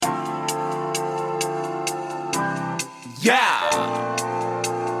Yeah.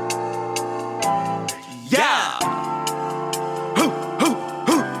 Yeah. Hoo, hoo,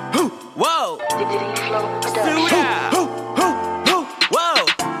 hoo, hoo. Whoa. Whoa.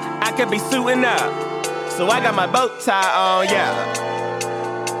 I could be suiting up, so I got my bow tie on, yeah.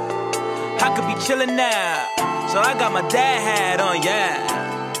 I could be chilling now, so I got my dad hat on,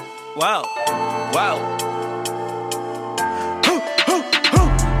 yeah. Whoa. Whoa.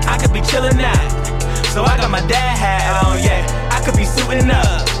 I could be chillin' now, so I got my dad hat on, yeah. I could be suiting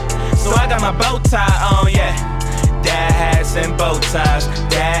up, so I got my bow tie on, yeah. Dad hats and bow ties,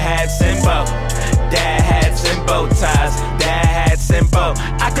 dad hats and bow, dad hats and bow ties, dad hats and bow.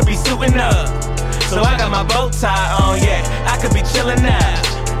 I could be suiting up, so I got my bow tie on, yeah. I could be chillin'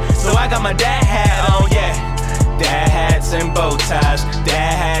 now, so I got my dad hat on, yeah. Dad hats and bow ties,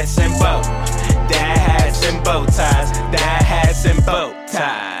 dad hats and bow, dad hats and bow ties, dad hats and bow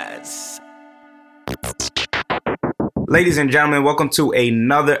ties. Ladies and gentlemen, welcome to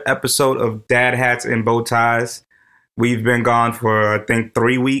another episode of Dad Hats and Bow Ties. We've been gone for, I think,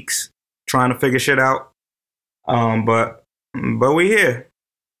 3 weeks trying to figure shit out. But we here.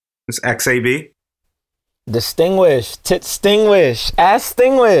 It's XAB. Distinguished, Titstinguished,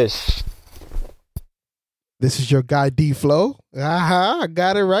 Asstinguished. This is your guy D-Flow. I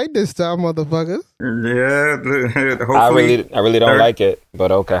got it right this time, motherfuckers. Yeah, hopefully. I really don't like it,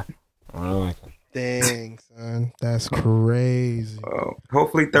 but okay. I don't like it. Dang, son. That's crazy.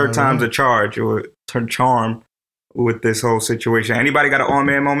 Hopefully third time's a charge or charm with this whole situation. Anybody got an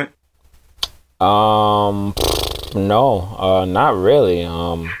on-man moment? No, not really.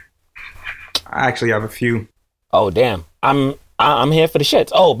 I actually have a few. Oh, damn. I'm here for the shits.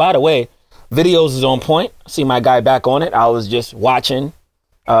 Oh, by the way, videos is on point. See my guy back on it. I was just watching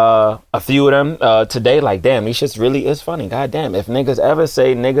a few of them today. Like, damn, these shits really is funny. God damn. If niggas ever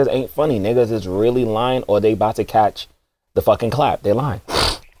say niggas ain't funny, niggas is really lying or they about to catch the fucking clap. They lying.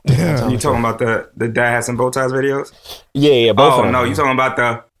 Yeah. You talking about the Dad Hats and Bow Ties videos? Yeah, both of them. Oh no, you talking about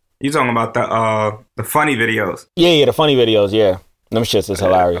the funny videos? Yeah, the funny videos. Yeah, them shits is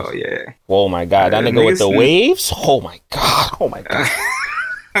hilarious. Oh yeah. Oh my god, that nigga with the waves. Oh my god.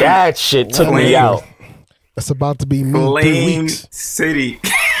 That shit took me out. That's about to be me. 3 Flame weeks. City.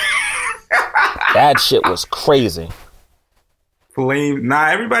 That shit was crazy. Flame. Nah,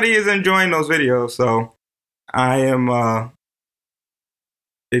 everybody is enjoying those videos, so I am.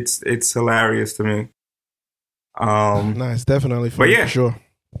 It's hilarious to me. Nice, definitely funny, but yeah, for sure.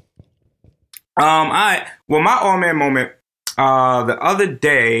 my all-man moment. The other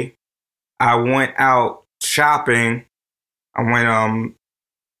day, I went out shopping. I went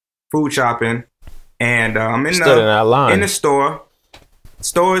food shopping, and I'm in that line. in the store.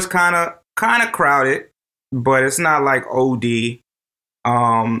 Store is kind of crowded, but it's not like OD.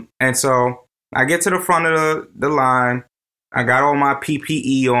 And so I get to the front of the line. I got all my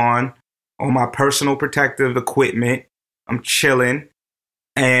PPE on, all my personal protective equipment. I'm chilling,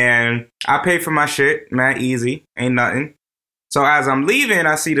 and I pay for my shit. Mad easy, ain't nothing. So as I'm leaving,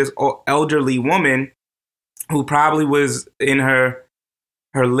 I see this elderly woman who probably was in her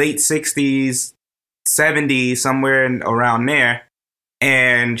late 60s, 70s, somewhere around there.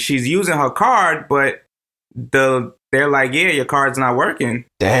 And she's using her card, but they're like, yeah, your card's not working.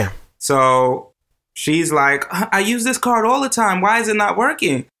 Damn. So she's like, I use this card all the time. Why is it not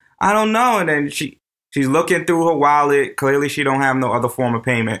working? I don't know. And then she's looking through her wallet. Clearly, she don't have no other form of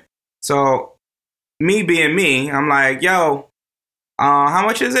payment. So me being me, I'm like, yo, how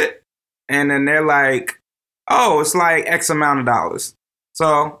much is it? And then they're like, oh, it's like X amount of dollars.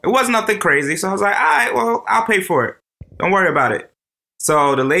 So it was nothing crazy. So I was like, all right, well, I'll pay for it. Don't worry about it.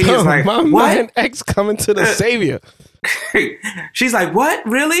 So the lady is like, my what? man X coming to the savior. She's like, what?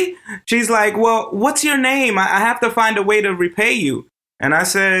 Really? She's like, well, what's your name? I have to find a way to repay you. And I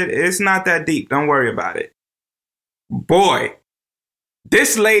said, it's not that deep. Don't worry about it. Boy,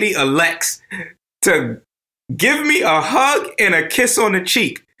 this lady elects to give me a hug and a kiss on the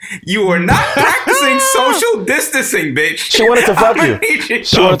cheek. You are not practicing social distancing, bitch. She wanted to fuck you.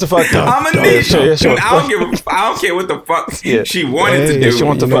 She wanted to fuck you. I'm gonna need you. I don't care what the fuck she wanted to do. She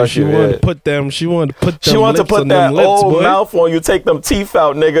wanted to fuck She you. wanted to put them. She wanted to put them. She wanted to put that lips, old boy. mouth on you. Take them teeth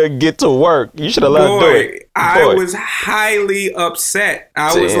out, nigga. Get to work. You should have let her do it. I was highly upset.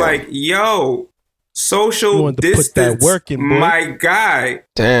 I was like, yo, You social wanted to put distance, that work in, boy. my guy.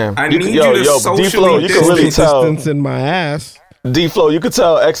 Damn. I need you to D-Flow, socially you can really distance. tell. Distance in my ass. D-Flow, you could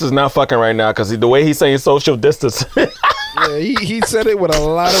tell X is not fucking right now because the way he's saying social distance. Yeah, he said it with a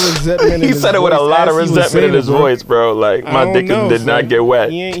lot of resentment. He said it with a lot of resentment in his voice, bro. Like, my dick did not get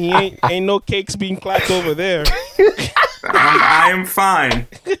wet. Ain't no cakes being clapped over there. I am fine.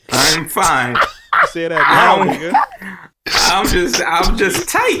 I am fine. Say that now, nigga. I'm just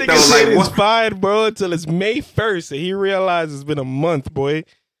tight Nigga though. said Like it's what? fine, bro, until it's May 1st, and he realized it's been a month, boy.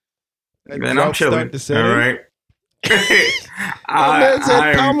 Man, I'm chilling. All right. My man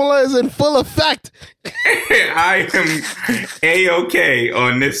said Kamala is in full effect. I am A-okay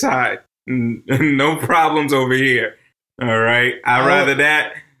on this side. No problems over here. All right. I'd rather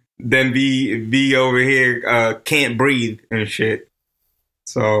that than be over here can't breathe and shit.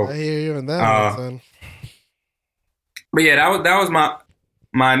 So I hear you on that, son. but yeah, that was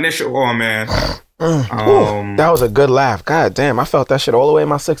my initial man. That was a good laugh. God damn, I felt that shit all the way in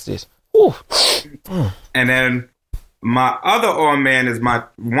my 60s. Ooh. And then my other man is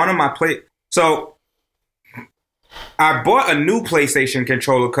one of my play. So I bought a new PlayStation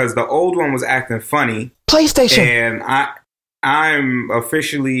controller because the old one was acting funny. PlayStation. And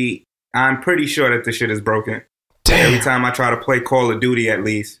I'm pretty sure that the shit is broken. Damn. Every time I try to play Call of Duty, at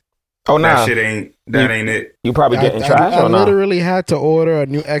least. Oh no, that shit ain't it. You probably getting trash I or not? literally had to order a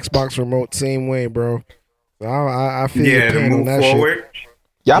new Xbox remote same way, bro. So I feel your to pain move on that forward. shit.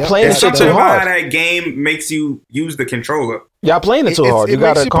 Y'all playing It's shit something too about how hard. that game makes you use the controller. Y'all playing it too hard. You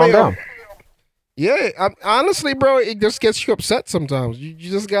makes gotta calm play- down. Yeah, honestly, bro, it just gets you upset sometimes. You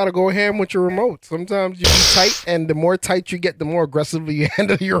just gotta go ham with your remote. Sometimes you be tight, and the more tight you get, the more aggressively you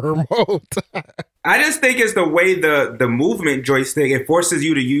handle your remote. I just think it's the way the movement joystick, it forces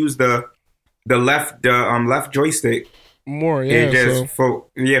you to use the left joystick. More, It yeah. just for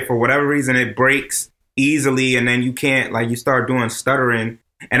whatever reason it breaks easily, and then you can't, like, you start doing stuttering,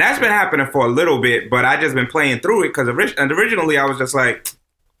 and that's been happening for a little bit. But I just been playing through it because originally I was just like,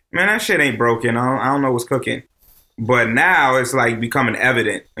 man, that shit ain't broken. I don't know what's cooking. But now it's like becoming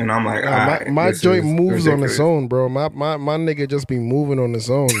evident, and I'm like, my joint moves on its own, bro. My nigga just be moving on its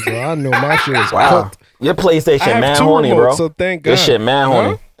own, so I know my shit is Wow, cooked. your I PlayStation have mad two horny, remotes, bro. so thank God. Your shit mad Huh?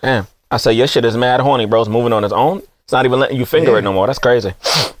 horny. Damn, I say your shit is mad horny, bro. It's moving on its own. It's not even letting you finger it no more. That's crazy.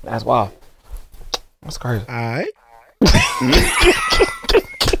 That's wild. That's crazy. All right.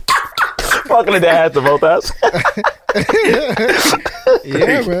 Fucking the dad to both us.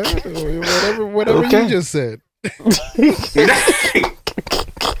 Yeah, man. Whatever Okay. you just said.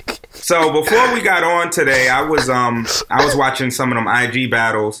 So before we got on today, I was watching some of them IG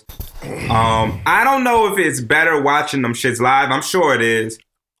battles. I don't know if it's better watching them shits live. I'm sure it is.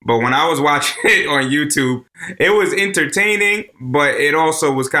 But when I was watching it on YouTube, it was entertaining, but it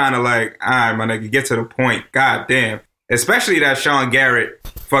also was kind of like, all right, my nigga, get to the point. God damn. Especially that Sean Garrett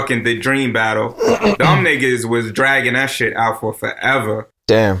fucking The Dream battle. Them niggas was dragging that shit out for forever.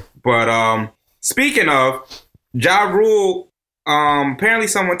 Damn. But speaking of, Ja Rule, apparently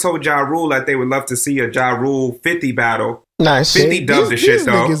someone told Ja Rule that they would love to see a Ja Rule 50 battle. Nice. 50 dubbed the shit,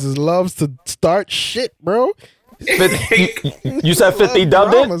 though. These niggas loves to start shit, bro. 50, you said 50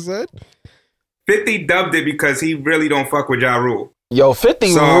 dubbed Drama, it? son. 50 dubbed it because he really don't fuck with Ja Rule. Yo,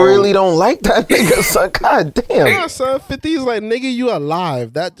 50 So- really don't like that nigga, son. God damn. Yeah, son. 50 is like, nigga, you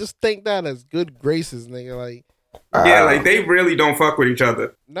alive. That just think that as good graces, nigga. Like, Yeah, like they really don't fuck with each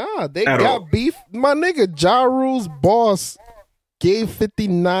other. nah, they At got all. beef. My nigga, Ja Rule's boss gave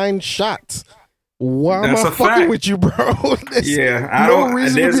 59 shots. Why That's am I a fucking fact. with you, bro? There's Yeah, I no don't.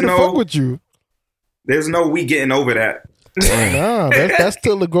 reason for There's me to fuck with you. There's no we getting over that. Nah, that's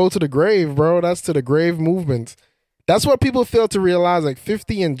till to go to the grave, bro. That's to the grave movement. That's what people fail to realize. Like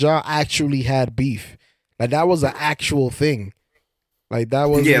 50 and Ja actually had beef. Like that was an actual thing. Like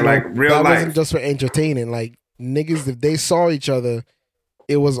that was like real that life. wasn't just for entertaining. Like niggas, if they saw each other,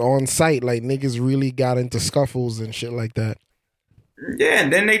 it was on site. Like niggas really got into scuffles and shit like that. Yeah,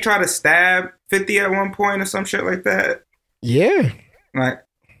 and then they try to stab 50 at one point or some shit like that. Yeah.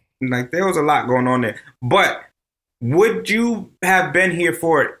 Like there was a lot going on there. But would you have been here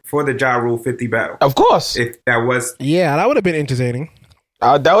for it, for the Ja Rule 50 battle? Of course. If that was... Yeah, that would have been entertaining.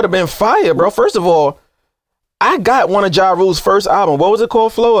 That would have been fire, bro. First of all, I got one of Ja Rule's first album. What was it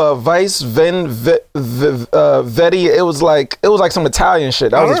called, Flo? Vice Vetti. It was like some Italian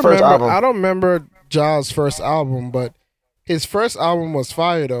shit. That was his first album. I don't remember Ja's first album, but his first album was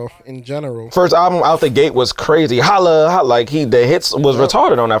fire though. In general, First album out the gate was crazy. Holla, like the hits was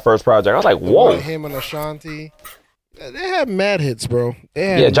retarded on that first project. I was like, whoa. Him and Ashanti, they had mad hits, bro. They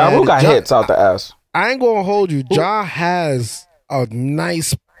had Yeah, Ja mad Rule got hits out the ass. I ain't gonna hold you. Ja has a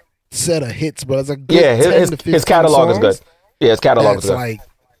nice set of hits, but it's a good Yeah, 10 to 15 his catalog is songs. good. Yeah, his catalog is That's good. like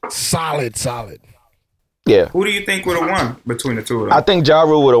solid. Yeah. Who do you think would have won between the two of them? I think Ja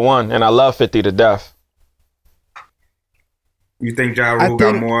Rule would have won, and I love 50 to death. You think Ja Rule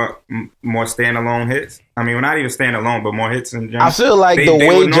got more standalone hits? I mean, well, not even standalone, but more hits in general. I feel like they the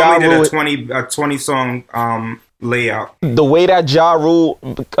way would Ja normally Rule... did a 20 song layout. The way that Ja Rule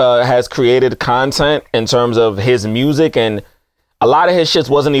has created content in terms of his music, and a lot of his shits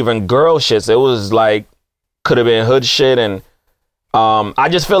wasn't even girl shits. It was like, could have been hood shit. And I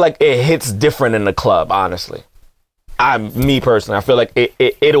just feel like it hits different in the club, honestly. Me personally, I feel like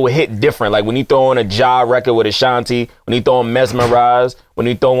it'll hit different. Like when you throw on a Ja record with Ashanti, when you throw on Mesmerize, when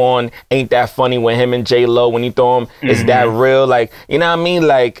you throw on Ain't That Funny with him and J-Lo, when you throw on Is That Real? Like, you know what I mean?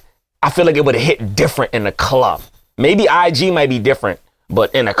 Like, I feel like it would hit different in the club. Maybe IG might be different,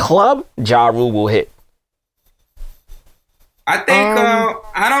 but in a club, Ja Rule will hit. I think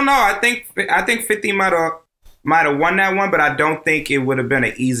I don't know. I think 50 might have won that one, but I don't think it would have been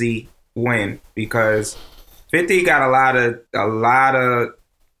an easy win because 50 got a lot of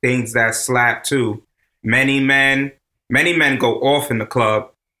things that slap too. Many men go off in the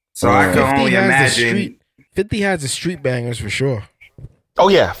club, so I can only imagine. 50 has the street bangers for sure. Oh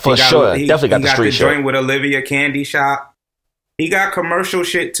yeah, for sure. Definitely got the street shit. Joint with Olivia Candy Shop. He got commercial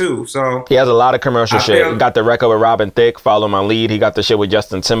shit too. So he has a lot of commercial shit. He got the record with Robin Thicke, Follow My Lead. He got the shit with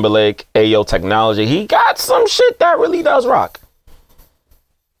Justin Timberlake, Ayo Technology. He got some shit that really does rock.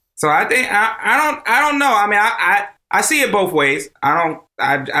 So I think I don't know. I mean, I see it both ways.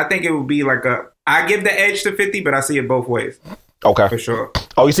 I think it would be like I give the edge to 50, but I see it both ways. Okay, for sure.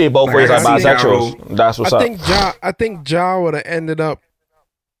 Oh, you see it both ways, like bisexuals. That's what's up. I think Ja would have ended up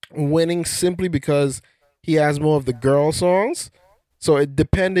winning simply because he has more of the girl songs. So it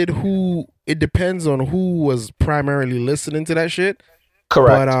depends on who was primarily listening to that shit.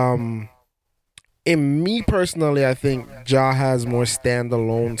 Correct. But in me personally, I think Ja has more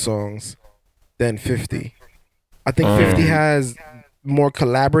standalone songs than 50. I think 50 has more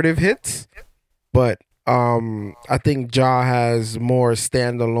collaborative hits, but I think Ja has more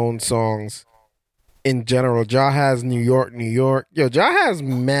standalone songs in general. Ja has New York. Yo, Ja has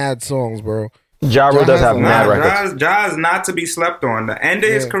mad songs, bro. Ja Rule does have mad records. Ja is not to be slept on. The end of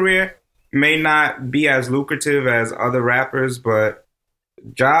his career may not be as lucrative as other rappers, but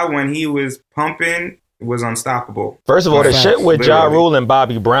Ja, when he was pumping, was unstoppable. First of all, the shit with Ja Rule and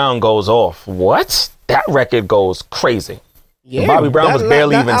Bobby Brown goes off. What? That record goes crazy. Yeah, Bobby Brown was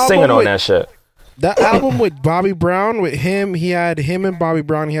barely even singing on that shit. That album with Bobby Brown, with him, he had him and Bobby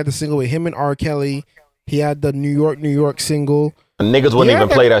Brown. He had the single with him and R. Kelly. He had the New York single. Niggas wouldn't even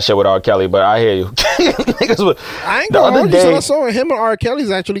play that shit with R. Kelly, but I hear you. Niggas would. I ain't gonna hold you. So that song with him and R. Kelly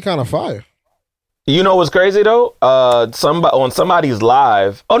is actually kind of fire. You know what's crazy though? Somebody on somebody's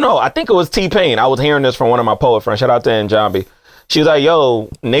live. Oh no, I think it was T-Pain. I was hearing this from one of my poet friends. Shout out to Njambi. She was like, "Yo,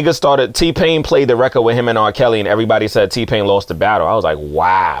 niggas started." T-Pain played the record with him and R. Kelly, and everybody said T-Pain lost the battle. I was like,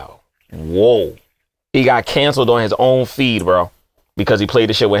 "Wow, whoa." He got canceled on his own feed, bro, because he played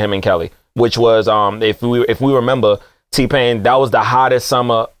the shit with him and Kelly, which was if we remember, T-Pain, that was the hottest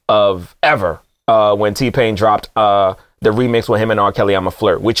summer of ever when T-Pain dropped the remix with him and R. Kelly, I'm a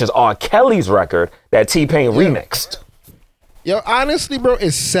Flirt, which is R. Kelly's record that T-Pain remixed. Yo, honestly, bro,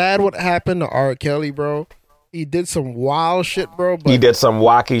 it's sad what happened to R. Kelly, bro. He did some wild shit, bro. But he did some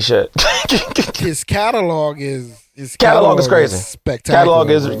wacky shit. his catalog is crazy. Spectacular. Catalog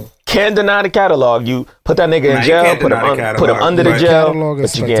is can't deny the catalog. You put that nigga in jail, put him under the jail. Catalog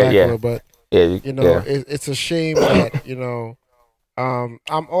is spectacular, but it's a shame that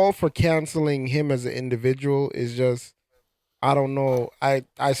I'm all for canceling him as an individual. It's just I don't know.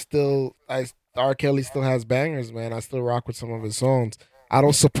 R. Kelly still has bangers, man. I still rock with some of his songs. I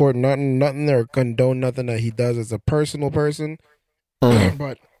don't support nothing or condone nothing that he does as a personal person.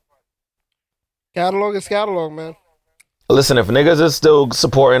 But catalog is catalog, man. Listen, if niggas is still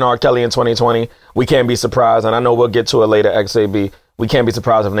supporting R. Kelly in 2020, we can't be surprised. And I know we'll get to it later, XAB. We can't be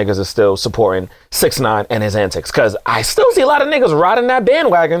surprised if niggas is still supporting 6ix9ine and his antics. Because I still see a lot of niggas riding that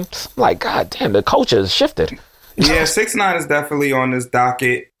bandwagon. I'm like, God damn, the culture has shifted. Yeah, 6ix9ine is definitely on this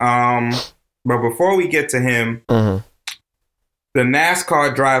docket. But before we get to him, the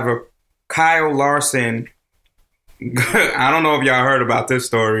NASCAR driver Kyle Larson, I don't know if y'all heard about this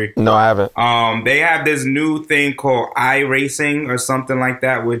story. No, I haven't. They have this new thing called iRacing or something like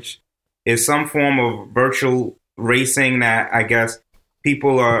that, which is some form of virtual racing that I guess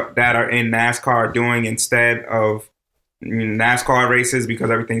people that are in NASCAR are doing instead of NASCAR races because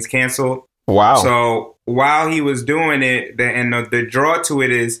everything's canceled. Wow. So while he was doing it, the draw to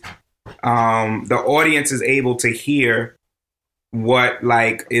it is the audience is able to hear what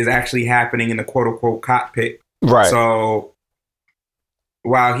is actually happening in the quote unquote cockpit. Right. So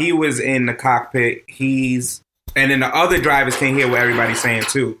while he was in the cockpit, and then the other drivers can hear what everybody's saying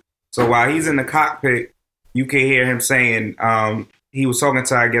too. So while he's in the cockpit, you can hear him saying, he was talking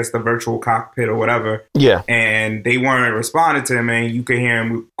to, I guess, the virtual cockpit or whatever. Yeah. And they weren't responding to him, and you can hear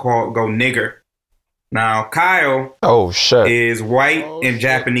him go nigger. Now, Kyle Oh shit. is white and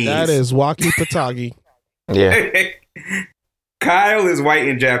Japanese. That is Waki Patagi. Yeah. Kyle is white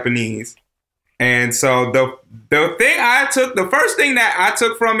and Japanese. And so the first thing that I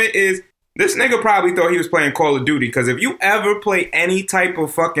took from it is this nigga probably thought he was playing Call of Duty. Because if you ever play any type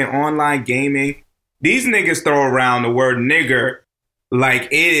of fucking online gaming, these niggas throw around the word nigger like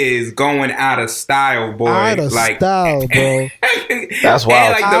it is going out of style, boy. Out of style, bro. That's wild.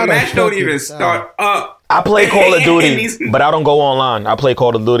 And like Out the of match don't fucking even style. start up. I play Call of Duty, These- but I don't go online. I play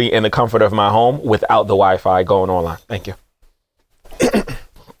Call of Duty in the comfort of my home without the Wi-Fi going online. Thank you.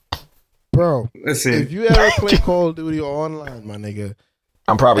 Bro, Listen, if you ever play Call of Duty online, my nigga,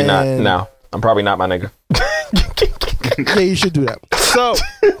 I'm probably not. And- No, I'm probably not my nigga. yeah, you should do that. So,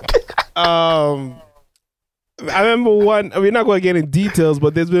 I remember one. We're not going to get in details,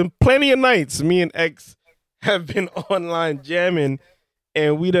 but there's been plenty of nights me and X have been online jamming,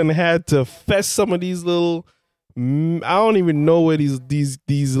 and we done had to fest some of these little. I don't even know where these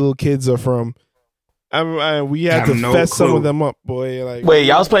little kids are from. We had I to have no fest some clue. of them up, boy. Like, Wait,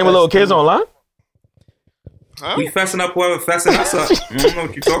 y'all was playing with little kids online? Huh? we fessing up whoever fessing us up. I don't know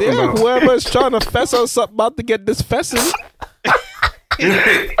what you're talking Yeah, about. whoever's trying to fess us up about to get this fessing.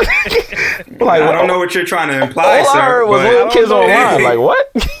 Like, I don't know what you're trying to imply, All I sir. heard was but- little kids know. online. Like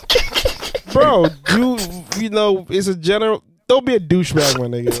what? Bro, you know, it's a general. Don't be a douchebag, my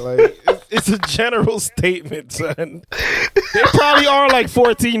nigga. Like, it's a general statement, son. They probably are like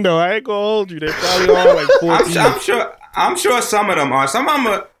 14, though. I ain't gonna hold you. They probably are like 14. I'm sure some of them are. Some of them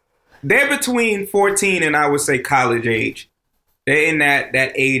are. They're between 14 and I would say college age. They're in that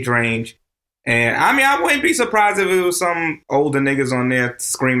age range. And I mean, I wouldn't be surprised if it was some older niggas on there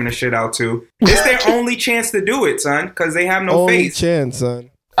screaming the shit out too. It's their only chance to do it, son, because they have no Only face. chance,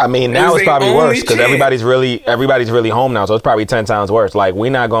 son. I mean, It now was it's their probably only worse because chance. everybody's really home now, so it's probably 10 times worse. Like we're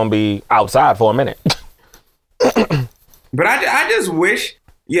not gonna be outside for a minute. But I just wish,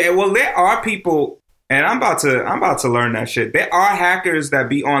 yeah. Well, there are people, and I'm about to learn that shit. There are hackers that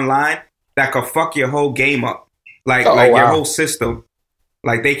be online that could fuck your whole game up, like Oh, your wow. whole system.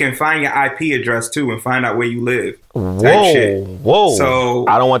 Like they can find your IP address too and find out where you live. Whoa, shit. whoa! So,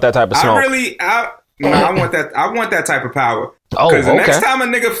 I don't want that type of smoke. I want that. I want that type of power. Oh, Because the okay. next time a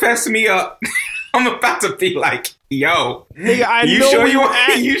nigga fess me up, I'm about to be like, "Yo, Nigga, I you know sure where you you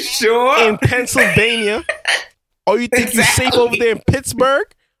at you sure?" in Pennsylvania. Oh, you think you safe over there in Pittsburgh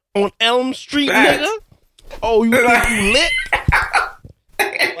on Elm Street, Facts. nigga? Oh, you think you lit?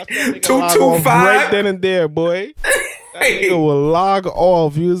 225. Right then and there, boy. That nigga will log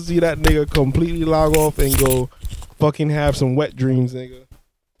off. You'll see that nigga completely log off and go fucking have some wet dreams, nigga.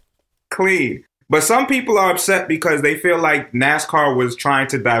 Clean. But some people are upset because they feel like NASCAR was trying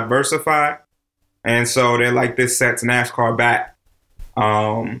to diversify, and so they're like, this sets NASCAR back.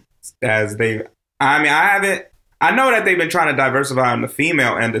 As they, I mean, I know that they've been trying to diversify on the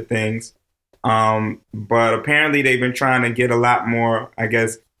female end of things, but apparently they've been trying to get a lot more, I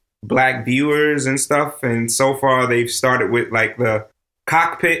guess, black viewers and stuff. And so far, they've started with like the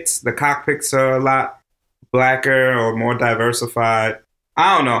cockpits. The cockpits are a lot blacker or more diversified.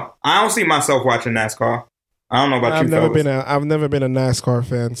 I don't know. I don't see myself watching NASCAR. I don't know about I've you never fellas. I've never been a NASCAR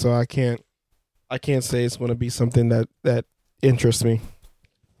fan, so I can't say it's going to be something that interests me.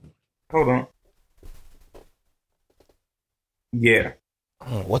 Hold on. Yeah.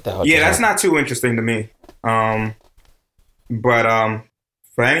 What the hell? Yeah, that's not too interesting to me. But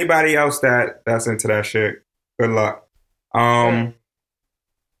for anybody else that's into that shit, good luck.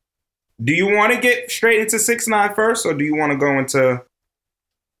 Do you want to get straight into 6ix9ine first, or do you want to go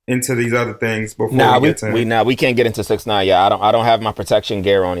into these other things before we get to we can't get into 6ix9ine yet. I don't have my protection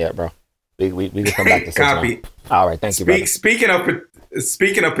gear on yet, bro. We can come back to 6ix9ine. Copy. All right, thank you, brother. Speaking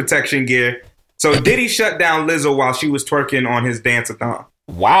of protection gear, so Diddy shut down Lizzo while she was twerking on his dance-a-thon.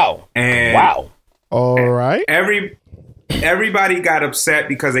 Wow. And Wow. All right. Everybody got upset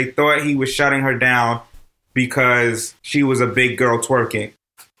because they thought he was shutting her down because she was a big girl twerking.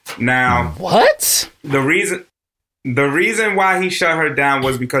 Now, What? the reason why he shut her down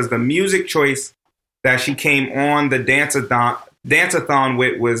was because the music choice that she came on the dance-a-thon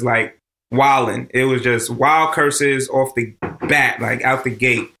with was like wildin'. It was just wild curses off the bat, like out the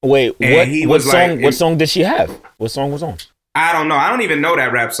gate. Wait, And what song did she have? What song was on? I don't know. I don't even know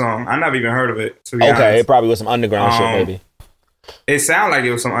that rap song. I never even heard of it. To be Okay, honest. it probably was some underground shit, maybe. It sounded like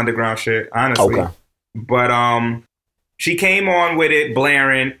it was some underground shit, honestly. Okay. But she came on with it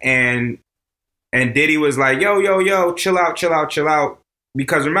blaring, and Diddy was like, yo, chill out.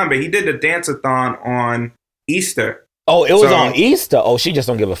 Because remember, he did the dance-a-thon on Easter. Oh, it was So- on Easter. Oh, she just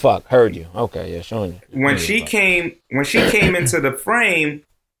don't give a fuck. Heard you. Okay, yeah, showing you. When she came into the frame,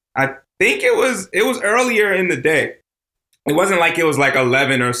 I think it was earlier in the day. It wasn't like it was like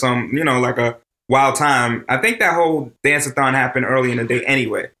 11 or some, like a wild time. I think that whole dance-a-thon happened early in the day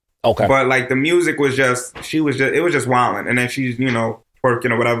anyway. Okay. But like the music was it was just wilding. And then she's,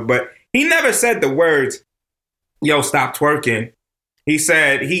 twerking or whatever. But he never said the words, yo, stop twerking.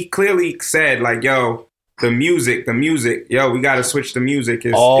 He clearly said like, yo, the music, yo, we got to switch the music.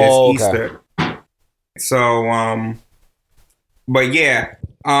 It's okay. Easter. So, but yeah.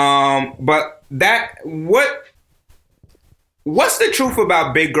 But what's the truth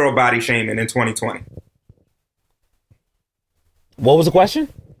about big girl body shaming in 2020? What was the question?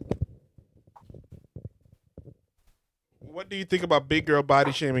 What do you think about big girl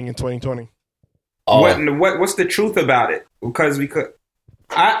body shaming in 2020? What's the truth about it? Because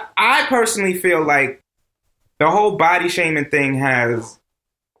I personally feel like the whole body shaming thing has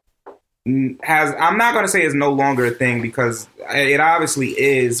I'm not going to say it's no longer a thing because it obviously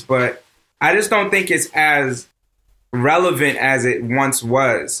is, but I just don't think it's as relevant as it once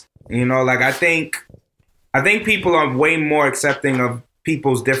was. Like I think people are way more accepting of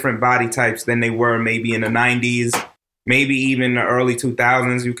people's different body types than they were maybe in the 90s, maybe even the early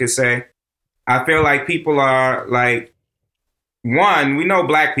 2000s, you could say. I feel like people are like, one, we know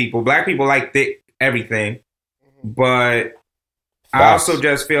black people like thick everything, but I also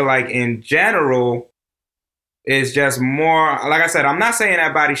just feel like in general, it's just more, like I said, I'm not saying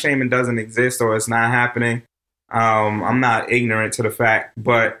that body shaming doesn't exist or it's not happening. I'm not ignorant to the fact,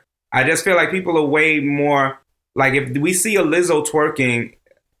 but I just feel like people are way more, like if we see a Lizzo twerking,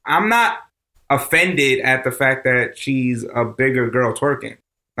 I'm not offended at the fact that she's a bigger girl twerking.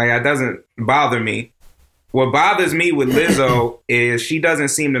 Like that doesn't bother me. What bothers me with Lizzo is she doesn't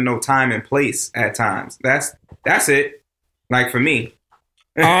seem to know time and place at times. That's it. Like for me,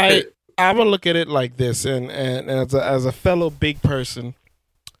 I'm gonna look at it like this, and as a fellow big person,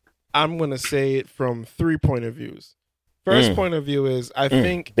 I'm gonna say it from 3 point of views. First point of view is I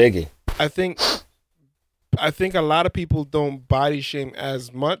think Biggie. I think a lot of people don't body shame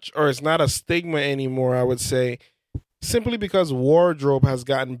as much, or it's not a stigma anymore. I would say simply because wardrobe has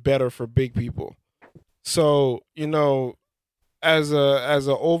gotten better for big people. So as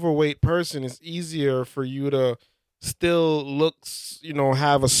a overweight person, it's easier for you to still looks,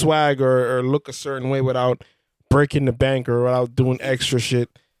 have a swag or look a certain way without breaking the bank or without doing extra shit.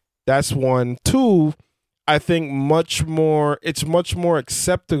 That's one. Two, I think it's much more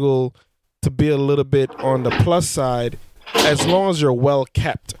acceptable to be a little bit on the plus side as long as you're well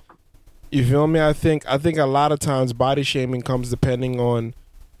kept. You feel me? I think a lot of times body shaming comes depending on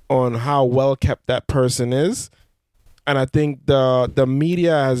how well kept that person is. And I think the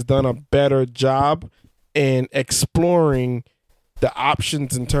media has done a better job in exploring the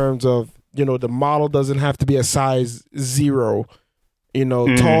options in terms of, the model doesn't have to be a size 0,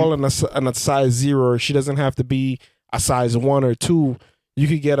 tall and a size 0. She doesn't have to be a size 1 or 2. You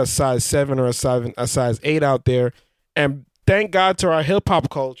could get a size 7 or a size 8 out there. And thank God to our hip hop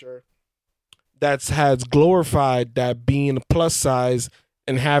culture has glorified that being a plus size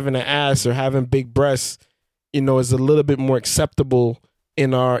and having an ass or having big breasts, is a little bit more acceptable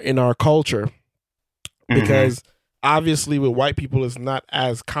in our culture. Because obviously with white people it's not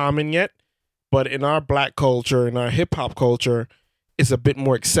as common yet, but in our black culture, in our hip hop culture, it's a bit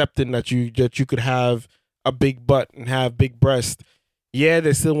more accepting that you could have a big butt and have big breasts. Yeah,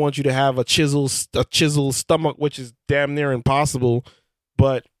 they still want you to have a chiseled stomach, which is damn near impossible,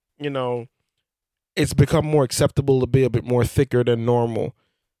 but it's become more acceptable to be a bit more thicker than normal.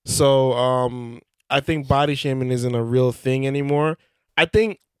 So I think body shaming isn't a real thing anymore. I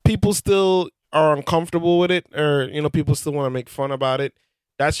think people still are uncomfortable with it, or people still want to make fun about it.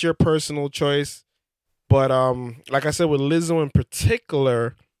 That's your personal choice. But like I said, with Lizzo in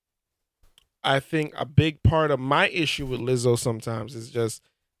particular, I think a big part of my issue with Lizzo sometimes is just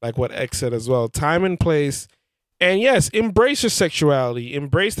like what X said as well, time and place. And yes, embrace your sexuality,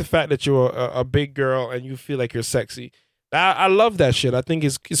 embrace the fact that you're a big girl and you feel like you're sexy. I love that shit. I think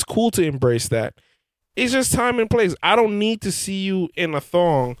it's cool to embrace that. It's just time and place. I don't need to see you in a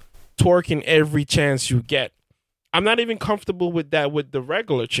thong twerking every chance you get. I'm not even comfortable with that with the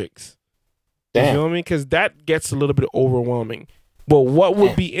regular chicks. Damn. You feel me? Because that gets a little bit overwhelming. But what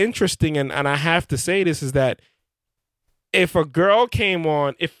would be interesting, and I have to say this, is that if a girl came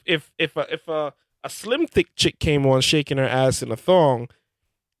on, if a slim thick chick came on shaking her ass in a thong,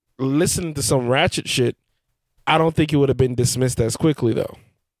 listening to some ratchet shit, I don't think it would have been dismissed as quickly though.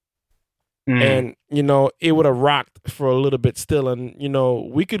 And, it would have rocked for a little bit still. And,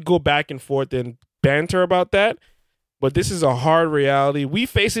 we could go back and forth and banter about that. But this is a hard reality. We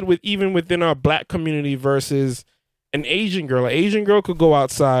face it even within our black community versus an Asian girl. An Asian girl could go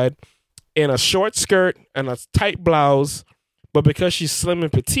outside in a short skirt and a tight blouse, but because she's slim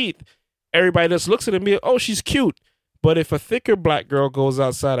and petite, everybody just looks at her and be like, oh, she's cute. But if a thicker black girl goes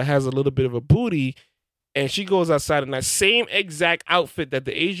outside and has a little bit of a booty, and she goes outside in that same exact outfit that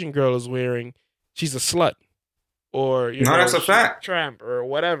the Asian girl is wearing, she's a slut. Or, you know, that's a fact. Tramp or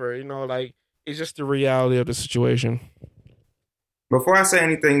whatever. You know, like, it's just the reality of the situation. Before I say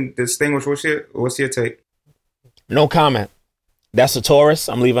anything, Distinguished, what's your take? No comment. That's a Taurus.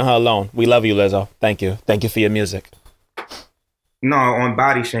 I'm leaving her alone. We love you, Lizzo. Thank you. Thank you for your music. No, on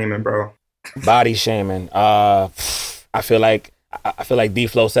body shaming, bro. Body shaming. I feel like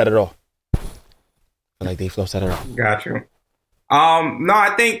D-Flow said it all. Got you. No,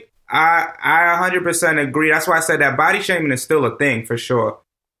 I think I 100% agree. That's why I said that body shaming is still a thing for sure.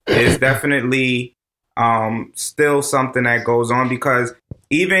 It's definitely still something that goes on, because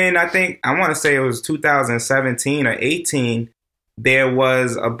even I want to say it was 2017 or 18, there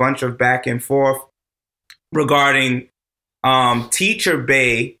was a bunch of back and forth regarding Teacher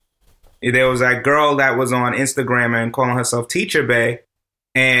Bay. There was that girl that was on Instagram and calling herself Teacher Bay,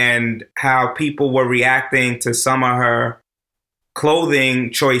 and how people were reacting to some of her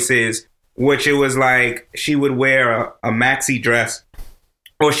clothing choices, which it was like she would wear a maxi dress,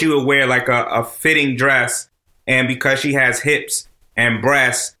 or she would wear like a fitting dress, and because she has hips and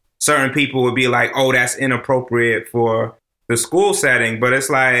breasts, certain people would be like, oh, that's inappropriate for the school setting. But it's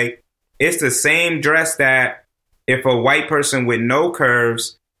like, it's the same dress that if a white person with no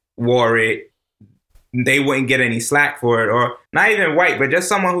curves wore it, they wouldn't get any slack for it. Or not even white, but just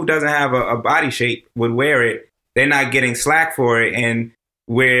someone who doesn't have a body shape would wear it. They're not getting slack for it. And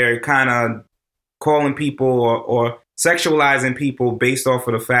we're kind of calling people or sexualizing people based off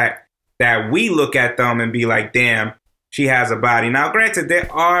of the fact that we look at them and be like, damn, she has a body. Now, granted,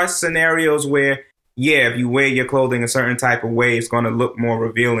 there are scenarios where, yeah, if you wear your clothing a certain type of way, it's going to look more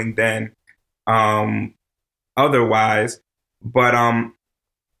revealing than otherwise. But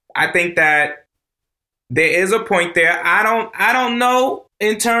I think that there is a point there. I don't know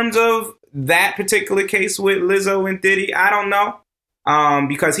in terms of that particular case with Lizzo and Diddy. I don't know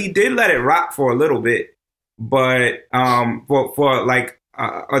because he did let it rock for a little bit, but for like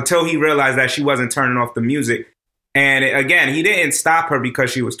until he realized that she wasn't turning off the music. And again, he didn't stop her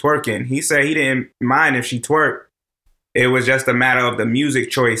because she was twerking. He said he didn't mind if she twerked. It was just a matter of the music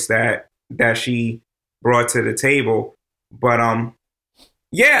choice that she brought to the table. But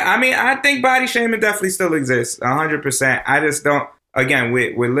yeah, I mean, I think body shaming definitely still exists, 100%. I just don't. Again,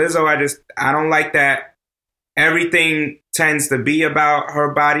 with Lizzo, I don't like that everything tends to be about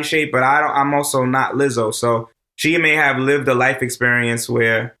her body shape. But I'm also not Lizzo, so she may have lived a life experience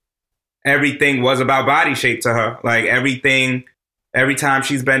where everything was about body shape to her. Like every time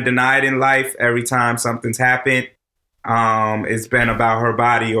she's been denied in life, every time something's happened, it's been about her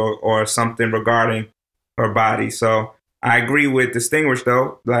body or something regarding her body. So I agree with Distinguished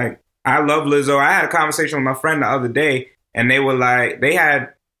though. Like, I love Lizzo. I had a conversation with my friend the other day, and they were like,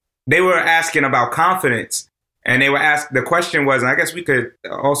 they were asking about confidence, and the question was, and I guess we could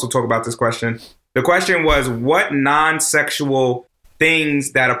also talk about this question. The question was, what non-sexual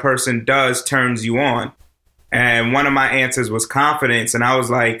things that a person does turns you on? And one of my answers was confidence. And I was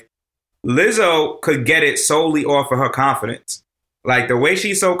like, Lizzo could get it solely off of her confidence. Like, the way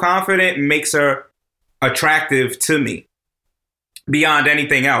she's so confident makes her attractive to me beyond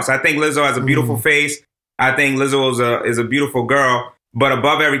anything else. I think Lizzo has a beautiful face. I think Lizzo is a beautiful girl. But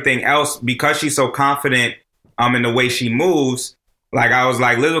above everything else, because she's so confident in the way she moves, like, I was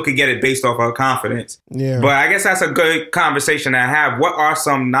like, Lizzo could get it based off her confidence. Yeah. But I guess that's a good conversation to have. What are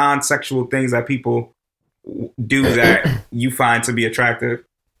some non-sexual things that people do that you find to be attractive?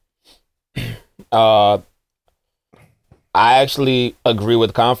 I actually agree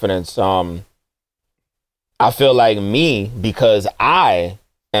with confidence. I feel like me, because I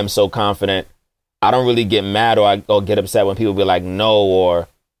am so confident, I don't really get mad or get upset when people be like no or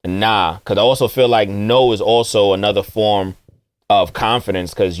nah. Because I also feel like no is also another form of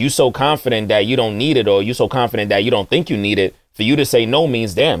confidence, because you so confident that you don't need it, or you so confident that you don't think you need it. For you to say no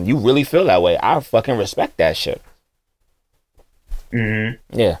means, damn, you really feel that way. I fucking respect that shit.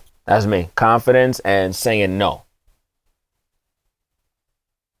 Mm-hmm. Yeah, that's me. Confidence and saying no.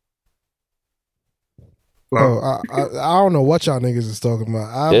 Bro, I don't know what y'all niggas is talking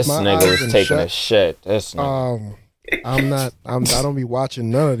about. This nigga is taking a shit. This nigga. I don't be watching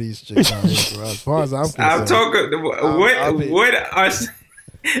none of these chicks out here, bro. As far as I'm concerned. I'm talking. What are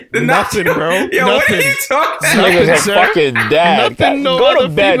nothing, bro? Yo, nothing. What are you talking This about? nigga's a fucking dad. Nothing no Go to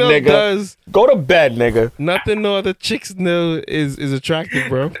other bed, female nigga. does. Go to bed, nigga. Nothing no other chicks know is attractive,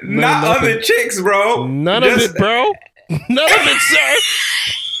 bro. Not nothing. other chicks, bro. None of it, bro. None of it,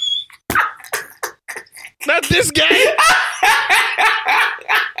 sir. Not this guy.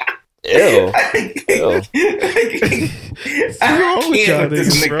 Ew. Ew. What's wrong with y'all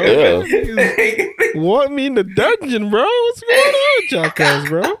niggas, bro? Want me in the dungeon, bro? What's going on with y'all guys,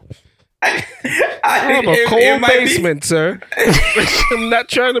 bro? I have a cold basement, sir. I'm not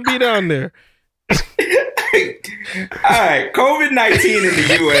trying to be down there. All right, COVID-19 in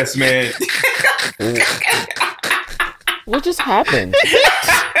the U.S., man. What just happened?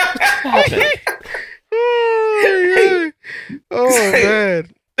 Oh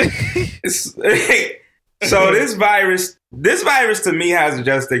man. So this virus to me has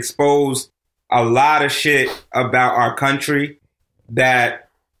just exposed a lot of shit about our country that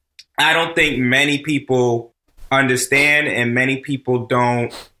I don't think many people understand and many people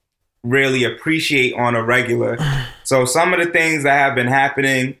don't really appreciate on a regular. So some of the things that have been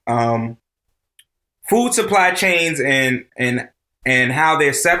happening, food supply chains and how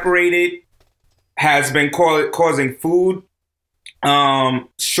they're separated has been causing food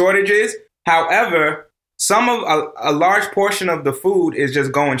shortages. However, a large portion of the food is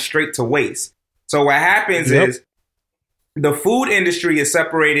just going straight to waste. So what happens is the food industry is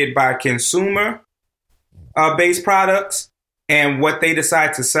separated by consumer based products and what they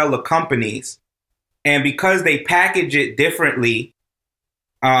decide to sell to companies. And because they package it differently,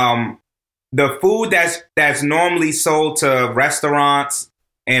 the food that's normally sold to restaurants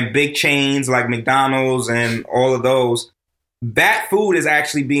and big chains like McDonald's and all of those, that food is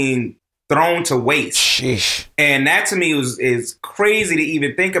actually being thrown to waste. Sheesh. And that to me is crazy to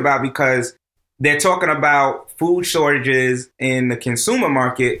even think about, because they're talking about food shortages in the consumer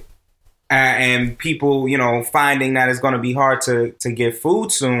market and people, finding that it's going to be hard to get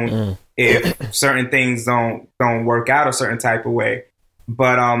food soon if certain things don't work out a certain type of way.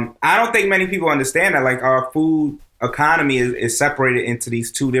 But I don't think many people understand that, like, our food economy is separated into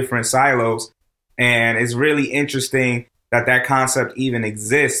these two different silos. And it's really interesting that concept even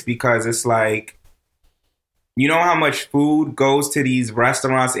exists, because it's like, you know how much food goes to these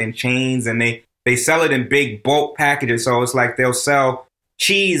restaurants and chains, and they sell it in big bulk packages. So it's like they'll sell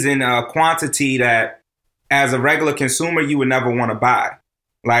cheese in a quantity that as a regular consumer you would never want to buy,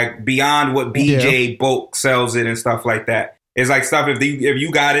 like beyond what BJ bulk sells it and stuff like that. It's like stuff, if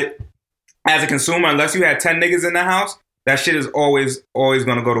you got it as a consumer, unless you had 10 niggas in the house, that shit is always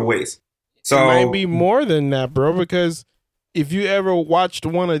going to go to waste. So it might be more than that, bro, because if you ever watched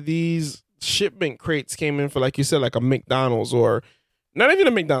one of these shipment crates came in for, like you said, like a McDonald's, or not even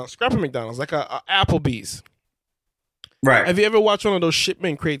a McDonald's, scrap a McDonald's, like a Applebee's. Right. Have you ever watched one of those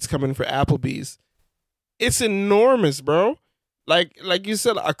shipment crates come in for Applebee's? It's enormous, bro. Like you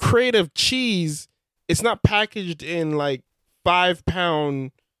said, a crate of cheese, it's not packaged in like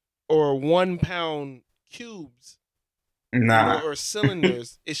 5-pound or 1-pound cubes. Nah. Or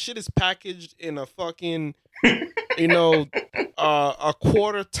cylinders. It shit is packaged in a fucking, a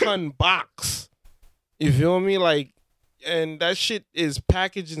quarter-ton box. You feel me? Like, and that shit is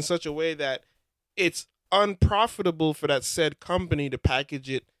packaged in such a way that it's unprofitable for that said company to package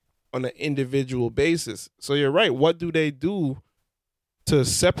it on an individual basis. So you're right. What do they do to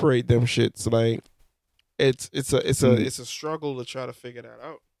separate them shits? Like, it's a struggle to try to figure that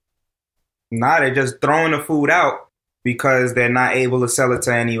out. Nah, they're just throwing the food out because they're not able to sell it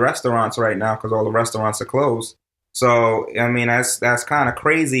to any restaurants right now because all the restaurants are closed. So, I mean, that's kind of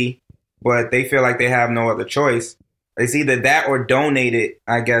crazy, but they feel like they have no other choice. It's either that or donate it,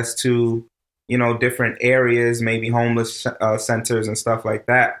 I guess, to, different areas, maybe homeless centers and stuff like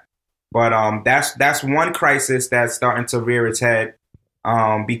that. But that's one crisis that's starting to rear its head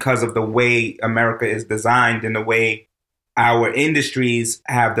because of the way America is designed and the way our industries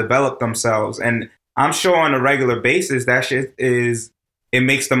have developed themselves. And I'm sure on a regular basis, that shit it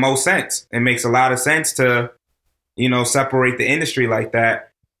makes the most sense. It makes a lot of sense to, separate the industry like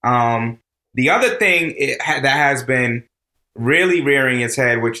that. The other thing that has been really rearing its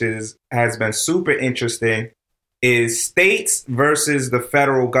head, which has been super interesting, is states versus the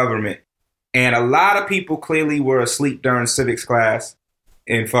federal government. And a lot of people clearly were asleep during civics class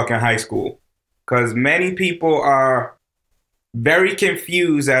in fucking high school, because many people are very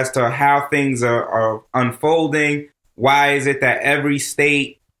confused as to how things are unfolding. Why is it that every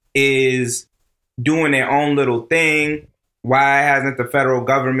state is doing their own little thing? Why hasn't the federal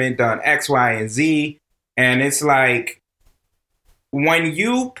government done X, Y, and Z? And it's like, when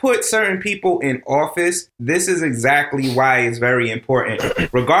you put certain people in office, this is exactly why it's very important.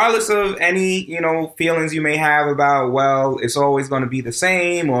 Regardless of any, feelings you may have about, well, it's always going to be the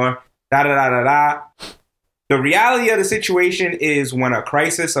same or da-da-da-da-da. The reality of the situation is when a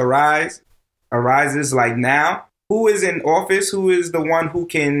crisis arises like now, who is in office? Who is the one who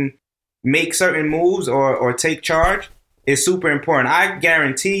can make certain moves or take charge is super important. I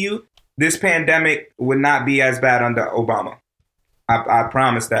guarantee you this pandemic would not be as bad under Obama. I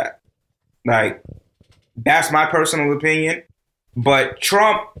promise that. Like, that's my personal opinion. But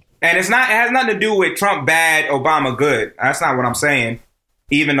Trump, and it has nothing to do with Trump bad, Obama good. That's not what I'm saying.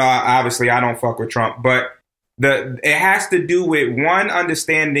 Even though obviously I don't fuck with Trump, but it has to do with one,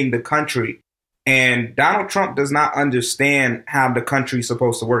 understanding the country, and Donald Trump does not understand how the country's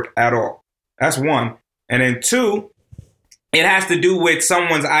supposed to work at all. That's one. And then two, it has to do with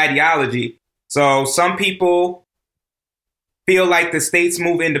someone's ideology. So some people feel like the states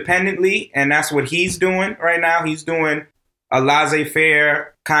move independently, and that's what he's doing right now. He's doing a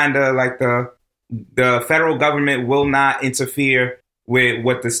laissez-faire, kind of like the federal government will not interfere with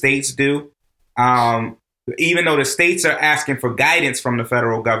what the states do. Even though the states are asking for guidance from the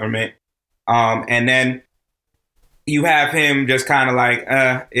federal government. And then you have him just kind of like,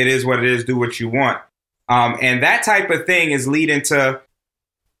 it is what it is, do what you want. And that type of thing is leading to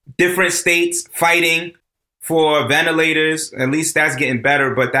different states fighting for ventilators. At least that's getting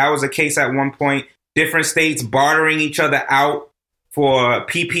better. But that was a case at one point. Different states bartering each other out for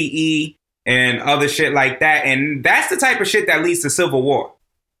PPE and other shit like that. And that's the type of shit that leads to civil war.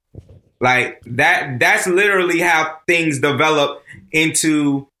 Like that's literally how things develop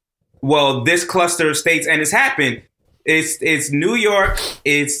into, well, this cluster of states. And it's happened. It's New York,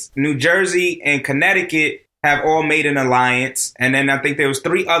 it's New Jersey, and Connecticut have all made an alliance. And then I think there was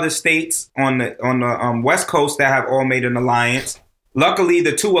 3 other states on the West Coast that have all made an alliance. Luckily,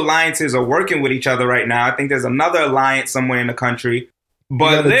 the 2 alliances are working with each other right now. I think there's another alliance somewhere in the country.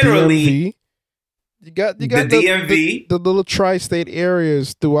 But literally, you got the DMV, the little tri-state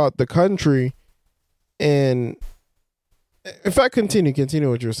areas throughout the country. And in fact, continue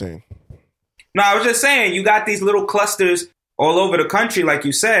what you're saying. No, I was just saying, you got these little clusters all over the country, like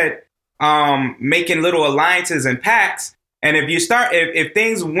you said, making little alliances and pacts. And if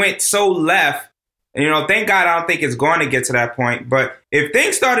things went so left, you know, thank God I don't think it's going to get to that point. But if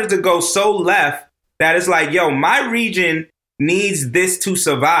things started to go so left that it's like, yo, my region needs this to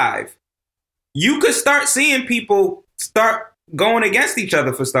survive, you could start seeing people start going against each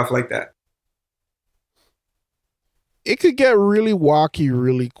other for stuff like that. It could get really wacky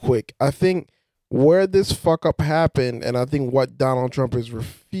really quick. I think where this fuck up happened, and I think what Donald Trump is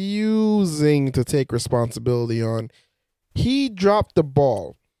refusing to take responsibility on, he dropped the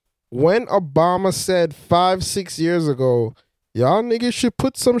ball. When Obama said 5-6 years ago, y'all niggas should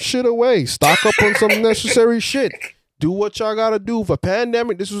put some shit away, stock up on some necessary shit, do what y'all gotta do for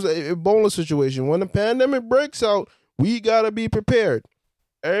pandemic. This was a Ebola situation. When the pandemic breaks out, we gotta be prepared.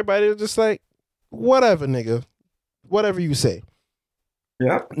 Everybody was just like, whatever, nigga, whatever you say.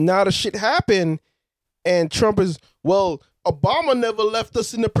 Yeah. Now the shit happened, and Trump is, well, Obama never left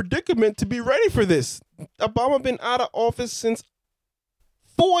us in a predicament to be ready for this. Obama been out of office since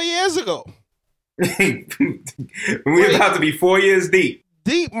 4 years ago. We're about to be 4 years deep.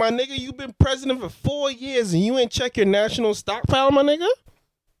 Deep, my nigga. You've been president for 4 years and you ain't check your national stockpile, my nigga?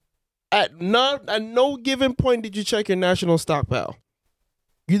 At no given point did you check your national stockpile.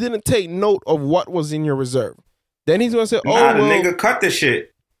 You didn't take note of what was in your reserve. Then he's gonna say, the nigga cut the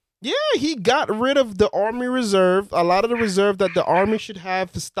shit. Yeah, he got rid of the Army reserve, a lot of the reserve that the Army should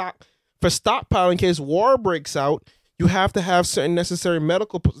have for stockpile in case war breaks out. You have to have certain necessary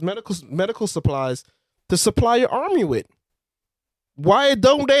medical supplies to supply your army with. Why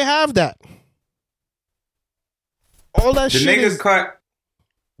don't they have that? All that shit. The nigga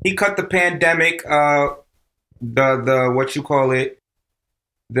he cut the pandemic, the what you call it,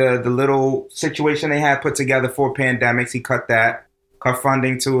 the little situation they had put together for pandemics. He cut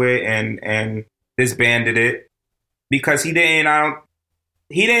funding to it and disbanded it because he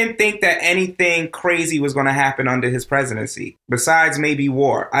didn't think that anything crazy was going to happen under his presidency, besides maybe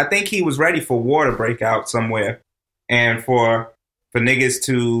war. I think he was ready for war to break out somewhere and for niggas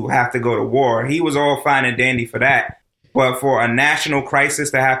to have to go to war. He was all fine and dandy for that. But for a national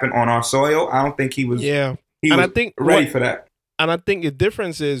crisis to happen on our soil, I don't think he was, I think ready for that. And I think the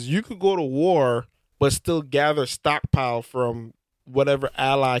difference is you could go to war, but still gather stockpile from whatever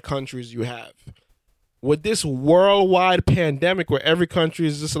ally countries you have. With this worldwide pandemic where every country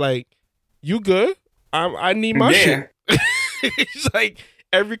is just like, you good? I need my shit. It's like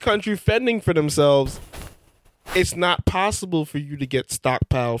every country fending for themselves. It's not possible for you to get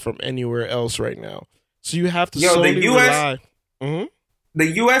stockpile from anywhere else right now. So you have to solely rely. Mm-hmm. The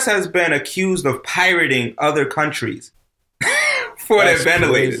U.S. has been accused of pirating other countries for their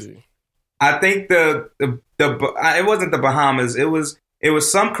ventilators. Crazy. I think it wasn't the Bahamas. It was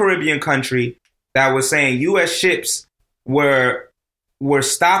some Caribbean country that was saying U.S. ships were were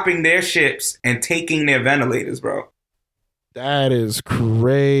stopping their ships and taking their ventilators, bro. That is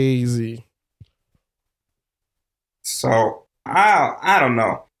crazy. So I don't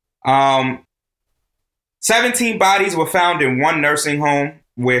know. 17 bodies were found in one nursing home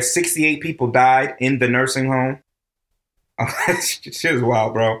where 68 people died in the nursing home. Shit is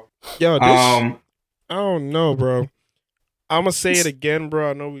wild, bro. Yo, this, I don't know, bro. I'm going to say it again, bro.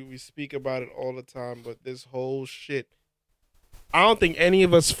 I know we speak about it all the time, but this whole shit, I don't think any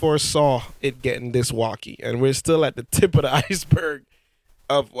of us foresaw it getting this wacky. And we're still at the tip of the iceberg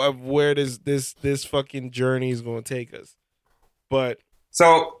of where this fucking journey is going to take us. But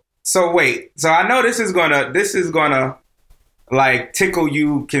so wait. So I know this is gonna like tickle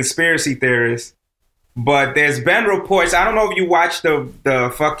you conspiracy theorists, but there's been reports. I don't know if you watched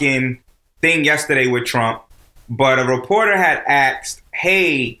the fucking thing yesterday with Trump, but a reporter had asked,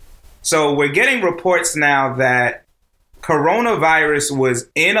 "Hey, so we're getting reports now that coronavirus was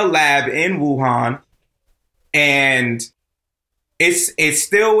in a lab in Wuhan, and it's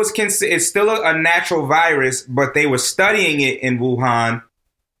still a natural virus, but they were studying it in Wuhan,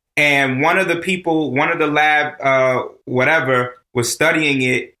 and one of the lab whatever was studying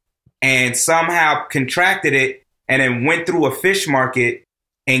it and somehow contracted it and then went through a fish market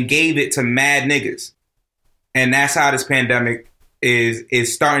and gave it to mad niggas, and that's how this pandemic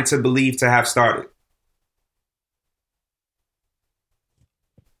is starting to believe to have started."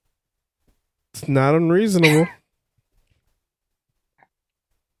 It's not unreasonable.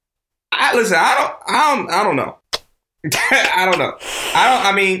 I don't know. I don't know.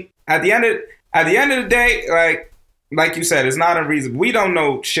 I mean, at the end of the day, like you said, it's not unreasonable. We don't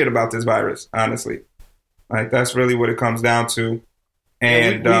know shit about this virus, honestly. Like, that's really what it comes down to.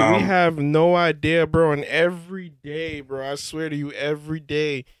 And we have no idea, bro. And every day, bro, I swear to you, every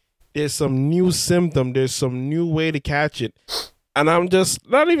day there's some new symptom. There's some new way to catch it. And I'm just,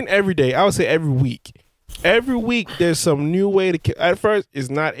 not even every day, I would say every week. Every week there's some new way to, at first it's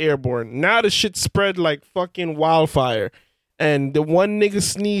not airborne. Now the shit spread like fucking wildfire. And the one nigga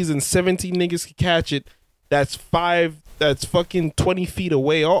sneeze and 17 niggas can catch it. That's fucking 20 feet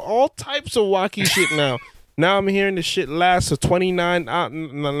away. All types of wacky shit now. Now I'm hearing this shit lasts for 29. Let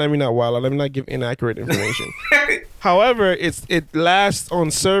me not give inaccurate information. However, it lasts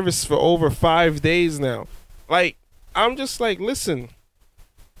on service for over 5 days now. Like, I'm just like, listen,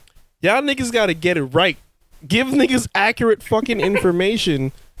 y'all niggas gotta get it right. Give niggas accurate fucking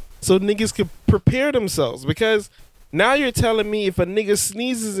information so niggas can prepare themselves. Because now you're telling me if a nigga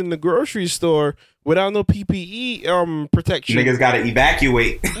sneezes in the grocery store without no PPE protection, niggas gotta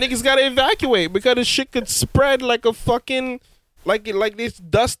evacuate. Niggas gotta evacuate because the shit could spread like a fucking like this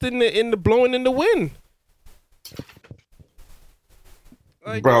dust in the blowing in the wind.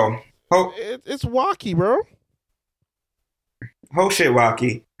 Like, bro, it's wacky, bro. Whole shit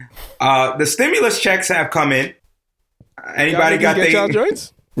wacky. The stimulus checks have come in. Anybody got get y'all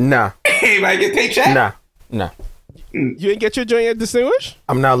joints? Nah. Anybody get paid check? Nah. You ain't get your joint yet, Distinguished?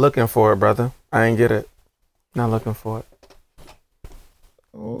 I'm not looking for it, brother. I ain't get it. Not looking for it.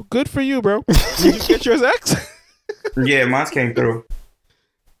 Oh, good for you, bro. Did you get yours, X? Yeah, mine came through.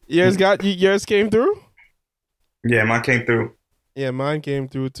 Yours came through? Yeah, mine came through. Yeah, mine came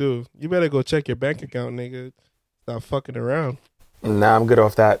through too. You better go check your bank account, nigga. Stop fucking around. Nah, I'm good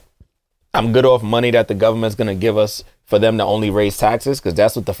off that. I'm good off money that the government's going to give us for them to only raise taxes, because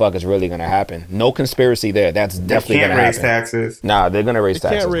that's what the fuck is really going to happen. No conspiracy there. That's definitely going to happen. Can't raise taxes. Nah, they're going to raise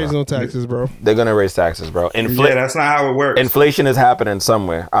taxes. Can't raise bro. no taxes, bro. They're going to raise taxes, bro. Yeah, that's not how it works. Inflation is happening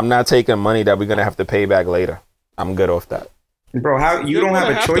somewhere. I'm not taking money that we're going to have to pay back later. I'm good off that. Bro, how you don't have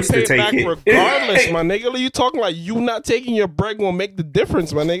a choice to take it. Regardless, my nigga. You talking like you not taking your bread won't make the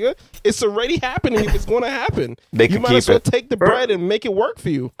difference, my nigga. It's already happening. It's going to happen. They you can might keep as well it. take the bread and make it work for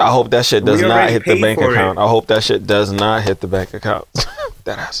you. I hope that shit does We not already hit the paid bank for account. it. I hope that shit does not hit the bank account.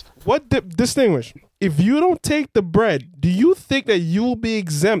 That ass. What Distinguish? If you don't take the bread, do you think that you'll be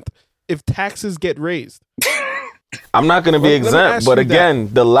exempt if taxes get raised? I'm not going to be Let me exempt, ask but you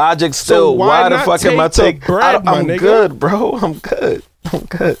again, the logic still, why why the not fuck am I take the taking? bread, my I'm nigga? good, bro. I'm good.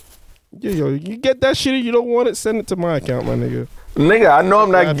 Yo, you get that shit. If you don't want it, send it to my account, my nigga. Nigga, I know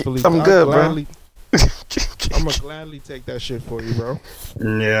I'm not. Gladly. I'm I'll good, gladly, bro. I'm gonna gladly take that shit for you, bro.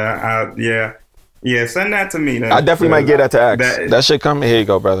 Yeah. Send that to me. Then. I definitely might get that to X. That shit come. Here you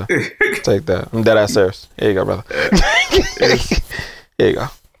go, brother. Take that. I'm dead ass serious. Here you go, brother. Here you go.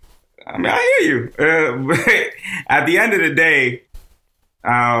 I mean, I hear you. At the end of the day,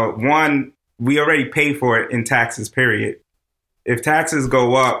 one, we already pay for it in taxes, period. If taxes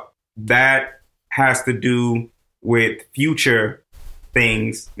go up, that has to do with future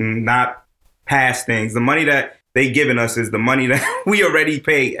things, not past things. The money that they giving us is the money that we already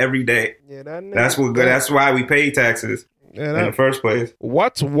pay every day. Yeah, that That's why we pay taxes in the first place.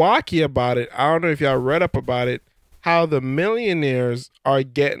 What's wacky about it? I don't know if y'all read up about it. How the millionaires are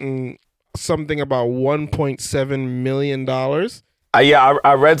getting something about $1.7 million. Yeah,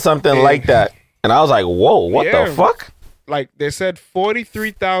 I read something like that, and I was like, "Whoa, what the fuck?" Like they said,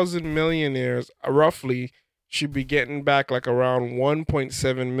 43,000 millionaires roughly should be getting back like around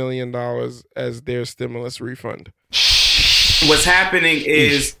 $1.7 million as their stimulus refund. What's happening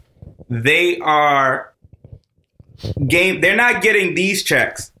is they're not getting these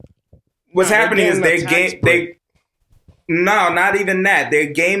checks. What's happening is no, not even that.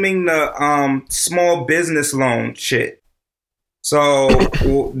 They're gaming the small business loan shit. So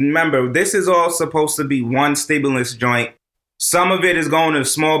remember, this is all supposed to be one stimulus joint. Some of it is going to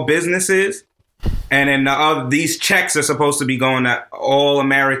small businesses, and then these checks are supposed to be going to all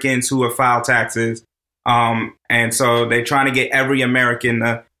Americans who have filed taxes. And so they're trying to get every American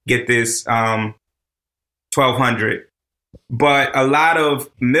to get this $1,200. But a lot of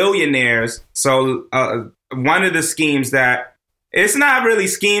millionaires. So one of the schemes that it's not really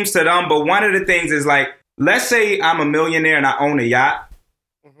schemes to them, but one of the things is like, let's say I'm a millionaire and I own a yacht.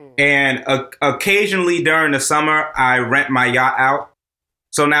 And occasionally during the summer, I rent my yacht out.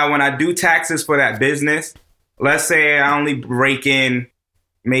 So now when I do taxes for that business, let's say I only rake in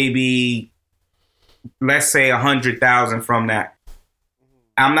maybe, let's say 100,000 from that.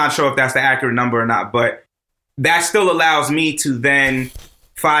 I'm not sure if that's the accurate number or not, but that still allows me to then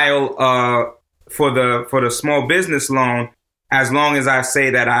file for the small business loan as long as I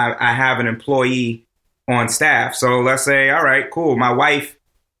say that I have an employee on staff. So let's say, all right, cool. My wife,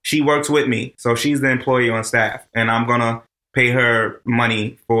 she works with me. So she's the employee on staff, and I'm going to pay her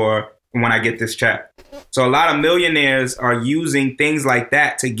money for when I get this check. So a lot of millionaires are using things like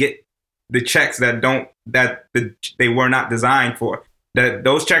that to get the checks they were not designed for.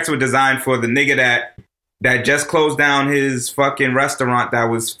 Those checks were designed for the nigga that just closed down his fucking restaurant that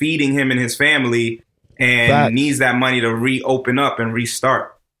was feeding him and his family and needs that money to reopen up and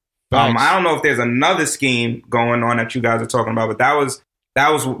restart. I don't know if there's another scheme going on that you guys are talking about, but that was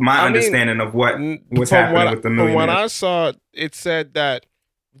my understanding of what was happening with the millionaires. From what I saw, it said that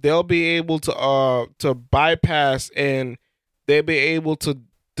they'll be able to bypass, and they'll be able to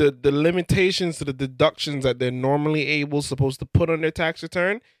the limitations to the deductions that they're normally supposed to put on their tax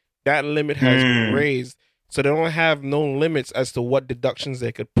return. That limit has been raised, so they don't have no limits as to what deductions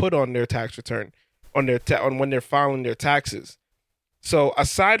they could put on their tax return on when they're filing their taxes. So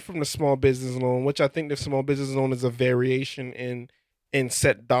aside from the small business loan, which I think the small business loan is a variation in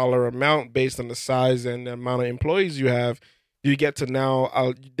set dollar amount based on the size and the amount of employees you have, you get to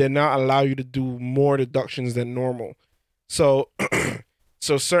they now allow you to do more deductions than normal. So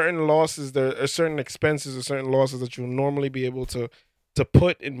so certain losses, there are certain expenses or certain losses that you'll normally be able to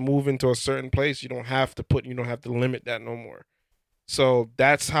put and move into a certain place. You don't have to limit that no more. So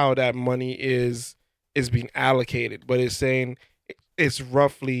that's how that money is being allocated. But it's saying it's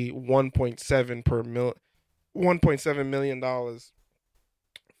roughly $1.7 million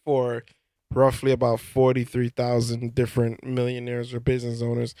for roughly about 43,000 different millionaires or business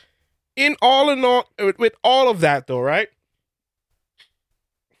owners. With all of that though, right?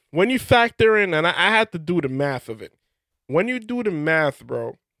 When you factor in, and I had to do the math of it. When you do the math,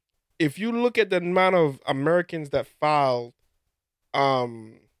 bro, if you look at the amount of Americans that file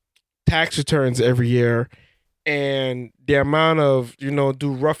tax returns every year, and the amount of,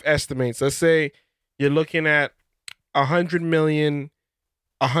 do rough estimates. Let's say you're looking at 100 million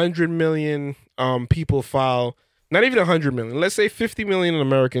people file, not even 100 million. Let's say 50 million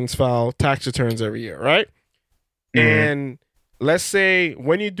Americans file tax returns every year, right? Mm-hmm. And let's say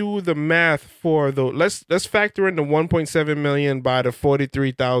when you do the math for let's factor in the 1.7 million by the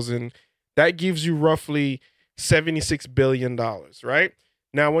 43,000, that gives you roughly $76 billion, right?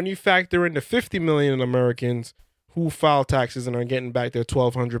 Now, when you factor in the 50 million Americans who file taxes and are getting back their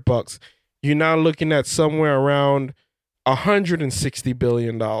 $1,200, you're now looking at somewhere around $160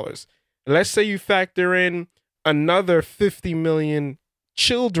 billion. Let's say you factor in another 50 million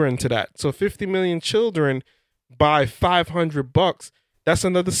children to that. So 50 million children by $500, that's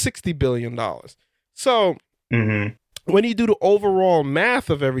another $60 billion. So when you do the overall math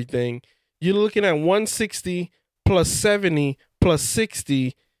of everything, you're looking at 160 plus 70 plus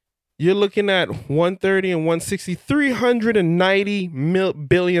 60, you're looking at 130 and 160, $390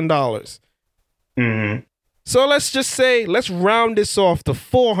 billion. Mm-hmm. So let's round this off to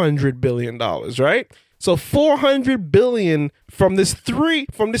 $400 billion, right? So $400 billion from this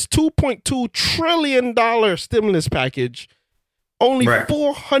 $2.2 trillion stimulus package, only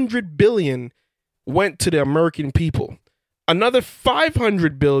 $400 billion went to the American people. Another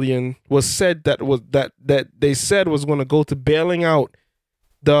 $500 billion was said that they said was going to go to bailing out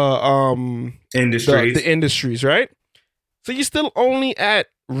the industries. The industries, right? So you're still only at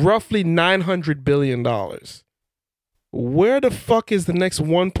roughly $900 billion. Where the fuck is the next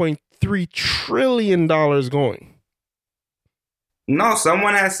 $1.3 trillion going? No,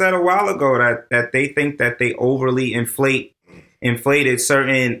 someone has said a while ago that they think that they overly inflated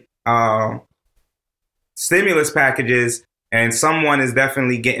certain stimulus packages, and someone is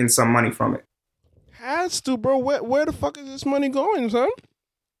definitely getting some money from it. Has to, bro. Where the fuck is this money going, son?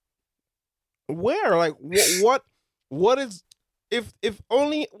 Where? Like, what is, if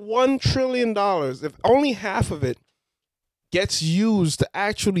only $1 trillion, if only half of it gets used to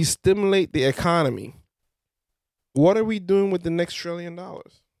actually stimulate the economy, what are we doing with the next $1 trillion?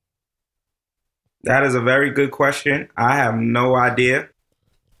 That is a very good question. I have no idea.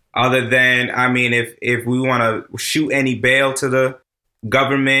 Other than, I mean, if we want to shoot any bail to the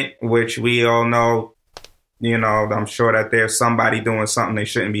government, which we all know, you know, I'm sure that there's somebody doing something they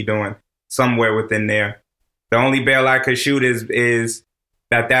shouldn't be doing somewhere within there. The only bail I could shoot is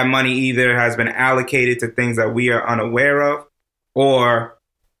that money either has been allocated to things that we are unaware of, or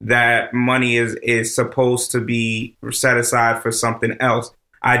that money is supposed to be set aside for something else.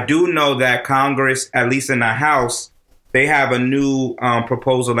 I do know that Congress, at least in the House, they have a new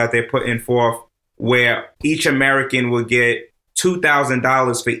proposal that they're putting forth where each American will get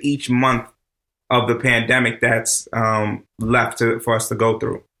 $2,000 for each month of the pandemic that's left for us to go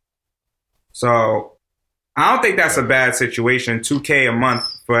through. So I don't think that's a bad situation. $2,000 a month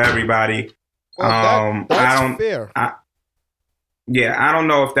for everybody. Well, that's fair. I don't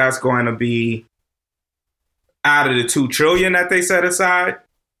know if that's going to be out of the $2 trillion that they set aside,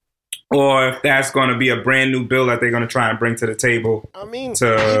 or if that's going to be a brand new bill that they're going to try and bring to the table. I mean,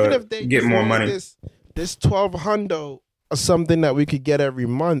 to even if they get more money. This 1,200 or something that we could get every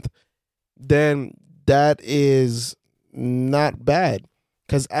month, then that is not bad.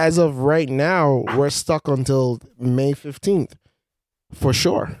 Because as of right now, we're stuck until May 15th, for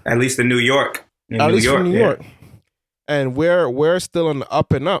sure. At least in New York. At least in New York. And we're still on the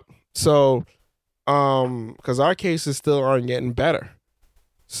up and up. So, because our cases still aren't getting better.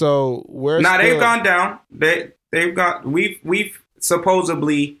 So they've gone down. We've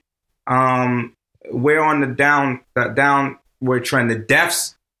supposedly we're on the downward trend. The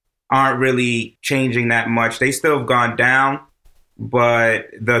deaths aren't really changing that much. They still have gone down, but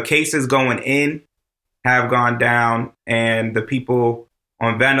the cases going in have gone down, and the people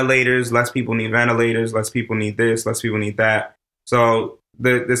on ventilators, less people need ventilators, less people need this, less people need that. So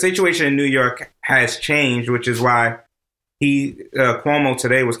the situation in New York has changed, which is why Cuomo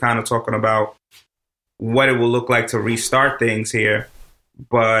today was kind of talking about what it will look like to restart things here.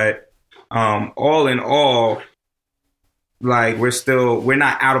 But all in all, like we're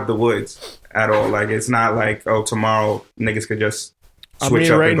not out of the woods at all. Like it's not like, oh, tomorrow niggas could just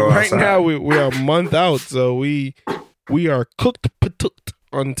switch up and go outside. Right now we are a month out, so we are cooked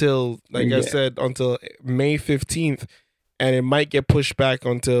until, like I said, until May 15th, and it might get pushed back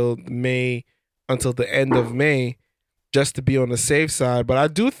until the end of May, just to be on the safe side. But I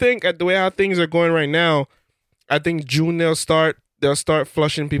do think, at the way how things are going right now, I think June they'll start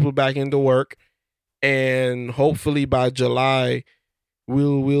flushing people back into work, and hopefully by July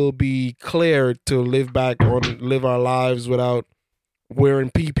we'll be cleared to live our lives without wearing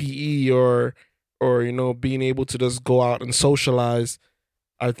PPE or being able to just go out and socialize.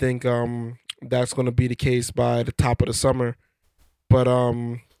 I think that's going to be the case by the top of the summer. But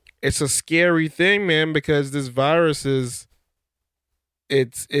it's a scary thing, man, because this virus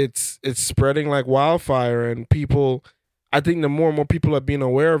it's spreading like wildfire, and people, I think the more and more people are being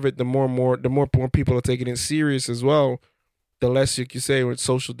aware of it, the more people are taking it serious as well. The less you can say with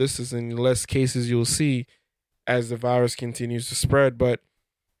social distancing, the less cases you'll see as the virus continues to spread. But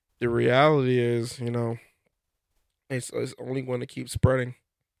the reality is, it's only going to keep spreading.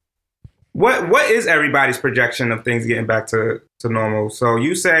 What is everybody's projection of things getting back to normal? So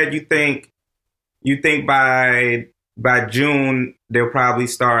you said you think by June they'll probably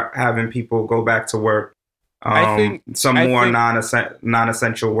start having people go back to work. I think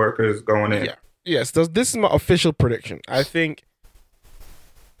non-essential workers going in. Yeah. Yes, this is my official prediction. I think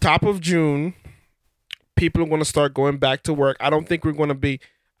top of June, people are going to start going back to work. I don't think they're going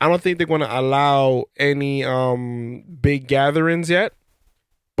to allow any big gatherings yet.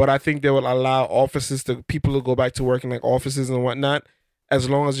 But I think they will allow people to go back to work in like offices and whatnot, as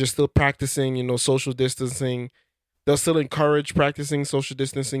long as you're still practicing, social distancing. They'll still encourage practicing social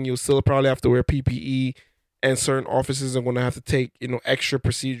distancing. You'll still probably have to wear PPE, and certain offices are going to have to take, extra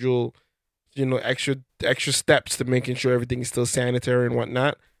procedural extra steps to making sure everything is still sanitary and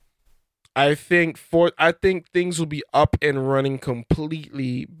whatnot. I think things will be up and running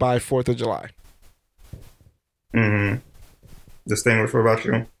completely by 4th of July. Mm-hmm. Distinguished, what about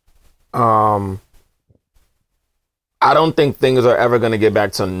you? I don't think things are ever going to get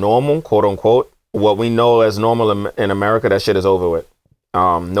back to normal, quote unquote. What we know as normal in America, that shit is over with.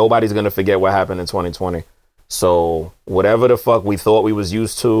 Nobody's going to forget what happened in 2020. So whatever the fuck we thought we was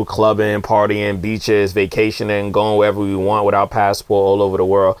used to, clubbing, partying, beaches, vacationing, going wherever we want without passport all over the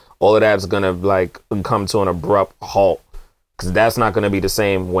world, all of that's going to like come to an abrupt halt. Because that's not going to be the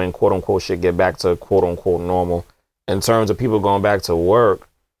same when quote unquote shit get back to quote unquote normal. In terms of people going back to work,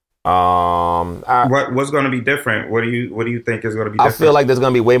 what's going to be different? What do you think is going to be different? I feel like there's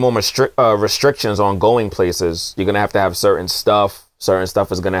going to be way more restrictions on going places. You're going to have certain stuff. Certain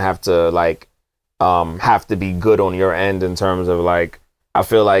stuff is going to have to be good on your end in terms of like, I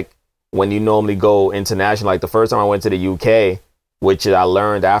feel like when you normally go international, like the first time I went to the UK, which I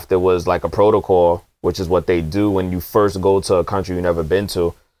learned after was like a protocol, which is what they do when you first go to a country you've never been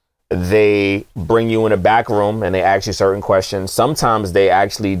to. They bring you in a back room and they ask you certain questions. Sometimes they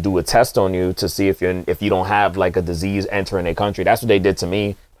actually do a test on you to see if you don't have like a disease entering a country. That's what they did to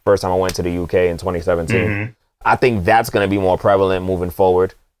me the first time I went to the UK in 2017. Mm-hmm. I think that's going to be more prevalent moving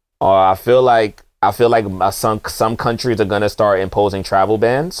forward. I feel like some countries are going to start imposing travel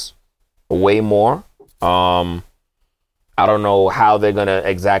bans way more. I don't know how they're going to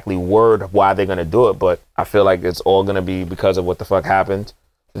exactly word why they're going to do it, but I feel like it's all going to be because of what the fuck happened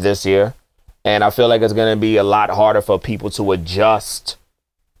this year. And I feel like it's going to be a lot harder for people to adjust.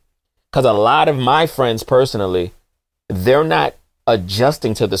 Because a lot of my friends personally, they're not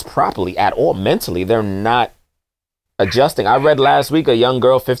adjusting to this properly at all. Mentally, they're not adjusting. I read last week a young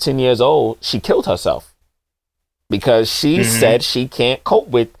girl, 15 years old, she killed herself because she said she can't cope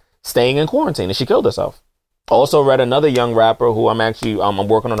with staying in quarantine, and she killed herself. Also read another young rapper who I'm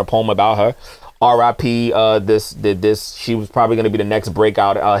working on a poem about her. R.I.P. This. She was probably going to be the next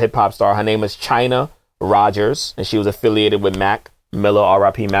breakout hip hop star. Her name is China Rogers, and she was affiliated with Mac Miller.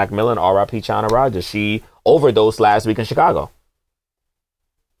 R.I.P. Mac Miller and R.I.P. China Rogers. She overdosed last week in Chicago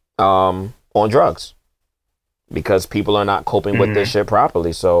on drugs because people are not coping with this shit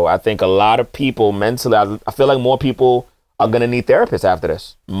properly. So I think a lot of people mentally, I feel like more people are going to need therapists after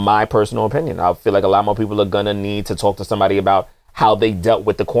this. My personal opinion. I feel like a lot more people are going to need to talk to somebody about how they dealt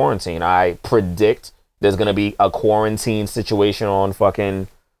with the quarantine. I predict there's going to be a quarantine situation on fucking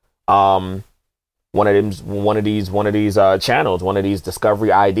one of these channels, one of these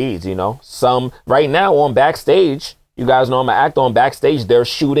Discovery IDs, you know. Some right now on Backstage, you guys know I'm an actor on Backstage, they're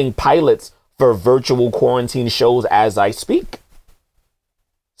shooting pilots for virtual quarantine shows as I speak.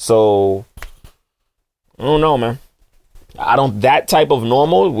 So I don't know, man. That type of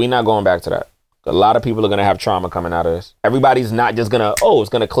normal, we're not going back to that. A lot of people are going to have trauma coming out of this. Everybody's not just going to, it's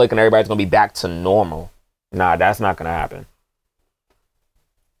going to click and everybody's going to be back to normal. Nah, that's not going to happen.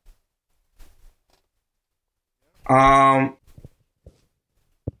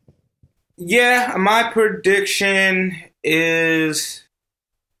 Yeah, my prediction is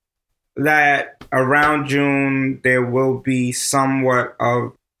that around June, there will be somewhat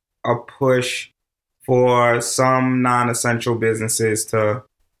of a push for some non-essential businesses to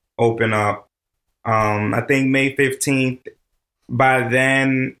open up. I think May 15th, by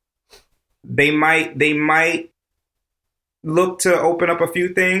then, they might look to open up a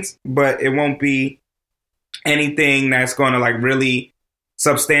few things, but it won't be anything that's going to like really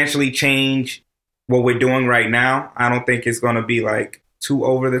substantially change what we're doing right now. I don't think it's going to be like too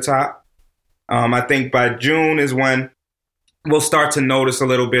over the top. I think by June is when we'll start to notice a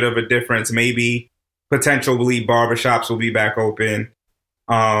little bit of a difference. Maybe potentially barbershops will be back open.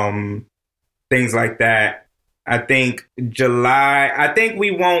 Things like that. I think July,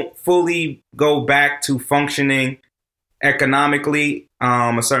 we won't fully go back to functioning economically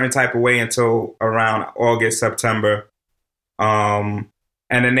a certain type of way until around August, September. And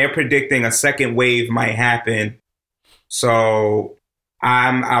then they're predicting a second wave might happen. So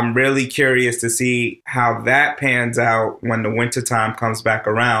I'm really curious to see how that pans out when the wintertime comes back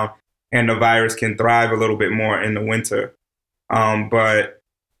around and the virus can thrive a little bit more in the winter. But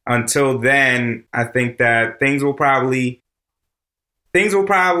until then, I think that things will probably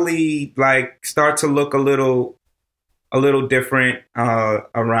like start to look a little different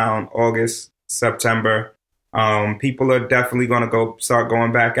around August, September. People are definitely going to start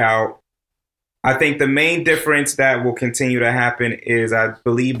going back out. I think the main difference that will continue to happen is I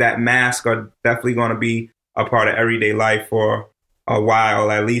believe that masks are definitely going to be a part of everyday life for a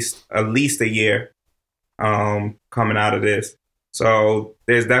while, at least a year coming out of this. So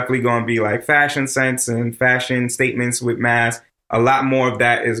there's definitely going to be like fashion sense and fashion statements with masks. A lot more of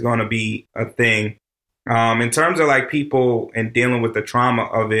that is going to be a thing. In terms of like people and dealing with the trauma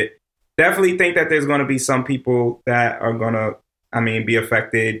of it, definitely think that there's going to be some people that are going to, be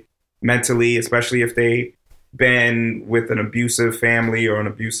affected mentally, especially if they've been with an abusive family or an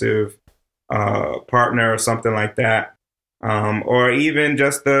abusive partner or something like that. Or even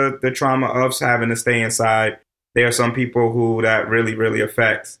just the trauma of having to stay inside. There are some people who that really, really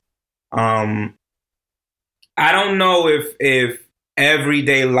affects. I don't know if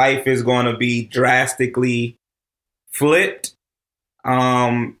everyday life is going to be drastically flipped.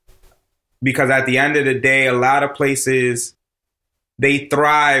 Because at the end of the day, a lot of places, they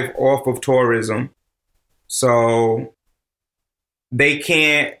thrive off of tourism. So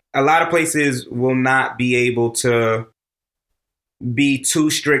a lot of places will not be able to be too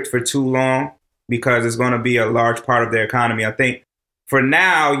strict for too long because it's going to be a large part of their economy. I think for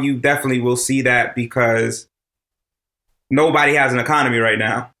now, you definitely will see that because nobody has an economy right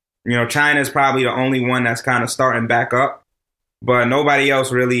now. China is probably the only one that's kind of starting back up, but nobody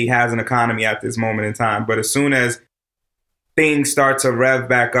else really has an economy at this moment in time. But as soon as things start to rev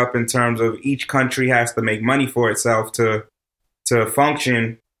back up in terms of each country has to make money for itself to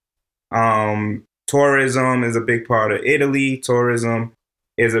function, tourism is a big part of Italy. Tourism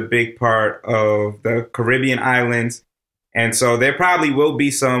is a big part of the Caribbean islands. And so there probably will be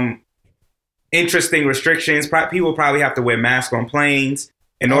some interesting restrictions. People probably have to wear masks on planes.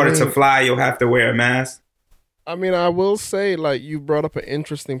 In order to fly, you'll have to wear a mask. I will say, like, you brought up an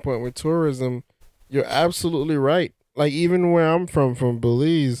interesting point with tourism. You're absolutely right. Like, even where I'm from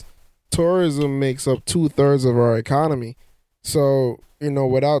Belize, tourism makes up 2/3 of our economy. So,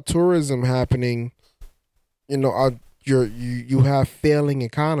 without tourism happening, you have failing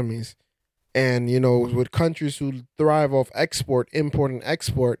economies. And, with countries who thrive off import and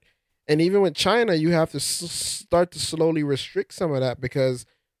export, and even with China, you have to start to slowly restrict some of that because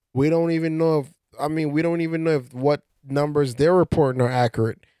we don't even know if what numbers they're reporting are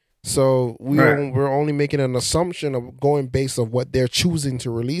accurate. So we're only making an assumption of going based on what they're choosing to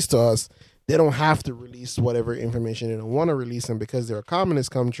release to us. They don't have to release whatever information they don't want to release, and because they're a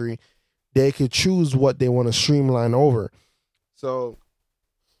communist country, they could choose what they want to streamline over. So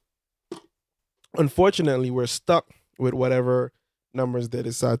unfortunately, we're stuck with whatever numbers they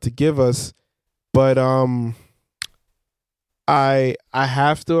decide to give us. But I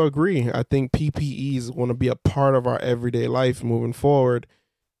have to agree. I think PPE is going to be a part of our everyday life moving forward.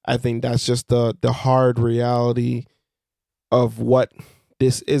 I think that's just the hard reality of what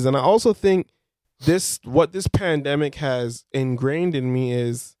this is. And I also think what this pandemic has ingrained in me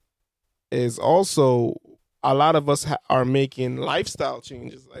is also a lot of us are making lifestyle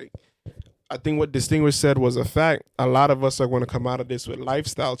changes. Like, I think what Distinguished said was a fact. A lot of us are going to come out of this with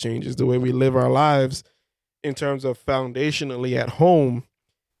lifestyle changes. The way we live our lives in terms of foundationally at home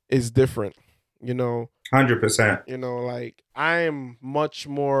is different, 100%. Like, I am much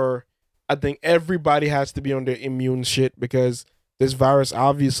more, I think everybody has to be on their immune shit because this virus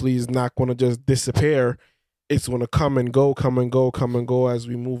obviously is not going to just disappear. It's going to come and go as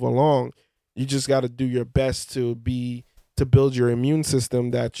we move along. You just got to do your best to build your immune system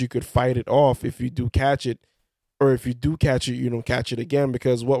that you could fight it off if you do catch it, or if you do catch it, you don't catch it again.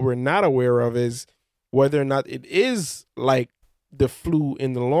 Because what we're not aware of is whether or not it is like the flu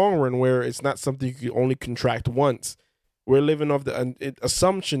in the long run, where it's not something you can only contract once. We're living off the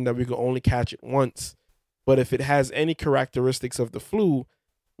assumption that we can only catch it once. But if it has any characteristics of the flu,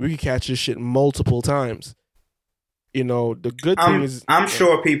 we can catch this shit multiple times. The good thing is, I'm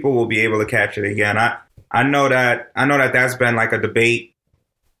sure people will be able to catch it again. I know that that's been like a debate.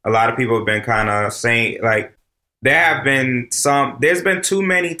 A lot of people have been kind of saying, like, there's been too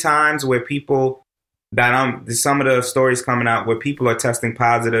many times where people some of the stories coming out where people are testing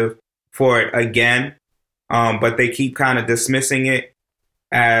positive for it again. But they keep kind of dismissing it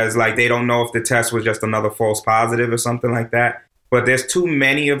as like they don't know if the test was just another false positive or something like that. But there's too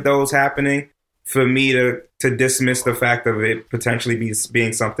many of those happening for me to dismiss the fact of it potentially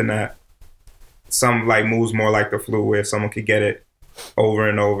being something that moves more like the flu, where someone could get it over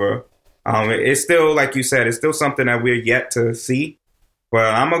and over. It's still, like you said, it's still something that we're yet to see.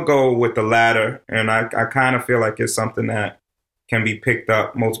 But I'm going to go with the latter, and I kind of feel like it's something that can be picked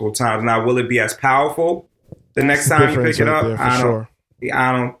up multiple times. Now, will it be as powerful the next time you pick it up? I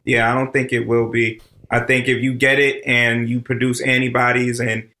don't think it will be. I think if you get it and you produce antibodies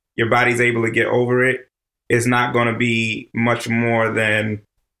and your body's able to get over it, it's not going to be much more than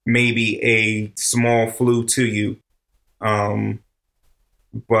maybe a small flu to you. But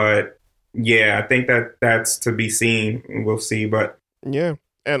yeah, I think that's to be seen. We'll see, but Yeah.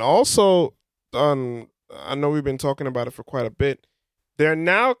 And also, I know we've been talking about it for quite a bit. They're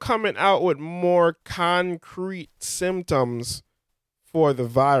now coming out with more concrete symptoms for the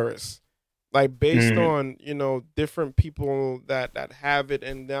virus. Like based on, different people that have it,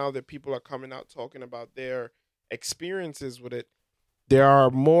 and now that people are coming out talking about their experiences with it, there are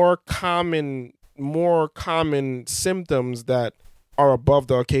more common symptoms that are above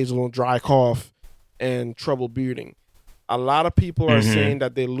the occasional dry cough and trouble breathing. A lot of people are saying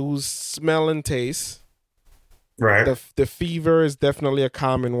that they lose smell and taste. right. The fever is definitely a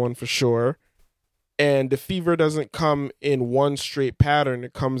common one for sure. And the fever doesn't come in one straight pattern.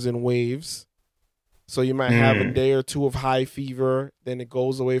 It comes in waves. So you might have a day or two of high fever, then it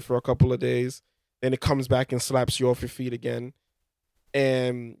goes away for a couple of days, then it comes back and slaps you off your feet again.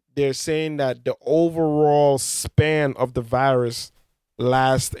 And they're saying that the overall span of the virus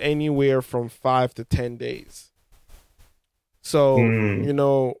lasts anywhere from 5 to 10 days. So,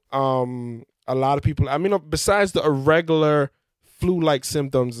 a lot of people, besides the irregular flu-like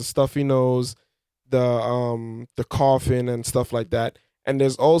symptoms, the stuffy nose, the coughing and stuff like that. And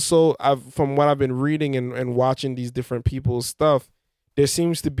there's also, from what I've been reading and watching these different people's stuff, there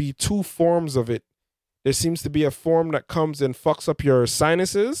seems to be two forms of it. There seems to be a form that comes and fucks up your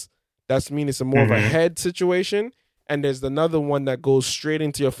sinuses. That's mean it's more of a head situation. And there's another one that goes straight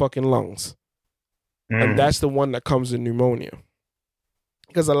into your fucking lungs. And that's the one that comes in pneumonia.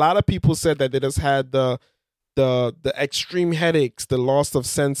 Because a lot of people said that they just had the extreme headaches, the loss of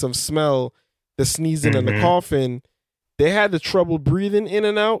sense of smell, the sneezing and the coughing. They had the trouble breathing in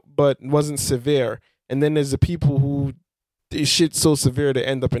and out, but wasn't severe. And then there's the people who this shit's so severe they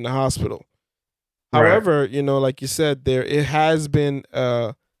end up in the hospital. Right. However, like you said, it has been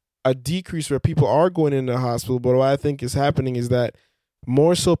a decrease where people are going into the hospital. But what I think is happening is that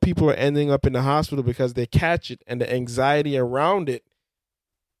more so people are ending up in the hospital because they catch it, and the anxiety around it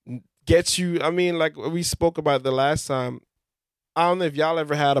gets you. I mean, like we spoke about the last time. I don't know if y'all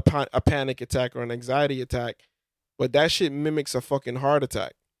ever had a panic attack or an anxiety attack, but that shit mimics a fucking heart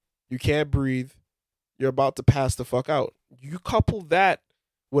attack. You can't breathe. You're about to pass the fuck out. You couple that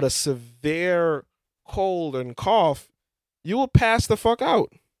with a severe cold and cough, you will pass the fuck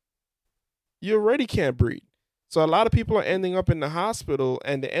out. You already can't breathe. So a lot of people are ending up in the hospital,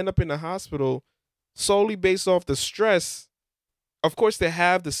 and they end up in the hospital solely based off the stress. Of course, they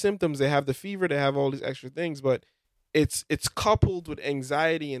have the symptoms, they have the fever, they have all these extra things, but it's coupled with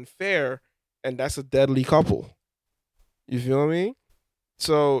anxiety and fear, and that's a deadly couple. You feel me?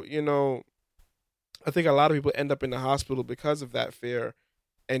 So, I think a lot of people end up in the hospital because of that fear,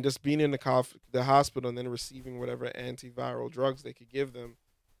 and just being in the hospital and then receiving whatever antiviral drugs they could give them,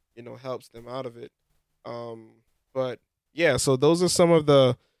 helps them out of it. But yeah, so those are some of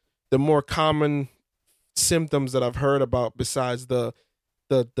the more common symptoms that I've heard about besides the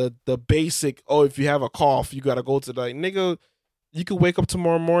basic, if you have a cough, you got to go to nigga, you could wake up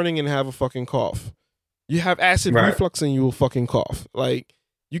tomorrow morning and have a fucking cough. You have acid reflux and you will fucking cough. Like,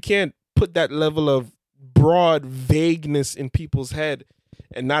 you can't put that level of broad vagueness in people's head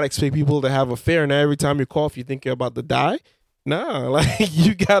and not expect people to have a fear. And every time you cough, you think you're about to die. Nah, like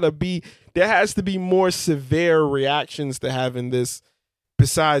there has to be more severe reactions to having this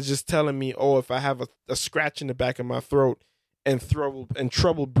besides just telling me, if I have a scratch in the back of my throat and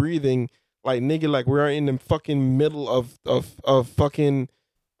trouble breathing, like nigga, like we're in the fucking middle of fucking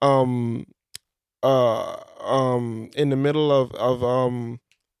in the middle of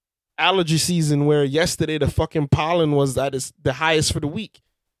allergy season, where yesterday the fucking pollen was at the highest for the week.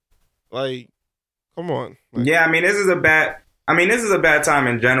 Like, come on. Like, yeah, this is a bad time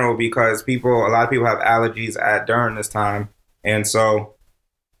in general because a lot of people have allergies during this time, and so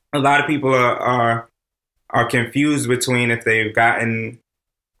a lot of people are confused between if they've gotten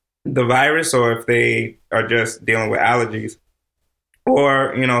the virus or if they are just dealing with allergies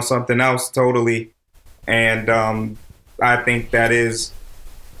or something else totally. And I think that is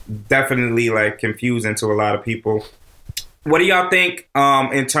definitely like confusing to a lot of people. What do y'all think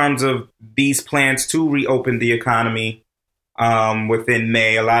in terms of these plans to reopen the economy within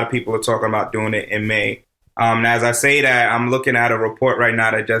May? A lot of people are talking about doing it in May. As I say that, I'm looking at a report right now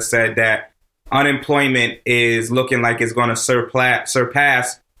that just said that unemployment is looking like it's going to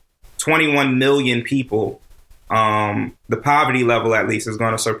surpass 21 million people. The poverty level, at least, is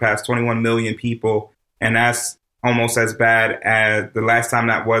going to surpass 21 million people. And that's almost as bad as the last time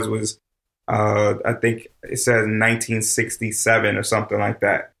that was I think it says 1967 or something like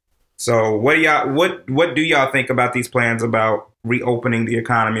that. So what do y'all think about these plans about reopening the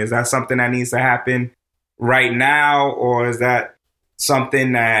economy? Is that something that needs to happen right now, or is that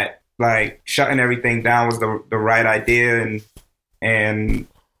something that like shutting everything down was the right idea, and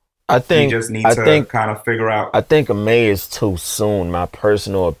I think we just need to kind of figure out. I think May is too soon. My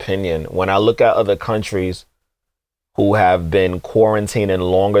personal opinion. When I look at other countries who have been quarantining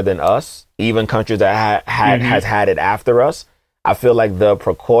longer than us, even countries that has had it after us, I feel like the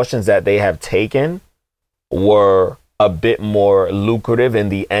precautions that they have taken were a bit more lucrative in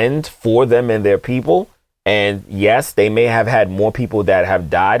the end for them and their people. And yes, they may have had more people that have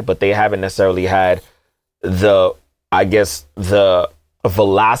died, but they haven't necessarily had the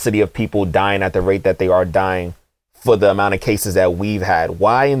velocity of people dying at the rate that they are dying for the amount of cases that we've had.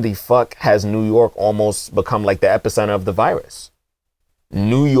 Why in the fuck has New York almost become like the epicenter of the virus?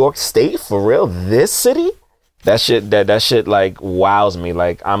 New York State, for real? This city? That shit like wows me.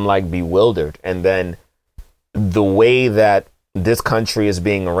 Like, I'm like bewildered. And then the way that this country is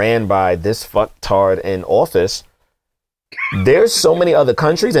being ran by this fucktard in office, there's so many other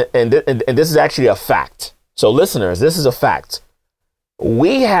countries, and this is actually a fact. So listeners, this is a fact.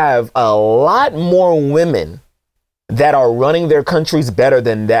 We have a lot more women that are running their countries better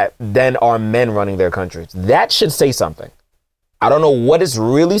than are men running their countries. That should say something. I don't know what it's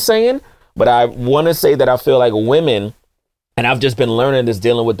really saying, but I want to say that I feel like women, and I've just been learning this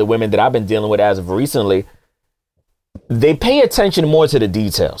dealing with the women that I've been dealing with as of recently, they pay attention more to the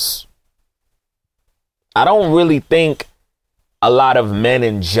details. I don't really think a lot of men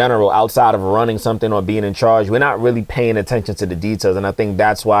in general, outside of running something or being in charge, we're not really paying attention to the details. And I think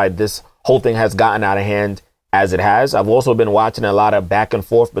that's why this whole thing has gotten out of hand as it has. I've also been watching a lot of back and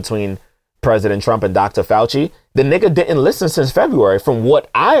forth between President Trump and Dr. Fauci. The nigga didn't listen since February, from what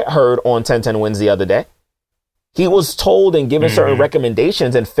I heard on 1010 Wins the other day. He was told and given certain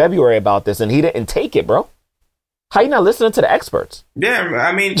recommendations in February about this, and he didn't take it, bro. How you not listening to the experts? Yeah,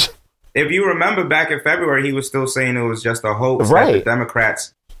 I mean, if you remember back in February, he was still saying it was just a hoax that the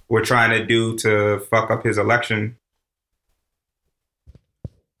Democrats were trying to do to fuck up his election.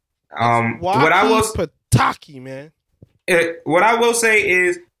 What I will Pataki, man. What I will say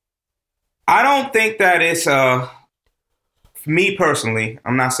is, I don't think that it's me personally.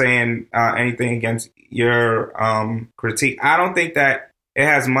 I'm not saying anything against your critique. I don't think that it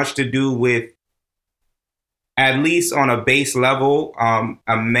has much to do with, at least on a base level,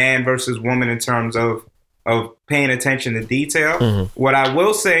 a man versus woman in terms of paying attention to detail. What I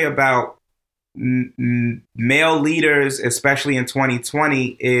will say about male leaders, especially in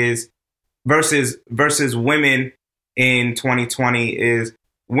 2020, is versus women in 2020, is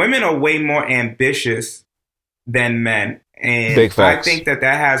women are way more ambitious than men. And big facts. I think that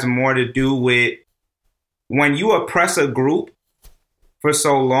has more to do with when you oppress a group for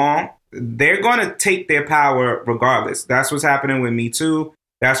so long, they're going to take their power regardless. That's what's happening with Me Too.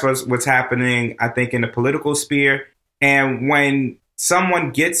 That's what's happening, I think, in the political sphere. And when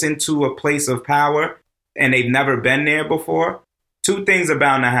someone gets into a place of power and they've never been there before, two things are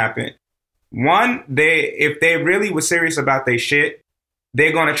bound to happen. One, if they really were serious about their shit,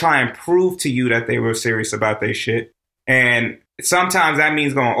 they're going to try and prove to you that they were serious about their shit. And sometimes that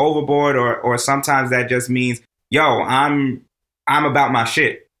means going overboard, or sometimes that just means, yo, I'm about my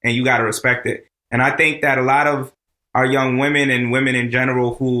shit, and you got to respect it. And I think that a lot of our young women and women in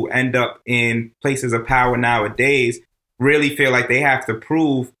general who end up in places of power nowadays really feel like they have to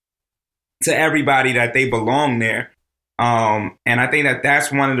prove to everybody that they belong there. And I think that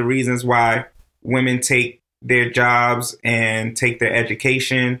that's one of the reasons why women take their jobs and take their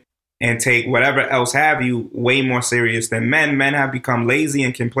education and take whatever else have you way more serious than men. Men have become lazy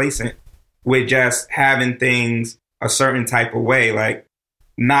and complacent with just having things a certain type of way, like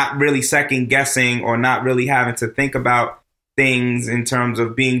not really second guessing or not really having to think about things in terms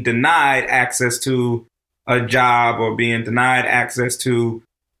of being denied access to a job or being denied access to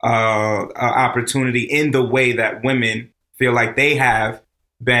an opportunity in the way that women feel like they have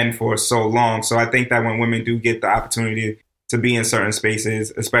been for so long. So I think that when women do get the opportunity to be in certain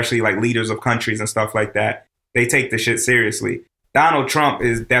spaces, especially like leaders of countries and stuff like that, they take the shit seriously. Donald Trump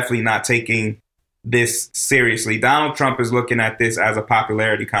is definitely not taking this seriously. Donald Trump is looking at this as a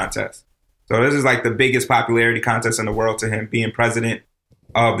popularity contest. So this is like the biggest popularity contest in the world to him, being president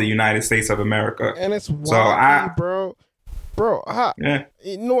of the United States of America. And it's wacky, bro. Yeah.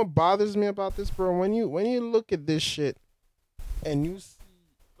 You know what bothers me about this, bro? When you look at this shit and you see,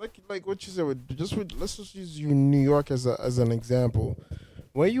 like what you said, let's just use New York as an example.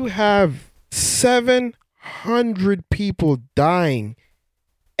 When you have 700 people dying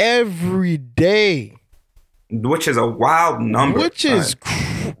every day, which is a wild number.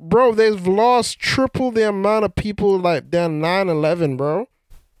 Bro, they've lost triple the amount of people like down 9/11, bro.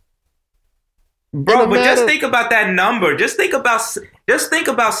 Bro, but just think about that number. Just think about Just think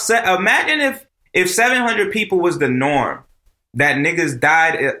about, imagine if 700 people was the norm, that niggas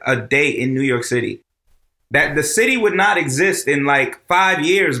died a day in New York City. That the city would not exist in like 5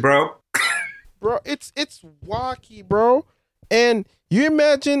 years, bro. Bro, it's wacky, bro. And you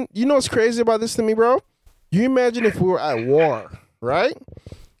imagine, you know what's crazy about this to me, bro? You imagine if we were at war, right?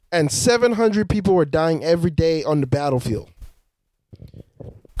 And 700 people were dying every day on the battlefield.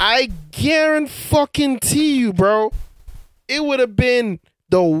 I guarantee you, bro, it would have been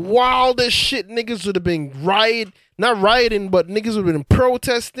the wildest shit. Niggas would have been not rioting, but niggas would have been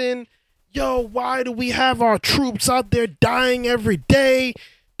protesting. Yo, why do we have our troops out there dying every day?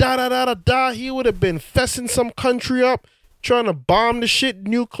 Da da da da da. He would have been fessing some country up, trying to bomb the shit,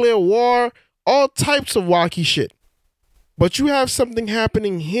 nuclear war, all types of wacky shit. But you have something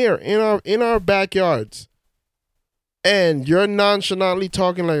happening here in our backyards. And you're nonchalantly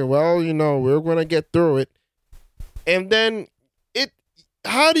talking like, well, you know, we're going to get through it. And then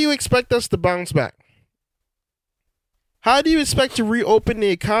how do you expect us to bounce back? How do you expect to reopen the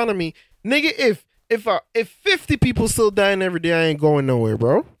economy? Nigga, if 50 people still dying every day, I ain't going nowhere,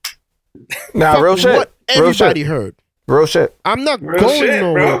 bro. Nah, real shit. What everybody heard. Real shit. I'm not Real going shit,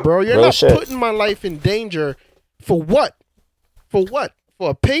 nowhere, bro. You're Real not shit. putting my life in danger for what? For what?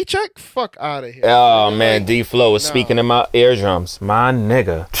 For a paycheck? Fuck out of here. Oh man, D Flow is Nah. speaking in my eardrums. My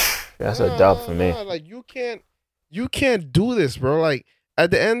nigga. That's a dub for me. Nah, like you can't do this, bro. Like at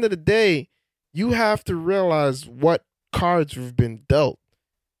the end of the day, you have to realize what cards we've been dealt.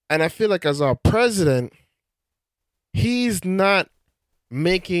 And I feel like as our president, he's not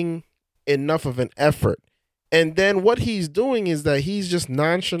making enough of an effort. And then what he's doing is that he's just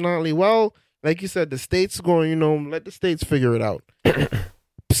nonchalantly, well, like you said, the states going, you know, let the states figure it out.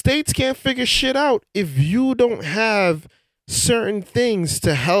 States can't figure shit out if you don't have certain things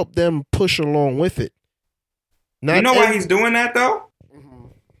to help them push along with it. You know why he's doing that, though?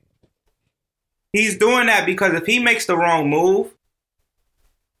 He's doing that because if he makes the wrong move,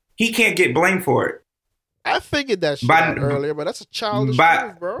 he can't get blamed for it. I figured that shit out earlier, but that's a childish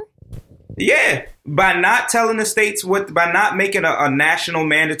move, bro. Yeah, by not telling the states by not making a national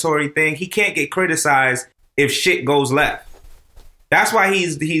mandatory thing, he can't get criticized if shit goes left. That's why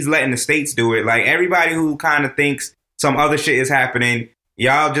he's letting the states do it. Like everybody who kind of thinks some other shit is happening,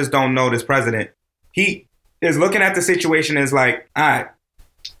 y'all just don't know this president. He is looking at the situation as like, all right,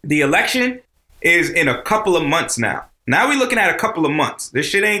 the election is in a couple of months now. Now we're looking at a couple of months. This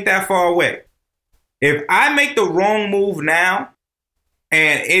shit ain't that far away. If I make the wrong move now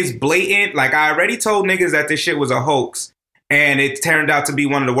and it's blatant, like I already told niggas that this shit was a hoax and it turned out to be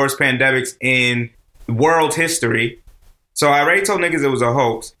one of the worst pandemics in world history. So I already told niggas it was a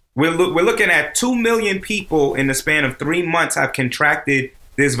hoax. We're looking at 2 million people in the span of 3 months have contracted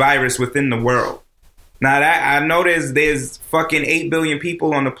this virus within the world. Now that I know there's fucking 8 billion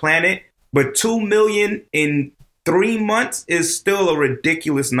people on the planet, but 2 million in 3 months is still a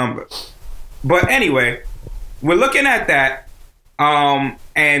ridiculous number. But anyway, we're looking at that.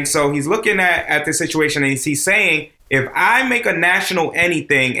 And so he's looking at the situation and he's saying, if I make a national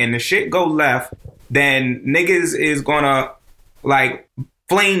anything and the shit go left, then niggas is gonna like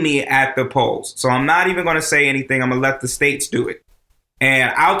flame me at the polls. So I'm not even gonna say anything. I'm gonna let the states do it.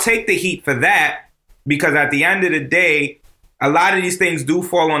 And I'll take the heat for that because at the end of the day, a lot of these things do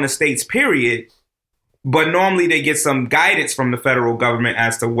fall on the states, period. But normally they get some guidance from the federal government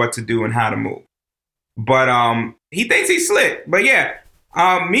as to what to do and how to move. But he thinks he's slick. But yeah,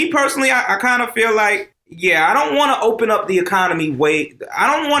 me personally, I kind of feel like, yeah, I don't want to open up the economy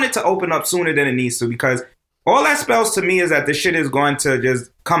I don't want it to open up sooner than it needs to, because all that spells to me is that the shit is going to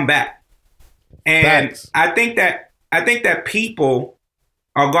just come back. And Thanks. I think that people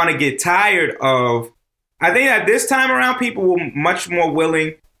are going to get tired of, I think that this time around people will much more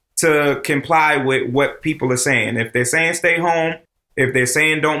willing to comply with what people are saying. If they're saying stay home, if they're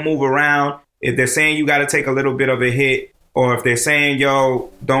saying don't move around, if they're saying you got to take a little bit of a hit, or if they're saying,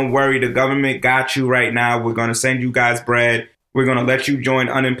 yo, don't worry, the government got you right now. We're going to send you guys bread. We're going to let you join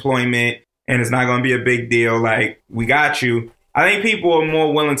unemployment and it's not going to be a big deal. Like, we got you. I think people are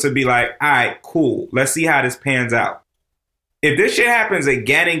more willing to be like, all right, cool. Let's see how this pans out. If this shit happens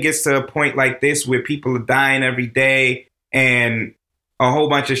again and gets to a point like this where people are dying every day and a whole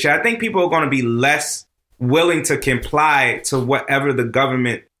bunch of shit, I think people are going to be less willing to comply to whatever the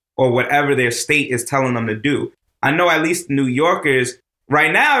government or whatever their state is telling them to do. I know at least New Yorkers,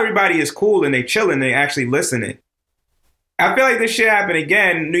 right now, everybody is cool and they chilling. They actually listening. I feel like this shit happen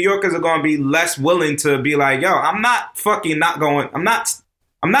again. New Yorkers are going to be less willing to be like, yo, I'm not going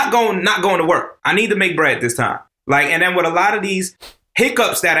to work. I need to make bread this time. Like, and then with a lot of these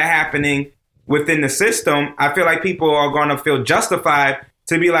hiccups that are happening within the system, I feel like people are going to feel justified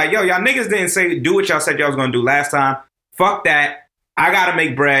to be like, yo, y'all niggas didn't do what y'all said y'all was going to do last time. Fuck that. I got to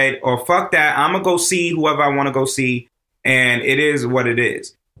make bread, or fuck that. I'm going to go see whoever I want to go see. And it is what it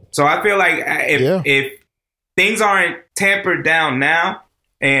is. So I feel like if things aren't tampered down now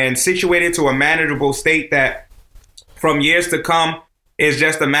and situated to a manageable state that from years to come is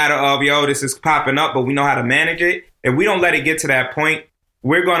just a matter of, yo, this is popping up, but we know how to manage it. If we don't let it get to that point,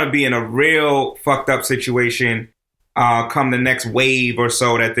 we're going to be in a real fucked up situation come the next wave or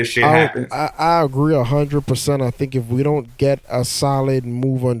so that this shit happens. I agree 100%. I think if we don't get a solid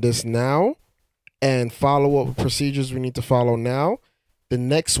move on this now and follow what procedures we need to follow now, the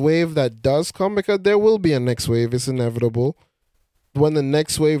next wave that does come, because there will be a next wave, it's inevitable. When the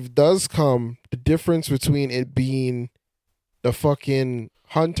next wave does come, the difference between it being the fucking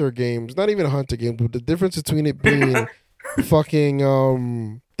Hunter games, not even a Hunter game, but the difference between it being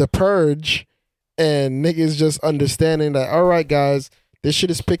fucking The Purge and niggas just understanding that, all right, guys, this shit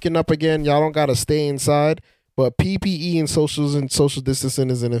is picking up again. Y'all don't gotta stay inside, but PPE and social distancing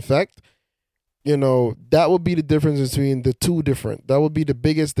is in effect. You know, that would be the difference between the two different. That would be the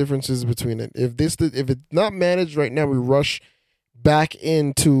biggest differences between it. If it's not managed right now, we rush back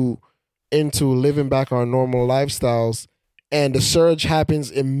into living back our normal lifestyles, and the surge happens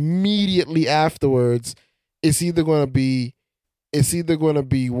immediately afterwards. It's either going to be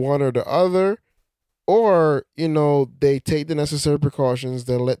one or the other, or, you know, they take the necessary precautions,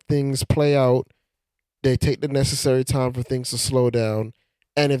 they let things play out, they take the necessary time for things to slow down,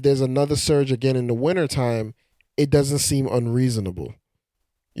 and if there's another surge again in the wintertime, it doesn't seem unreasonable.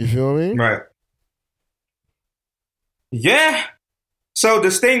 You feel me? Right. Yeah. So,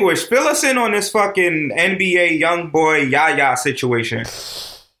 Distinguished, fill us in on this fucking NBA young boy Yaya situation.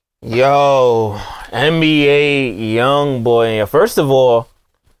 Yo, NBA young boy. First of all,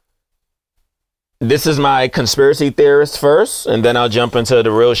 this is my conspiracy theorist first, and then I'll jump into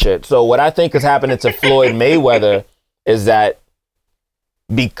the real shit. So what I think is happening to Floyd Mayweather is that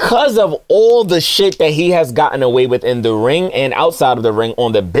because of all the shit that he has gotten away with in the ring and outside of the ring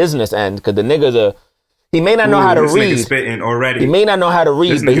on the business end, because the nigga's he may not know how to read. Spitting already. He may not know how to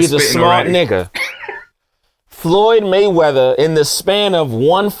read, but he's a smart nigga. Floyd Mayweather, in the span of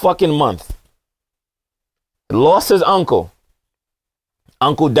one fucking month, lost his uncle.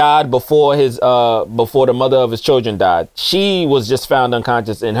 Uncle died before the mother of his children died. She was just found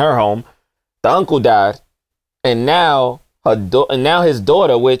unconscious in her home. The uncle died, and now his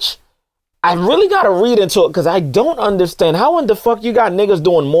daughter, which I really gotta read into it because I don't understand how in the fuck you got niggas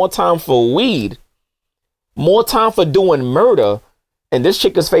doing more time for weed, more time for doing murder, and this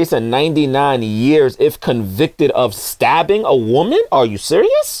chick is facing 99 years if convicted of stabbing a woman? Are you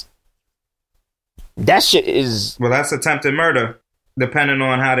serious? That shit is... Well, that's attempted murder, depending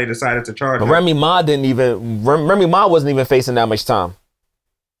on how they decided to charge her. Remy Ma wasn't even facing that much time.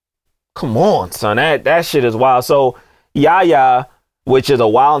 Come on, son. That shit is wild. So, Yaya, which is a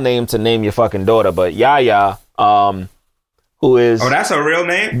wild name to name your fucking daughter, but Yaya, who is... Oh, that's a real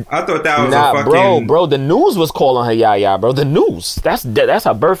name? I thought that was a fucking... Bro, the news was calling her Yaya, bro. The news. That's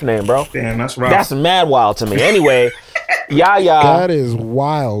her birth name, bro. Damn, that's rough. That's mad wild to me. Anyway, Yaya... That is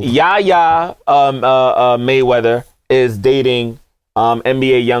wild. Yaya Mayweather is dating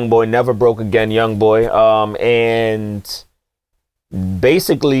NBA YoungBoy, Never Broke Again YoungBoy. And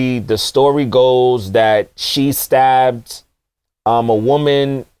basically, the story goes that she stabbed... a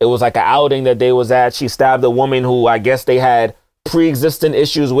woman, it was like an outing that they was at. She stabbed a woman who I guess they had pre-existing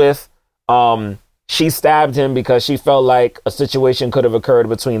issues with. She stabbed him because she felt like a situation could have occurred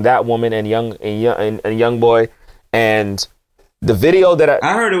between that woman and young boy. And the video that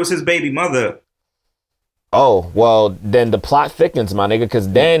I heard it was his baby mother. Oh, well, then the plot thickens, my nigga, because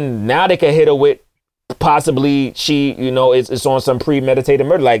then now they can hit her with possibly she, it's on some premeditated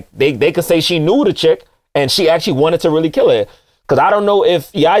murder. Like they could say she knew the chick and she actually wanted to really kill her. Because I don't know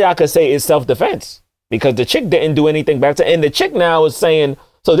if Yaya could say it's self-defense because the chick didn't do anything back to. And the chick now is saying,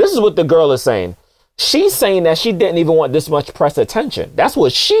 so this is what the girl is saying. She's saying that she didn't even want this much press attention. That's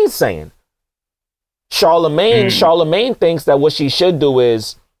what she's saying. Charlemagne thinks that what she should do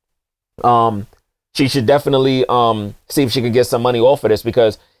is she should definitely see if she can get some money off of this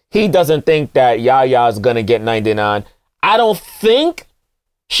because he doesn't think that Yaya is going to get 99. I don't think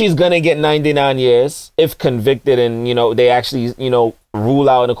she's going to get 99 years if convicted and, they actually, rule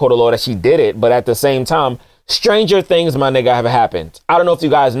out in the court of law that she did it. But at the same time, stranger things, my nigga, have happened. I don't know if you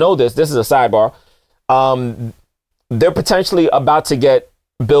guys know this. This is a sidebar. They're potentially about to get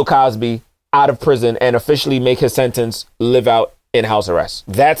Bill Cosby out of prison and officially make his sentence live out in house arrest.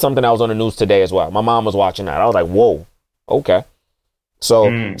 That's something that was on the news today as well. My mom was watching that. I was like, whoa, okay.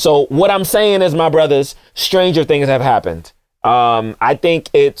 So what I'm saying is, my brothers, stranger things have happened. I think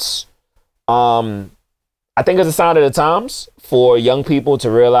it's a sign of the times for young people to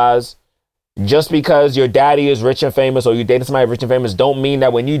realize just because your daddy is rich and famous or you dating somebody rich and famous don't mean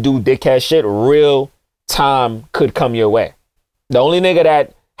that when you do dickhead shit, real time could come your way. The only nigga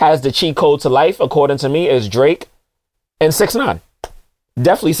that has the cheat code to life, according to me, is Drake and 6ix9ine.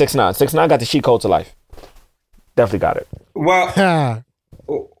 Definitely 6ix9ine. 6ix9ine got the cheat code to life. Definitely got it. Well,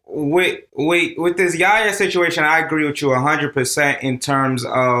 with this Yaya situation, I agree with you 100% in terms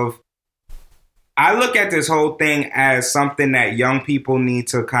of, I look at this whole thing as something that young people need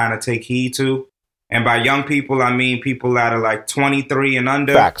to kind of take heed to. And by young people, I mean people that are like 23 and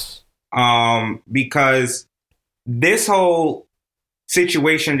under. Facts. Because this whole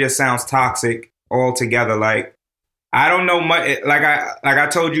situation just sounds toxic altogether. Like, I don't know much. Like I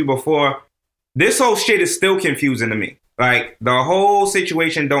told you before, this whole shit is still confusing to me. Like, the whole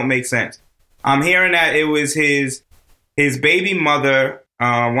situation don't make sense. I'm hearing that it was his baby mother,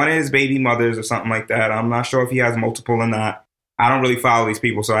 one of his baby mothers or something like that. I'm not sure if he has multiple or not. I don't really follow these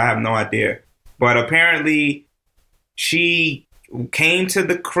people, so I have no idea. But apparently, she came to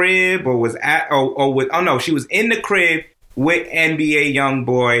the crib or was at, she was in the crib with NBA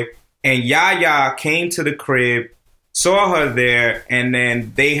YoungBoy, and Yaya came to the crib, saw her there, and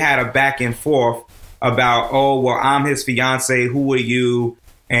then they had a back and forth about, oh, well, I'm his fiance, who are you?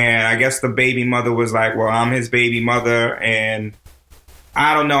 And I guess the baby mother was like, well, I'm his baby mother, and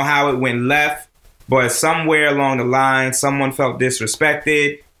I don't know how it went left, but somewhere along the line, someone felt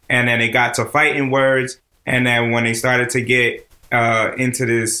disrespected, and then it got to fighting words, and then when they started to get into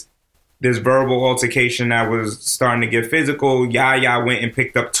this verbal altercation that was starting to get physical, Yaya went and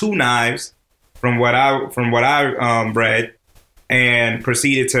picked up 2 knives, from what I read, and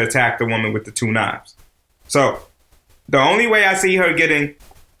proceeded to attack the woman with the 2 knives. So the only way I see her getting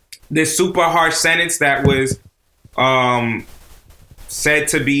this super harsh sentence that was said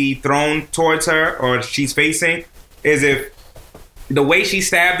to be thrown towards her or she's facing is if the way she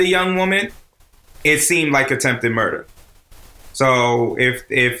stabbed the young woman, it seemed like attempted murder. So if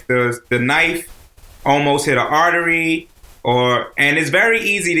the knife almost hit an artery, and it's very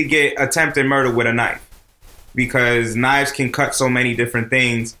easy to get attempted murder with a knife because knives can cut so many different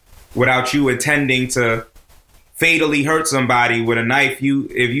things without you intending to fatally hurt somebody with a knife.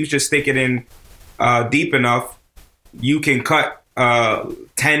 If you just stick it in deep enough, you can cut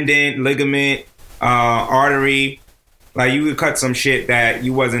tendon, ligament, artery. Like, you could cut some shit that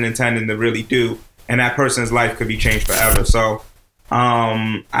you wasn't intending to really do, and that person's life could be changed forever. So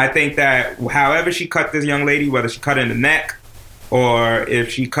I think that however she cut this young lady, whether she cut her in the neck or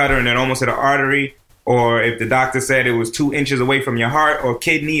if she cut her and it almost hit an artery, or if the doctor said it was 2 inches away from your heart or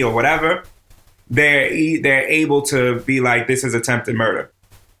kidney or whatever, they're able to be like, this is attempted murder.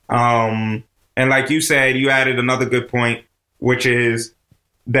 And like you said, you added another good point, which is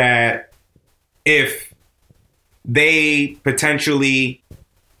that if they potentially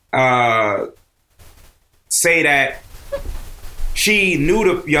say that she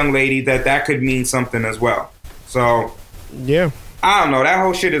knew the young lady, that could mean something as well. So yeah, I don't know. That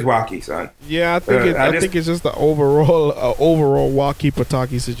whole shit is wacky, son. Yeah, I think it's just the overall wacky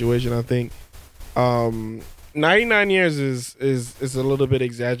pataki situation. I think 99 years is a little bit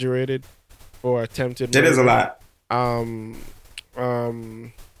exaggerated for attempted murder. It is a lot.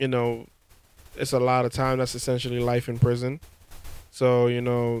 You know, it's a lot of time. That's essentially life in prison.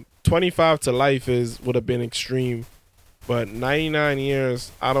 So, 25 to life would have been extreme, but 99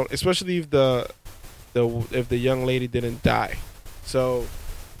 years, I don't. Especially if the young lady didn't die. So,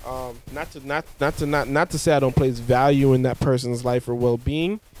 not to say I don't place value in that person's life or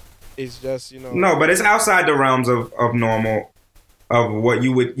well-being. It's just No, but it's outside the realms of normal, of what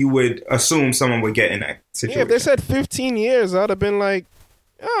you would assume someone would get in that situation. Yeah, if they said 15 years, I'd have been like,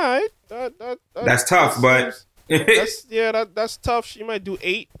 all right, that's tough, but that's tough. She might do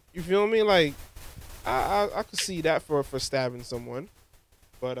 8. You feel me? Like, I could see that for stabbing someone,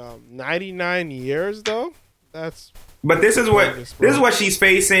 but 99 years though, that's. But this is what she's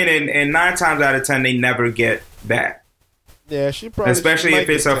facing, and 9 times out of 10 they never get that. Yeah, especially if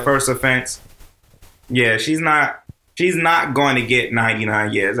it's her first offense. Yeah, she's not going to get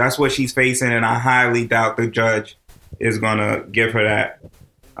 99 years. That's what she's facing, and I highly doubt the judge is going to give her that.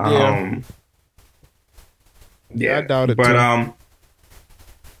 Yeah, I doubt it. But too.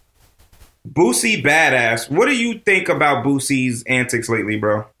 Boosie Badass. What do you think about Boosie's antics lately,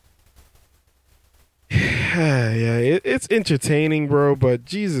 bro? Yeah, it's entertaining, bro. But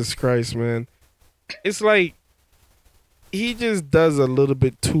Jesus Christ, man, it's like he just does a little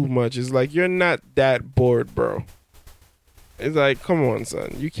bit too much. It's like you're not that bored, bro. It's like, come on,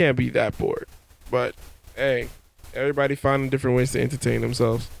 son. You can't be that bored. But, hey, everybody finding different ways to entertain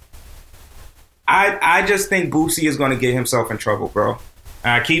themselves. I just think Boosie is going to get himself in trouble, bro.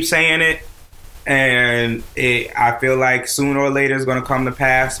 And I keep saying it, and I feel like sooner or later it's going to come to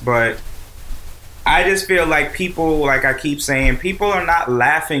pass, but I just feel like people, like I keep saying, people are not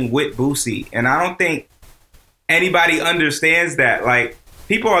laughing with Boosie, and I don't think anybody understands that. Like,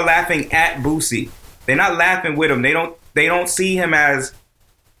 people are laughing at Boosie. They're not laughing with him. They don't see him as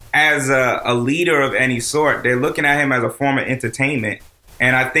a leader of any sort. They're looking at him as a form of entertainment.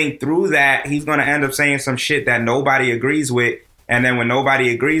 And I think through that, he's going to end up saying some shit that nobody agrees with. And then when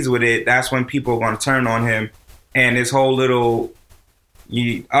nobody agrees with it, that's when people are going to turn on him. And this whole little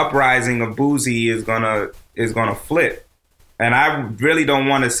uprising of Boosie is gonna flip. And I really don't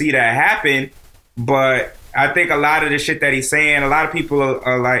want to see that happen. But I think a lot of the shit that he's saying, a lot of people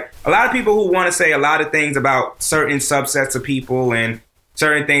are like, a lot of people who want to say a lot of things about certain subsets of people and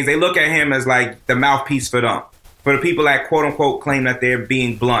certain things, they look at him as like the mouthpiece for them. For the people that quote unquote claim that they're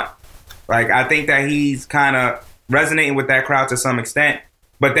being blunt. Like, I think that he's kind of resonating with that crowd to some extent.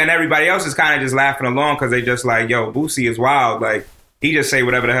 But then everybody else is kind of just laughing along because they just like, yo, Boosie is wild. Like, he just say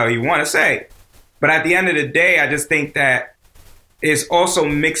whatever the hell he want to say. But at the end of the day, I just think that it's also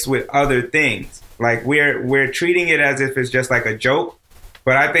mixed with other things. Like, we're treating it as if it's just like a joke.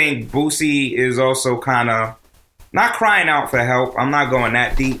 But I think Boosie is also kind of not crying out for help. I'm not going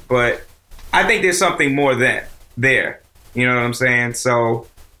that deep, but I think there's something more there. You know what I'm saying? So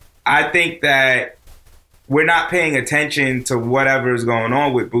I think that we're not paying attention to whatever is going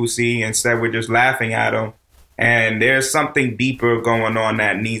on with Boosie. Instead, we're just laughing at him. And there's something deeper going on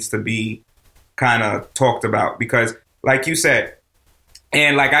that needs to be kind of talked about. Because like you said,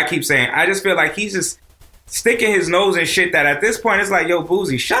 and like I keep saying, I just feel like he's just sticking his nose in shit that at this point it's like, yo,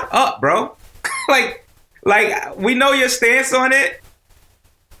 Boosie, shut up, bro. like we know your stance on it.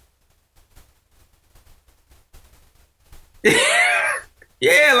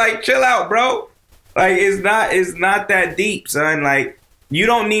 Yeah, like, chill out, bro. Like, it's not that deep, son. Like, you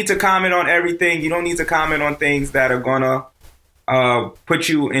don't need to comment on everything. You don't need to comment on things that are gonna put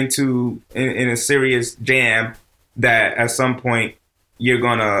you in a serious jam that at some point you're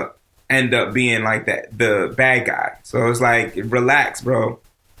gonna end up being like that, the bad guy. So it's like, relax, bro.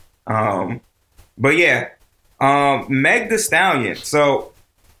 But yeah, Meg Thee Stallion. So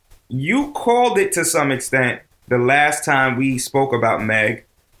you called it to some extent the last time we spoke about Meg,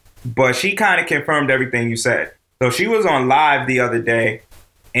 but she kind of confirmed everything you said. So she was on live the other day,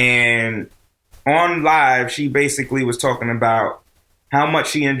 and on live, she basically was talking about how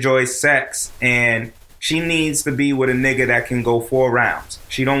much she enjoys sex, and she needs to be with a nigga that can go 4 rounds.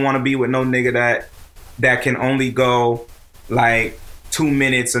 She don't want to be with no nigga that can only go like 2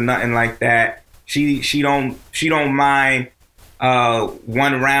 minutes or nothing like that. She don't mind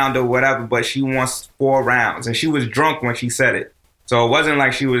 1 round or whatever, but she wants 4 rounds. And she was drunk when she said it. So it wasn't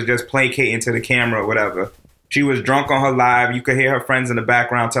like she was just placating to the camera or whatever. She was drunk on her live. You could hear her friends in the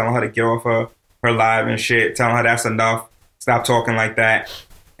background telling her to get off her live and shit, telling her that's enough. Stop talking like that.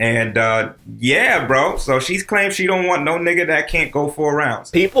 And yeah, bro. So she's claimed she don't want no nigga that can't go 4 rounds.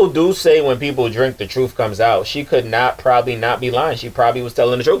 People do say when people drink, the truth comes out. She could probably not be lying. She probably was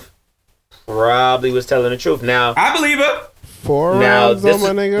telling the truth. Now, I believe her. 4 rounds on my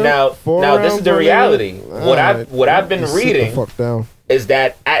nigga. Now this is the reality. What I've been reading the fuck down. Is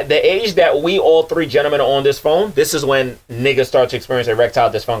that at the age that we all 3 gentlemen are on this phone, this is when niggas start to experience erectile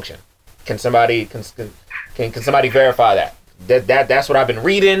dysfunction. Can somebody verify that? That's what I've been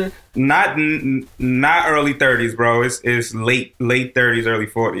reading. Not early 30s, bro. It's late 30s, early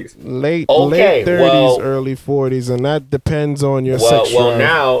 40s. Late 30s, early 40s, and that depends on your sexual. Well,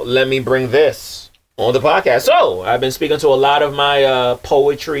 now let me bring this on the podcast. So I've been speaking to a lot of my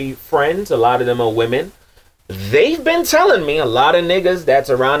poetry friends. A lot of them are women. They've been telling me a lot of niggas that's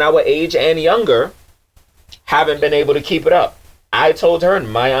around our age and younger haven't been able to keep it up. I told her, in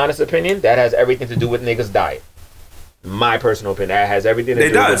my honest opinion, that has everything to do with niggas' diet. My personal opinion, that has everything to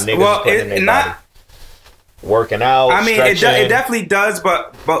do with niggas putting in their body. Working out, I mean, it definitely does,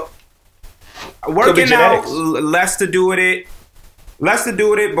 but working out less to do with it,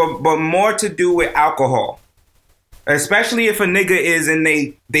 but more to do with alcohol. Especially if a nigga is in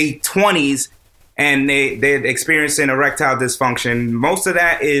they 20s and they're experiencing erectile dysfunction. Most of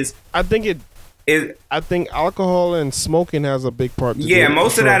that is, I think alcohol and smoking has a big part to do. Yeah,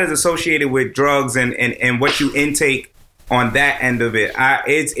 most of that is associated with drugs and what you intake on that end of it.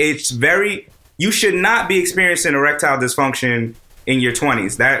 It's very, you should not be experiencing erectile dysfunction in your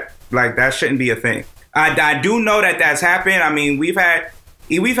 20s. That shouldn't be a thing. I do know that that's happened. I mean, we've had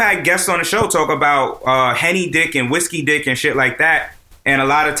we've had guests on the show talk about Henny dick and whiskey dick and shit like that. And a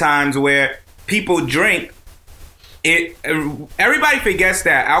lot of times where people drink, everybody forgets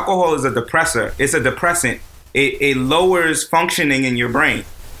that alcohol is a depressor. It's a depressant. It lowers functioning in your brain.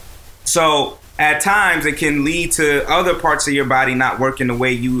 So at times it can lead to other parts of your body not working the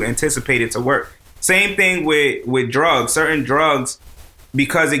way you anticipate it to work. Same thing with drugs. Certain drugs,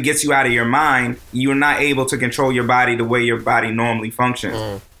 because it gets you out of your mind, you're not able to control your body the way your body normally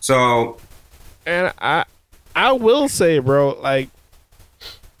functions. So, and I will say, bro, like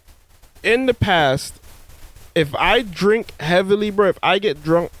in the past, if I drink heavily, bro, if I get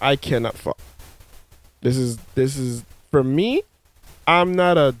drunk, I cannot fuck. This is for me. I'm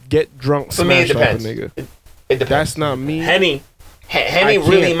not a get drunk For me, it smash type of depends. nigga. It depends. That's not me. Henny I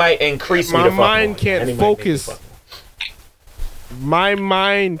really can't- might increase me my to fuck mind more. can't Henny might make me focus. fuck more. My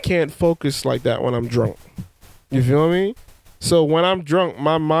mind can't focus like that when I'm drunk. You feel me? So when I'm drunk,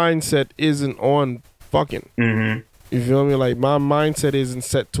 my mindset isn't on fucking. mhm. You feel me? Like my mindset isn't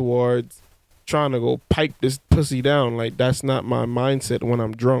set towards trying to go pipe this pussy down. Like that's not my mindset when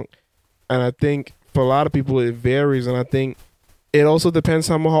I'm drunk. And I think for a lot of people it varies, and I think it also depends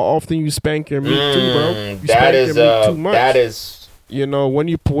on how often you spank your meat too, bro. You That spank is your meat too much. that is. You know, when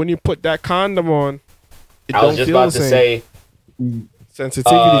you put that condom on, it I don't was just feel about the to same. say,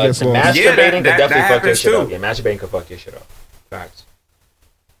 Sensitivity gets lost. masturbating Yeah, could that definitely fuck your happens shit too. up. Yeah, masturbating could fuck your shit up. Facts.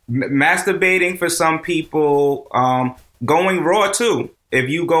 Masturbating for some people, going raw too. If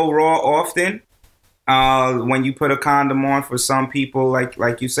you go raw often, when you put a condom on, for some people,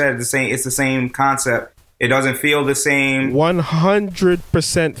 like you said, it's the same concept. It doesn't feel the same.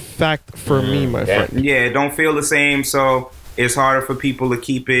 100% fact for me, my yeah. friend. Yeah, it don't feel the same. So it's harder for people to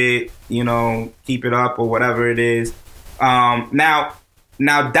keep it up or whatever it is.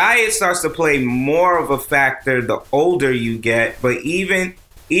 Now diet starts to play more of a factor the older you get, but even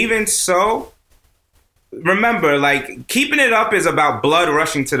so, remember, like, keeping it up is about blood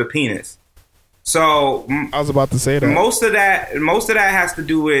rushing to the penis. So I was about to say that. most of that has to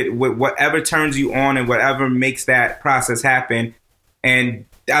do with whatever turns you on and whatever makes that process happen. And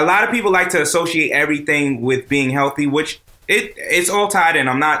a lot of people like to associate everything with being healthy, which it's all tied in.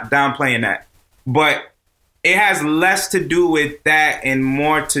 I'm not downplaying that, but it has less to do with that and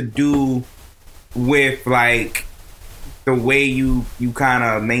more to do with like the way you kind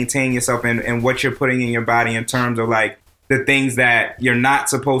of maintain yourself and what you're putting in your body in terms of like the things that you're not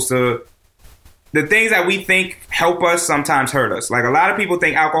supposed to. The things that we think help us sometimes hurt us. Like a lot of people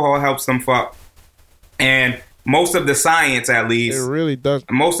think alcohol helps them fuck. And most of the science, at least, It really does.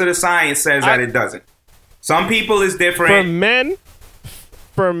 most of the science says that it doesn't. Some people is For different. men,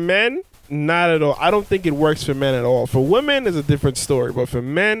 not at all. I don't think it works for men at all. For women, is a different story, but for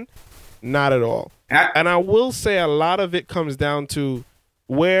men, not at all. And I will say a lot of it comes down to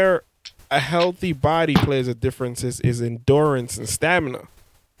where a healthy body plays a difference is endurance and stamina.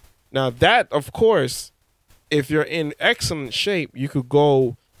 Now that, of course, if you're in excellent shape, you could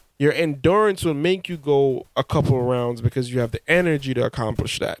go. Your endurance will make you go a couple of rounds because you have the energy to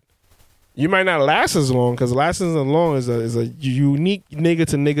accomplish that. You might not last as long because lasting as long is a unique nigga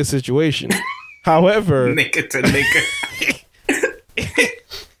to nigga situation. However, Nigga to nigga.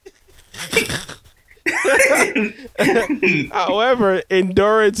 However,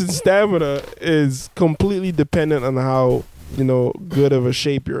 endurance and stamina is completely dependent on how good of a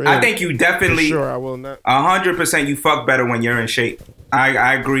shape you're in. I think you definitely, For sure, I will not. 100%, you fuck better when you're in shape.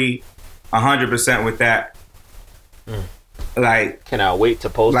 I agree 100% with that. Like, Cannot wait to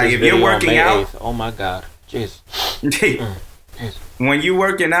post Like, this if you're video working on May out- 8th. Oh my god. Jeez. when you're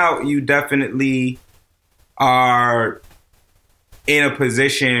working out, you definitely are in a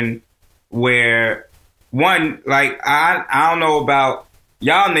position where, one, like, I don't know about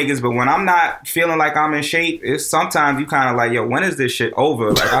y'all niggas, but when I'm not feeling like I'm in shape, it's sometimes you kind of like, yo, when is this shit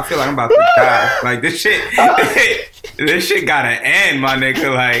over? Like, I feel like I'm about to die. Like, this shit gotta end, my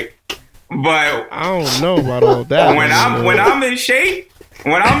nigga. Like, but I don't know about all that. when I'm in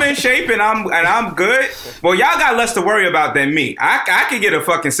shape and I'm good, well, y'all got less to worry about than me. I could get a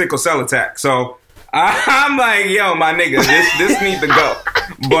fucking sickle cell attack. So I'm like, yo, my nigga, this needs to go.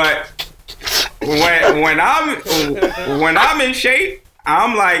 But when I'm in shape,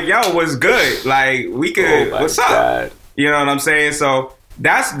 I'm like, yo, what's good? Like, we could, what's up? God. You know what I'm saying? So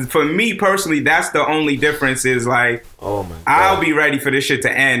that's, for me personally, that's the only difference is like, Oh my god. I'll be ready for this shit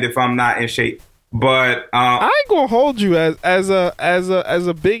to end if I'm not in shape. But I ain't gonna hold you as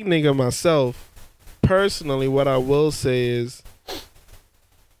a big nigga myself. Personally, what I will say is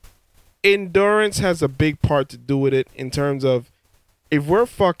endurance has a big part to do with it in terms of if we're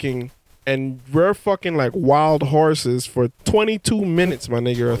fucking and we're fucking like wild horses for 22 minutes, my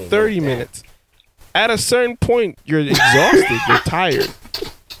nigga, or 30 minutes. At a certain point, you're exhausted, you're tired.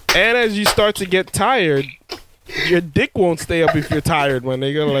 And as you start to get tired, your dick won't stay up if you're tired, my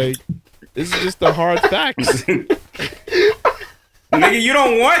nigga. Like, this is just the hard facts. Nigga, you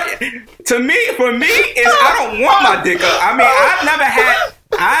don't want. For me, I don't want my dick up. I mean,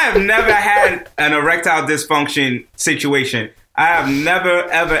 I have never had an erectile dysfunction situation. I have never,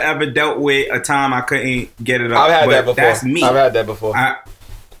 ever dealt with a time I couldn't get it up. I've had that before. That's me. I've had that before.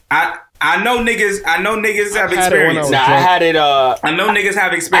 I know niggas have experience. Nah, I had it. I know niggas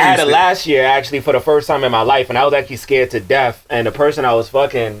have experience. I had it last year, actually, for the first time in my life, and I was actually scared to death. And the person I was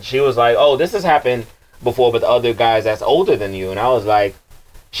fucking, she was like, "Oh, this has happened before with other guys that's older than you." And I was like,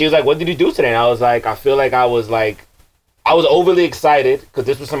 she was like, "What did you do today?" And I was like, I feel like I was overly excited because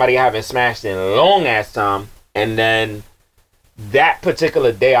this was somebody I haven't smashed in a long ass time. And then that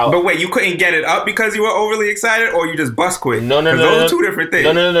particular day, But wait, you couldn't get it up because you were overly excited, or you just bust quit? No. Those are two different things.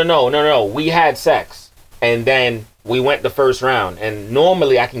 No. We had sex, and then we went the first round. And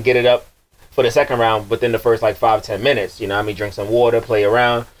normally I can get it up for the second round within the first like 5-10 minutes. You know, I mean, drink some water, play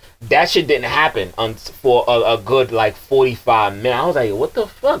around. That shit didn't happen for a good like 45 minutes. I was like, what the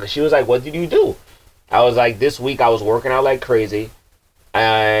fuck? She was like, what did you do? I was like, this week I was working out like crazy,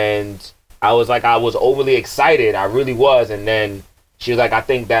 and I was like, I was overly excited. I really was. And then she was like, I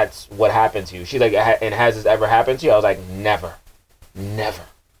think that's what happened to you. She's like, and has this ever happened to you? I was like, never.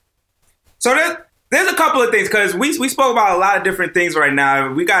 So there's a couple of things, because we spoke about a lot of different things right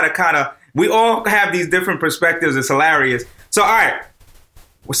now. We got to we all have these different perspectives. It's hilarious. So, all right.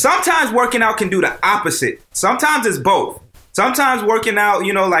 Sometimes working out can do the opposite. Sometimes it's both. Sometimes working out,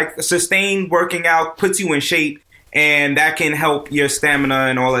 like sustained working out puts you in shape, and that can help your stamina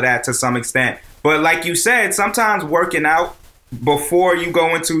and all of that to some extent. But like you said, sometimes working out before you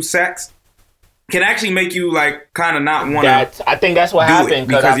go into sex can actually make you like kind of not want to. I think that's what happened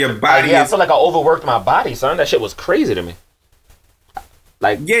because your body. I feel like I overworked my body, son. That shit was crazy to me.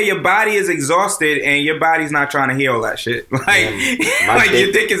 Like, yeah, your body is exhausted and your body's not trying to hear all that shit. Like,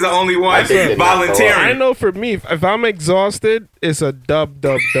 your dick is the only one volunteering. I know for me, if I'm exhausted, it's a dub,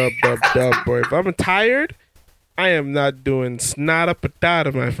 boy. If I'm tired, I am not doing snada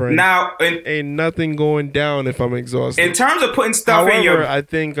patata, my friend. Now, ain't nothing going down if I'm exhausted. In terms of putting stuff in your... I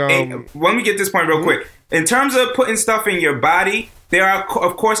think... let me get this point real quick. In terms of putting stuff in your body, there are,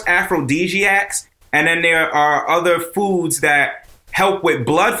 of course, aphrodisiacs, and then there are other foods that help with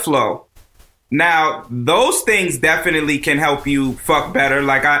blood flow. Now, those things definitely can help you fuck better.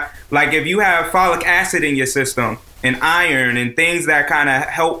 Like if you have folic acid in your system and iron and things that kind of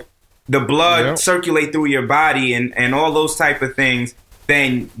help the blood circulate through your body and all those type of things,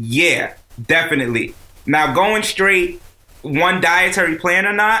 then yeah, definitely. Now, going straight one dietary plan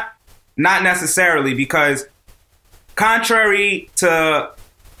or not necessarily, because contrary to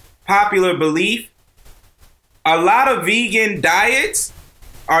popular belief, a lot of vegan diets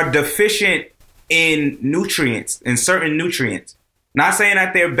are deficient in nutrients, in certain nutrients. Not saying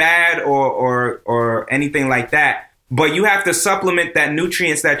that they're bad or anything like that, but you have to supplement that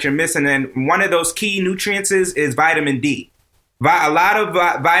nutrients that you're missing. And one of those key nutrients is vitamin D. A lot of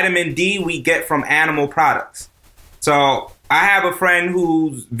vitamin D we get from animal products. So I have a friend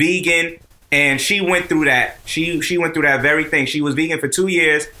who's vegan, and she went through that. She went through that very thing. She was vegan for 2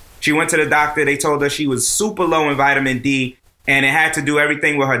 years. She went to the doctor. They told her she was super low in vitamin D, and it had to do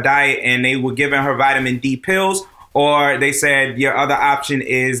everything with her diet, and they were giving her vitamin D pills, or they said your other option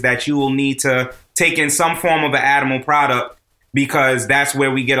is that you will need to take in some form of an animal product, because that's where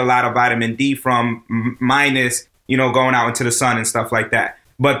we get a lot of vitamin D from, minus, going out into the sun and stuff like that.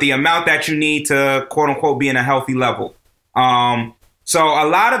 But the amount that you need to, quote unquote, be in a healthy level. So a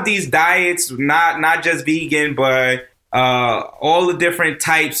lot of these diets, not just vegan, but all the different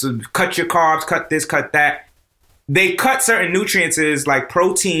types of cut your carbs, cut this, cut that. They cut certain nutrients like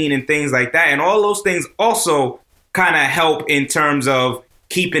protein and things like that. And all those things also kind of help in terms of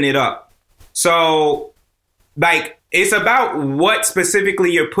keeping it up. So like, it's about what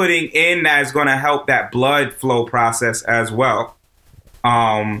specifically you're putting in that's going to help that blood flow process as well.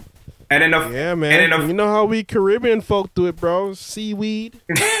 And then man. You know how we Caribbean folk do it, bro? Seaweed.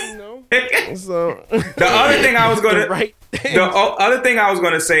 So the other thing I was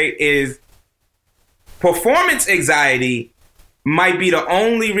gonna say is performance anxiety might be the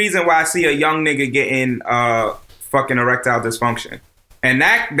only reason why I see a young nigga getting fucking erectile dysfunction, and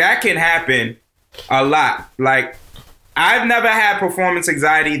that can happen a lot. Like, I've never had performance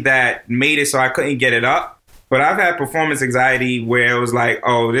anxiety that made it so I couldn't get it up, but I've had performance anxiety where it was like,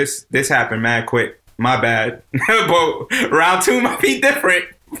 oh, this happened mad quick. My bad. But round two might be different.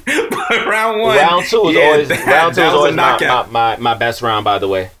 But round one, Round two is yeah, always that was a knockout. my best round, by the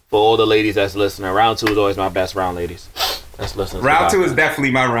way. For all the ladies that's listening, round two is always my best round, ladies. That's listening. Round two is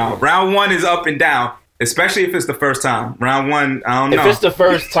definitely my round. Round one is up and down, especially if it's the first time. Round one, I don't know. If it's the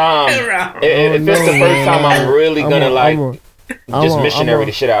first time, if it's the first time, I'm really gonna just missionary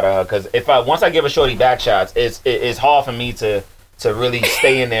the shit out of her. Because once I give a shorty back shots, it's hard for me to really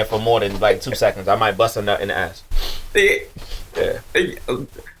stay in there for more than like 2 seconds. I might bust a nut in the ass. Yeah.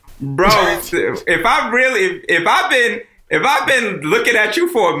 Bro, if I've been looking at you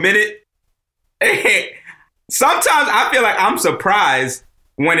for a minute, sometimes I feel like I'm surprised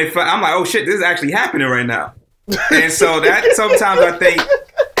when I'm like, oh shit, this is actually happening right now. And so that sometimes I think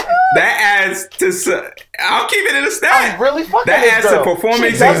that adds to. I'll keep it in a stat. I'm really fucking that adds to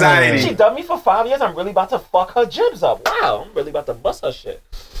performance anxiety. She dubbed me for 5 years. I'm really about to fuck her jibs up. Wow, I'm really about to bust her shit.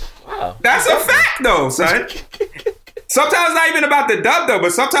 Wow, that's a fact though, son. Sometimes it's not even about the dub though,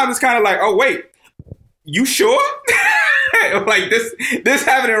 but sometimes it's kind of like, oh wait, you sure? Like this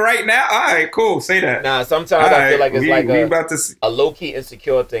happening right now? All right, cool. Say that. Nah, sometimes I feel like it's a low key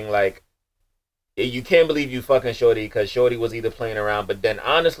insecure thing. Like you can't believe you fucking shorty because shorty was either playing around, but then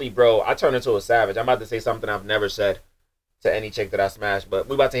honestly, bro, I turned into a savage. I'm about to say something I've never said to any chick that I smashed, but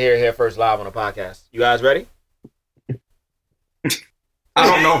we're about to hear it here first live on the podcast. You guys ready? I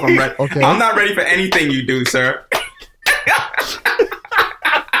don't know if I'm ready. Okay. I'm not ready for anything you do, sir.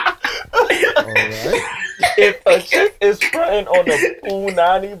 Alright. If a chick is fronting on the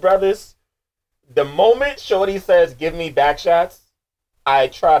Punani brothers, the moment shorty says, give me back shots, I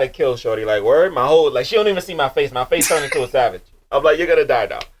try to kill shorty. Like, word? My whole, like, she don't even see my face. My face turned into a savage. I'm like, you're gonna die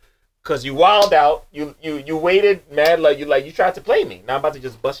now. Cause you wild out. You waited mad, like you tried to play me. Now I'm about to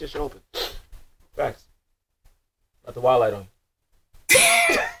just bust your shit open. Facts. About the wild light on you.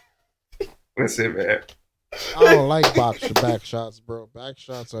 Listen, man. I don't like back shots, bro. Back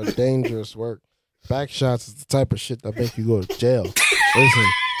shots are dangerous work. Back shots is the type of shit that make you go to jail. Listen,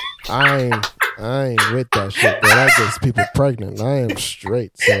 I ain't with that shit, bro. That gets people pregnant. I am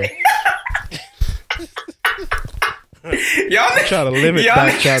straight, so. Y'all try to limit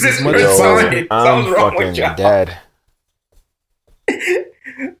back shots as much as possible. I'm fucking dead.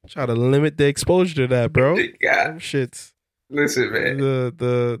 Try to limit the exposure to that, bro. God. Shit. Listen, man.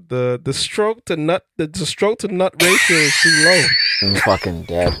 The stroke to nut ratio is too low. I'm fucking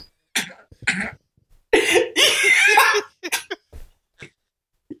dead.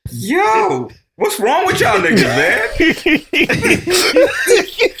 Yo, what's wrong with y'all niggas, man?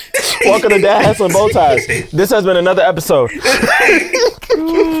 Welcome to Dad Hats and Bow Ties. This has been another episode.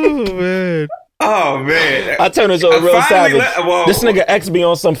 Oh man. Oh man, I turned into a real savage. Whoa. This nigga X be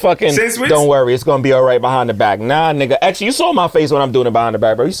on some fucking. Don't worry, it's gonna be all right behind the back. Nah, nigga X, you saw my face when I'm doing it behind the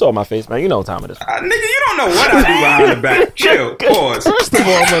back, bro. You saw my face, man. You know what time it is. Nigga, you don't know what I do behind the back. Chill, pause. First of all,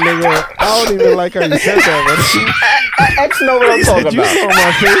 my nigga, I don't even like how you said that, man. X know what I'm talking about. You saw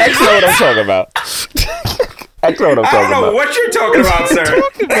my face. X know what I'm talking about. X know what I'm I talking don't know about. what you're talking about, sir.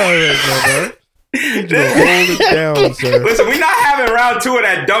 Talking about right now, man. You need to hold it down, sir. Listen, we're not having round two of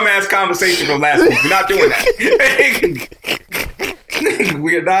that dumbass conversation from last week. We're not doing that.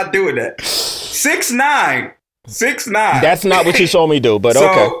 We're not doing that. 6'9". 6'9". That's not what you saw me do, but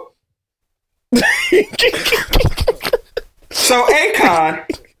okay. So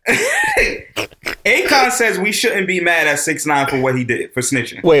Akon says we shouldn't be mad at 6ix9ine for what he did for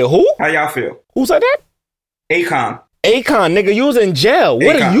snitching. Wait, who? How y'all feel? Who said that? Akon, nigga, you was in jail.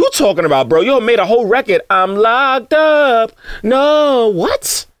 What Akon. are you talking about, bro? You made a whole record. I'm locked up. No,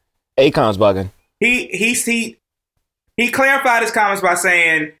 what? Akon's bugging. He clarified his comments by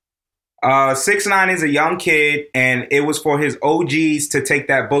saying 6ix9ine is a young kid and it was for his OGs to take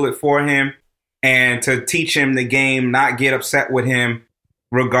that bullet for him and to teach him the game, not get upset with him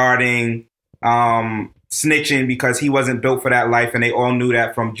regarding snitching because he wasn't built for that life and they all knew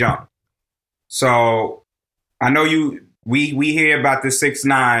that from jump. So I know we hear about the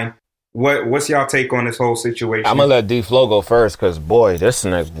 6ix9ine. What's y'all take on this whole situation? I'm gonna let D-Flow go first because boy, this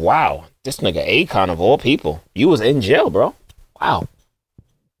nigga Akon of all people. You was in jail, bro. Wow.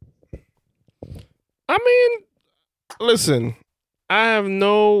 I mean, listen, I have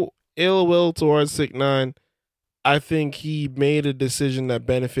no ill will towards 6ix9ine. I think he made a decision that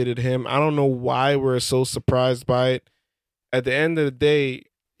benefited him. I don't know why we're so surprised by it. At the end of the day,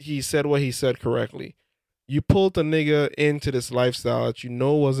 he said what he said correctly. You pulled a nigga into this lifestyle that you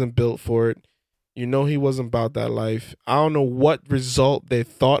know wasn't built for it. You know he wasn't about that life. I don't know what result they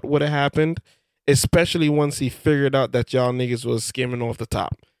thought would have happened, especially once he figured out that y'all niggas was skimming off the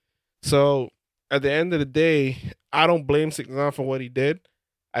top. So at the end of the day, I don't blame 6ix9ine for what he did.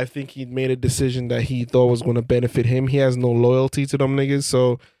 I think he made a decision that he thought was going to benefit him. He has no loyalty to them niggas,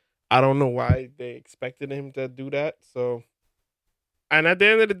 so I don't know why they expected him to do that. So, and at the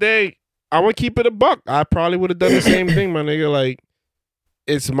end of the day, I would keep it a buck. I probably would have done the same thing, my nigga. Like,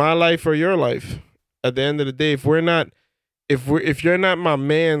 it's my life or your life. At the end of the day, if you're not my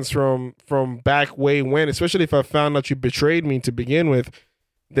man's from back way when, especially if I found out you betrayed me to begin with,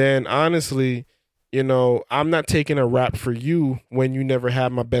 then honestly, you know, I'm not taking a rap for you when you never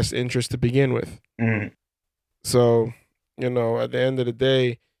had my best interest to begin with. Mm. So, you know, at the end of the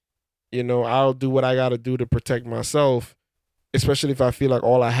day, you know, I'll do what I got to do to protect myself, especially if I feel like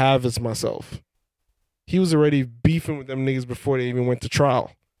all I have is myself. He was already beefing with them niggas before they even went to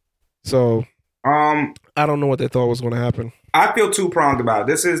trial. So, I don't know what they thought was going to happen. I feel two-pronged about it.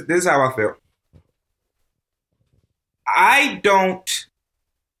 This is how I feel. I don't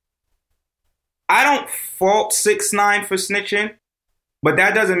fault 6ix9ine for snitching, but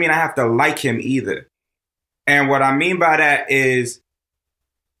that doesn't mean I have to like him either. And what I mean by that is,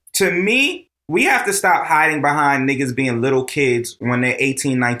 to me, we have to stop hiding behind niggas being little kids when they're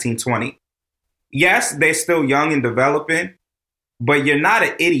 18, 19, 20. Yes, they're still young and developing, but you're not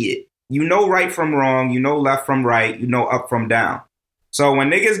an idiot. You know right from wrong, you know left from right, you know up from down. So when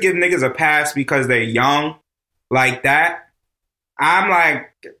niggas give niggas a pass because they're young like that, I'm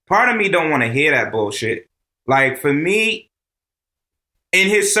like, part of me don't want to hear that bullshit. Like, for me, in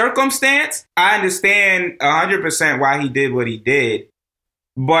his circumstance, I understand 100% why he did what he did.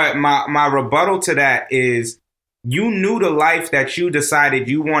 But my rebuttal to that is, you knew the life that you decided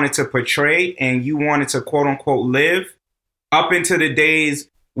you wanted to portray and you wanted to quote unquote live up into the days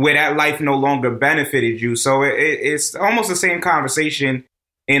where that life no longer benefited you. So it's almost the same conversation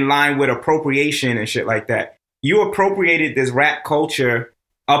in line with appropriation and shit like that. You appropriated this rap culture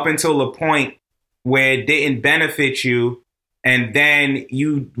up until the point where it didn't benefit you, and then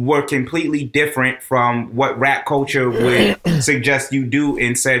you were completely different from what rap culture would suggest you do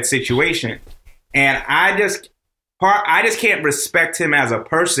in said situation. And I just can't respect him as a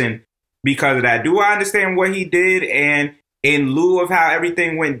person because of that. Do I understand what he did? And in lieu of how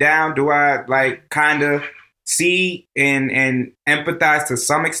everything went down, do I like kind of see and empathize to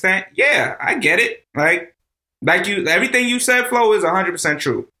some extent? Yeah, I get it. Like you, everything you said, Flo, is 100%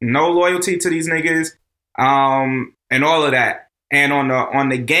 true. No loyalty to these niggas, and all of that. And on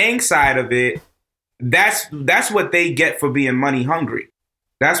the gang side of it, that's what they get for being money hungry.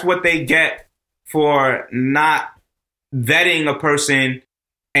 That's what they get for not vetting a person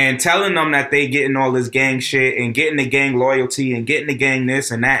and telling them that they getting all this gang shit and getting the gang loyalty and getting the gang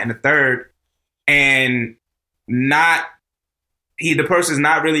this and that and the third, and the person's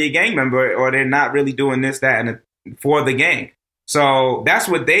not really a gang member, or they're not really doing this, that, and for the gang. So that's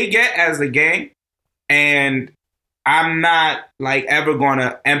what they get as the gang. And I'm not like ever going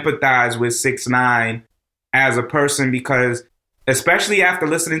to empathize with 6ix9ine as a person, because especially after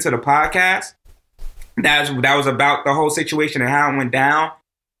listening to the podcast that was about the whole situation and how it went down,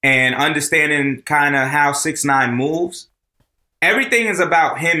 and understanding kind of how 6ix9ine moves, everything is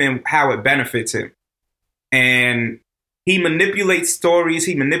about him and how it benefits him. And he manipulates stories,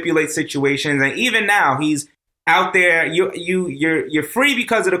 he manipulates situations, and even now he's out there. You're free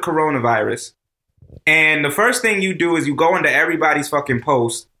because of the coronavirus, and the first thing you do is you go into everybody's fucking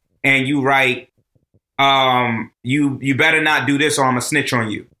post and you write, you better not do this or I'm gonna snitch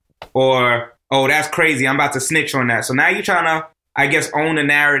on you, or oh that's crazy, I'm about to snitch on that. So now you're trying to, I guess, own the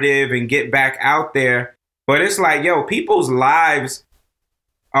narrative and get back out there. But it's like, yo, people's lives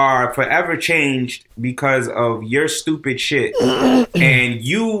are forever changed because of your stupid shit. And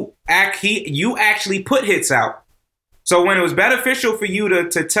you actually put hits out. So when it was beneficial for you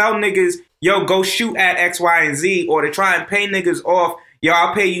to tell niggas, yo, go shoot at X, Y, and Z, or to try and pay niggas off, yo,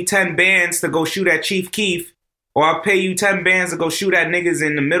 I'll pay you 10 bands to go shoot at Chief Keef, or I'll pay you 10 bands to go shoot at niggas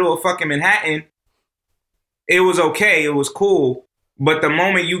in the middle of fucking Manhattan, it was okay, it was cool. But the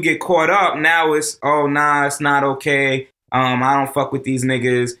moment you get caught up, now it's, oh, nah, it's not okay. I don't fuck with these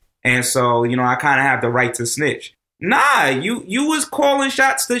niggas, and so, you know, I kind of have the right to snitch. Nah, you was calling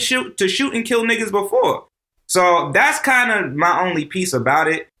shots to shoot and kill niggas before. So that's kind of my only piece about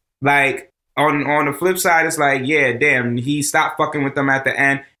it. Like, on the flip side, it's like, yeah, damn, he stopped fucking with them at the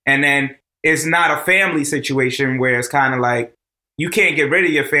end. And then it's not a family situation where it's kind of like, you can't get rid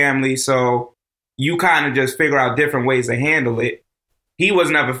of your family, so you kind of just figure out different ways to handle it. He was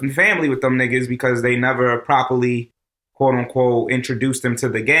never in family with them niggas because they never properly, quote unquote, introduced him to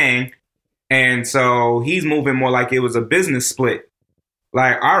the gang. And so he's moving more like it was a business split.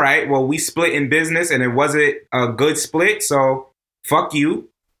 Like, all right, well, we split in business and it wasn't a good split, so fuck you.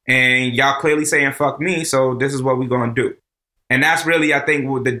 And y'all clearly saying fuck me, so this is what we gonna do. And that's really, I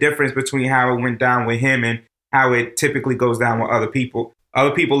think, the difference between how it went down with him and how it typically goes down with other people.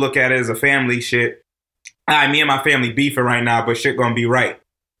 Other people look at it as a family shit. Me and my family beefing right now, but shit gonna be right.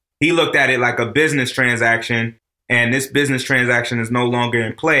 He looked at it like a business transaction, and this business transaction is no longer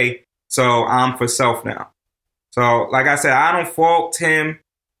in play. So I'm for self now. So, like I said, I don't fault him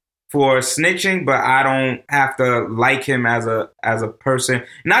for snitching, but I don't have to like him as a person.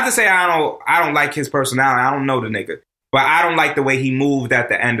 Not to say I don't like his personality. I don't know the nigga, but I don't like the way he moved at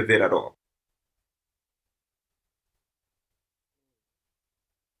the end of it at all.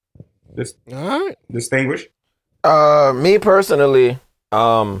 All right. Distinguished. Me personally,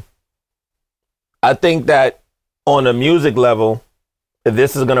 I think that on a music level,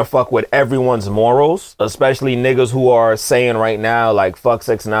 this is gonna fuck with everyone's morals, especially niggas who are saying right now, like, fuck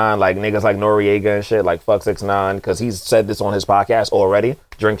 6ix9ine, like niggas like Noriega and shit, like fuck 6ix9ine, because he's said this on his podcast already.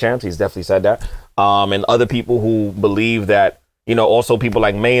 Drink Champs, he's definitely said that. And other people who believe that, you know, also people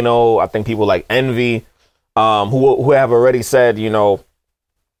like Mano, I think people like Envy, who have already said, you know,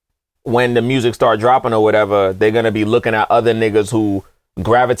 when the music start dropping or whatever, they're gonna be looking at other niggas who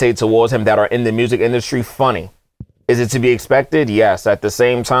gravitate towards him that are in the music industry funny. Is it to be expected? Yes. At the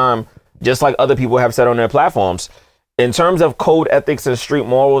same time, just like other people have said on their platforms, in terms of code ethics and street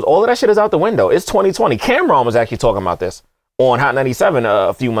morals, all of that shit is out the window. It's 2020. Cameron was actually talking about this on Hot 97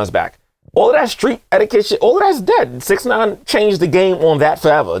 a few months back. All of that street etiquette shit, all of that's dead. 6ix9ine changed the game on that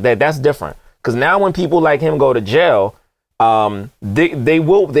forever. That's different. Because now when people like him go to jail, they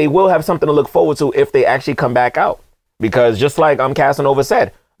will have something to look forward to if they actually come back out. Because just like Casanova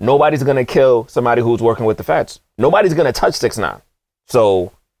said, nobody's going to kill somebody who's working with the feds. Nobody's going to touch 6ix9ine.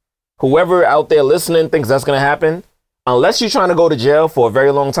 So whoever out there listening thinks that's going to happen, unless you're trying to go to jail for a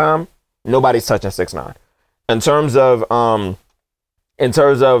very long time, nobody's touching 6ix9ine. In terms of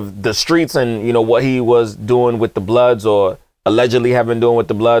the streets and, you know, what he was doing with the Bloods or allegedly have been doing with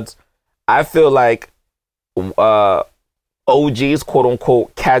the Bloods, I feel like OGs, quote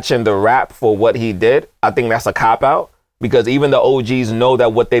unquote, catching the rap for what he did. I think that's a cop out. Because even the OGs know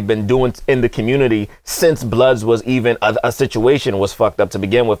that what they've been doing in the community since Bloods was even a situation was fucked up to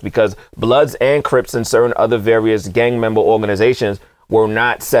begin with, because Bloods and Crips and certain other various gang member organizations were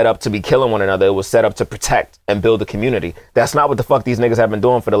not set up to be killing one another. It was set up to protect and build a community. That's not what the fuck these niggas have been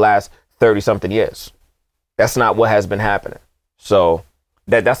doing for the last 30 something years. That's not what has been happening. So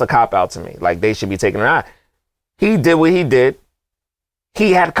that's a cop out to me. Like, they should be taking an eye. He did what he did.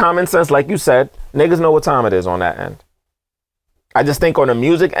 He had common sense, like you said. Niggas know what time it is on that end. I just think on the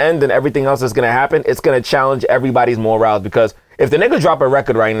music end and everything else that's going to happen, it's going to challenge everybody's morals, because if the nigga drop a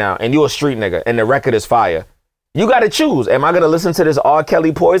record right now and you a street nigga and the record is fire, you got to choose. Am I going to listen to this R.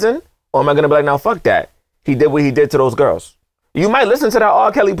 Kelly Poison, or am I going to be like, now fuck that. He did what he did to those girls. You might listen to that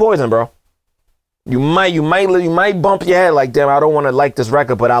R. Kelly Poison, bro. You might bump your head like, damn, I don't want to like this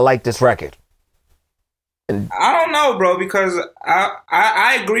record, but I like this record. I don't know, bro, because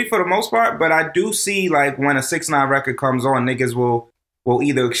I agree for the most part, but I do see, like, when a 6ix9ine record comes on, niggas will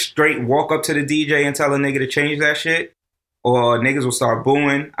either straight walk up to the DJ and tell a nigga to change that shit, or niggas will start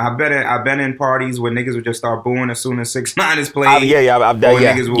booing. I've been in parties where niggas will just start booing as soon as 6ix9ine is played.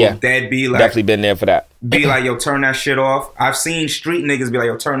 Niggas will dead be like, definitely been there for that. Be like, yo, turn that shit off. I've seen street niggas be like,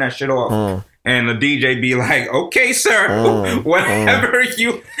 yo, turn that shit off. And the DJ be like, okay, sir, whatever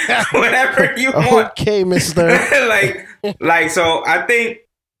you want. Okay, mister. like, so I think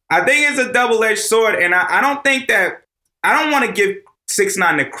it's a double-edged sword, and I don't think that, I don't want to give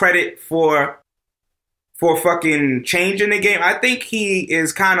 6ix9ine the credit for fucking changing the game. I think he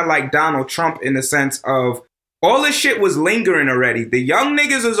is kind of like Donald Trump in the sense of all this shit was lingering already. The young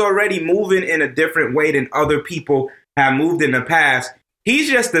niggas is already moving in a different way than other people have moved in the past.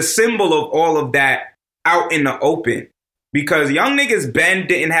 He's just the symbol of all of that out in the open. Because young niggas Ben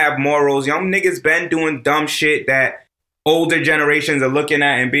didn't have morals. Young niggas Ben doing dumb shit that older generations are looking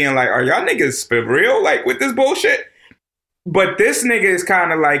at and being like, are y'all niggas for real? Like, with this bullshit? But this nigga is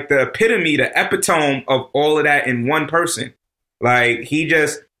kind of like the epitome, the epitome of all of that in one person. Like, he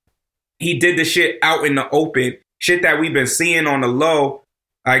did the shit out in the open. Shit that we've been seeing on the low,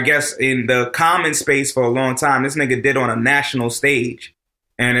 I guess, in the common space for a long time. This nigga did on a national stage.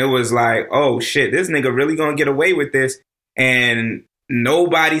 And it was like, oh shit, this nigga really gonna get away with this. And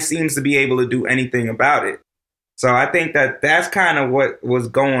nobody seems to be able to do anything about it. So I think that that's kind of what was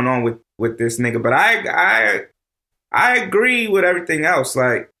going on with this nigga. But I agree with everything else.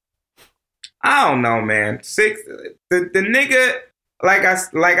 Like, I don't know, man. The nigga, like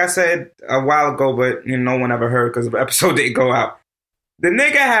I said a while ago, but no one ever heard because the episode didn't go out. The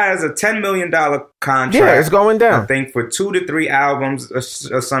nigga has a $10 million contract. Yeah, it's going down. I think for 2 to 3 albums or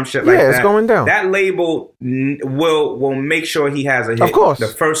some shit like that. Yeah, it's going down. That label will make sure he has a hit. Of course. The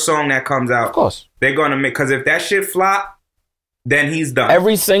first song that comes out. Of course. They're going to make, because if that shit flop, then he's done.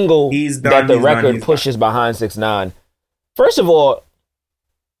 Every single He's done, that the he's record done, he's pushes behind 6ix9ine. First of all,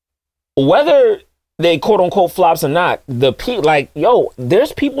 whether they quote unquote flops or not,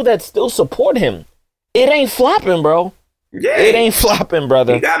 there's people that still support him. It ain't flopping, bro. Yeah. It ain't flopping,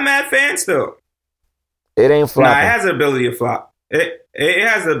 brother. He got mad fans still. It ain't flopping. Nah, it has the ability to flop. It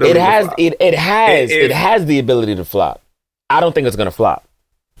has the ability to flop. It has the ability to flop. I don't think it's gonna flop.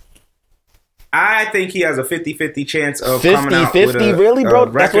 I think he has a 50-50 chance of 50, coming out 50, with a, really, bro? a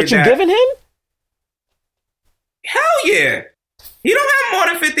That's what record you're giving him? Hell yeah. He don't have more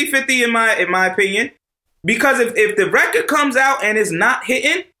than 50-50 in my opinion. Because if the record comes out and it's not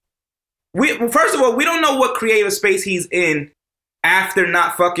hitting, first of all, we don't know what creative space he's in after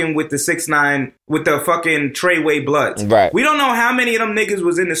not fucking with the 6ix9ine, with the fucking Treyway Bloods. Right. We don't know how many of them niggas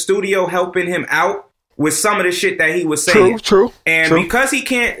was in the studio helping him out with some of the shit that he was saying. True. And because he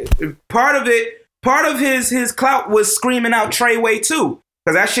can't, part of his clout was screaming out Treyway too.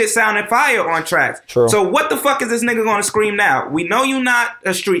 Because that shit sounded fire on tracks. True. So what the fuck is this nigga gonna scream now? We know you not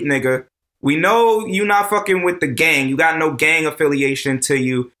a street nigga. We know you not fucking with the gang. You got no gang affiliation to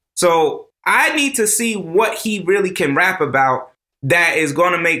you. So I need to see what he really can rap about that is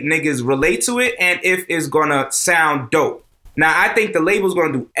gonna make niggas relate to it and if it's gonna sound dope. Now, I think the label's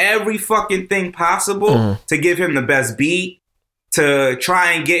gonna do every fucking thing possible to give him the best beat, to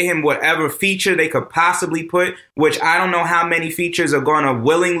try and get him whatever feature they could possibly put, which I don't know how many features are gonna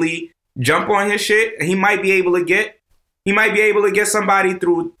willingly jump on his shit. He might be able to get somebody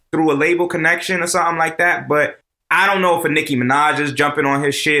through a label connection or something like that, but I don't know if a Nicki Minaj is jumping on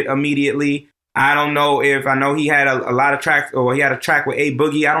his shit immediately. I don't know if, I know he had a lot of tracks, or he had a track with A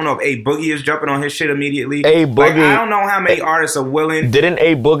Boogie. I don't know if A Boogie is jumping on his shit immediately. A Boogie. Like, I don't know how many artists are willing. Didn't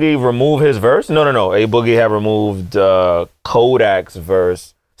A Boogie remove his verse? No. A Boogie had removed Kodak's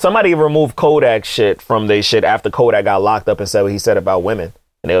verse. Somebody removed Kodak's shit from their shit after Kodak got locked up and said what he said about women.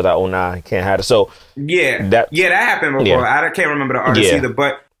 And they was like, oh, nah, he can't have it. So, that happened before. Yeah. I can't remember the artist either,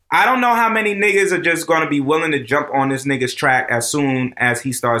 but I don't know how many niggas are just going to be willing to jump on this nigga's track as soon as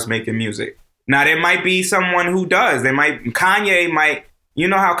he starts making music. Now, there might be someone who does. Kanye might, you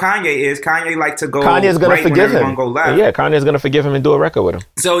know how Kanye is. Kanye like to go Kanye's gonna right forgive when him. go left. Yeah, Kanye's going to forgive him and do a record with him.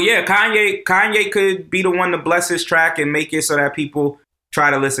 So, yeah, Kanye could be the one to bless his track and make it so that people try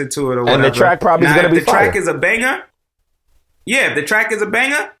to listen to it or whatever. And the track probably is going to be fire. If the track is a banger, if the track is a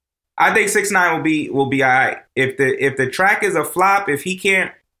banger, I think 6ix9ine will be all right. If the track is a flop, if he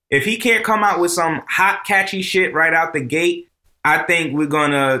can't come out with some hot catchy shit right out the gate, I think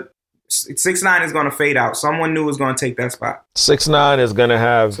 6ix9ine is gonna fade out. Someone new is gonna take that spot. 6ix9ine is gonna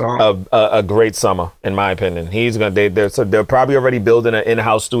have a great summer, in my opinion. They're probably already building an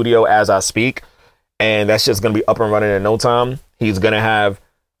in-house studio as I speak, and that's just gonna be up and running in no time. He's gonna have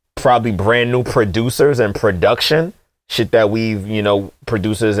probably brand new producers and production. Shit that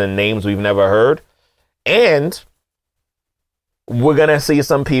producers and names we've never heard. And we're going to see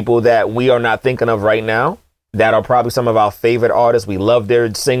some people that we are not thinking of right now that are probably some of our favorite artists. We love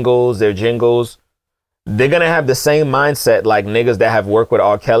their singles, their jingles. They're going to have the same mindset like niggas that have worked with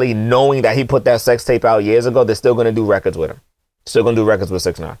R. Kelly, knowing that he put that sex tape out years ago. They're still going to do records with him. Still going to do records with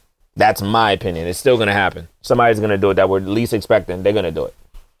 6ix9ine. That's my opinion. It's still going to happen. Somebody's going to do it that we're least expecting. They're going to do it.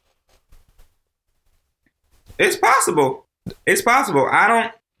 It's possible.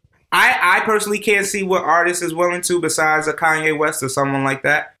 I personally can't see what artist is willing to besides a Kanye West or someone like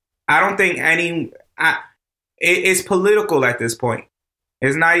that. I don't think it's political at this point.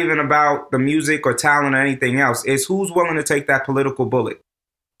 It's not even about the music or talent or anything else. It's who's willing to take that political bullet.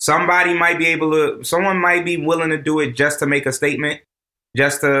 Someone might be willing to do it just to make a statement,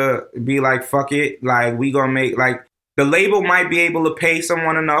 just to be like, fuck it. Like, we gonna make, like, the label might be able to pay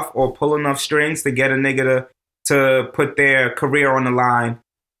someone enough or pull enough strings to get a nigga to put their career on the line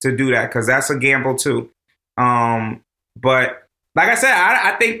to do that, because that's a gamble too. But like I said,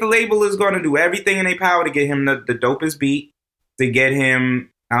 I think the label is going to do everything in their power to get him the dopest beat, to get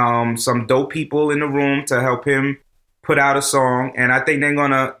him some dope people in the room to help him put out a song, and I think they're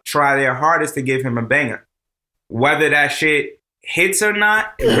going to try their hardest to give him a banger. Whether that shit hits or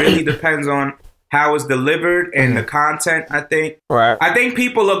not, it really depends on how it's delivered and the content, I think. Right. I think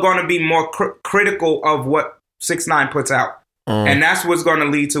people are going to be more critical of what 6ix9ine puts out. And that's what's going to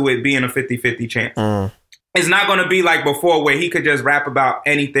lead to it being a 50-50 chance. It's not going to be like before where he could just rap about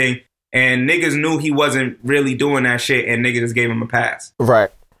anything and niggas knew he wasn't really doing that shit and niggas just gave him a pass. Right.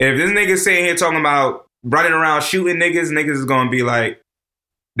 If this nigga's sitting here talking about running around shooting niggas is going to be like,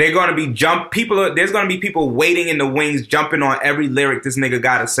 they're gonna be there's gonna be people waiting in the wings, jumping on every lyric this nigga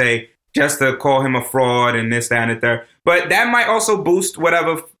gotta say just to call him a fraud and this, that, and the third. But that might also boost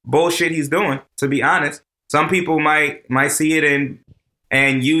whatever bullshit he's doing, to be honest. Some people might see it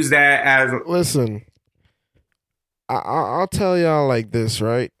and use that as... Listen, I'll tell y'all like this,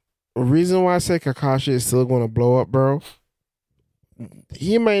 right? The reason why I say Kakashi is still going to blow up, bro,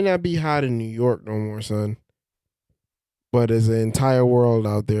 he might not be hot in New York no more, son. But there's an entire world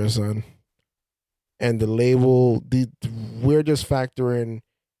out there, son. And the label, we're just factoring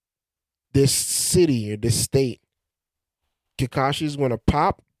this city or this state. Kakashi's going to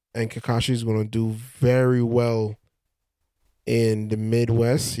pop, and Kakashi's going to do very well in the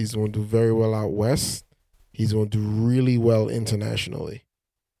Midwest. He's going to do very well out west. He's going to do really well internationally.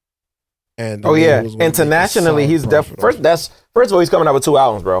 And internationally, he's definitely first of all, he's coming out with 2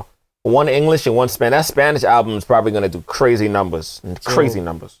 albums, bro. One English and one Spanish. That Spanish album is probably going to do crazy numbers.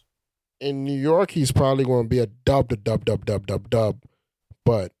 In New York, he's probably going to be a dub.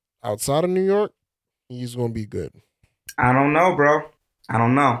 But outside of New York, he's going to be good. I don't know, bro. I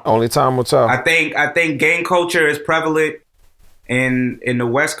don't know. Only time will tell. I think gang culture is prevalent in the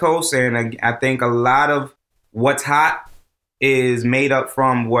West Coast, and I think a lot of what's hot is made up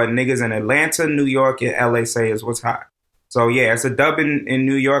from what niggas in Atlanta, New York, and LA say is what's hot. So yeah, it's a dub in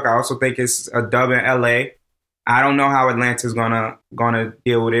New York. I also think it's a dub in LA. I don't know how Atlanta's gonna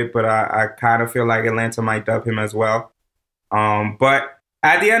deal with it, but I kind of feel like Atlanta might dub him as well. But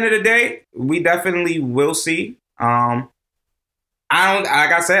at the end of the day, we definitely will see. Like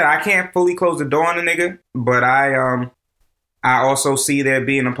I said, I can't fully close the door on the nigga, but I also see there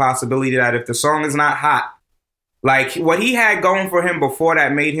being a possibility that if the song is not hot, like what he had going for him before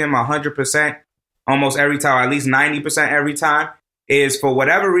that made him 100% almost every time, or at least 90% every time, is for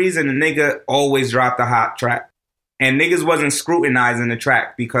whatever reason the nigga always dropped a hot track. And niggas wasn't scrutinizing the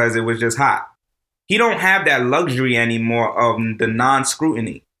track because it was just hot. He don't have that luxury anymore of the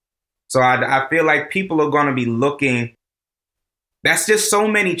non-scrutiny. So I feel like people are going to be looking. That's just so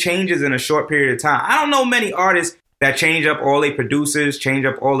many changes in a short period of time. I don't know many artists that change up all their producers, change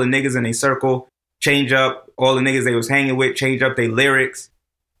up all the niggas in their circle, change up all the niggas they was hanging with, change up their lyrics,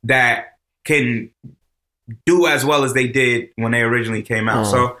 that can do as well as they did when they originally came out.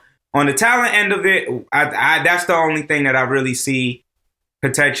 So on the talent end of it, I that's the only thing that I really see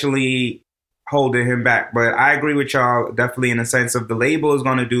potentially holding him back. But I agree with y'all definitely in the sense of the label is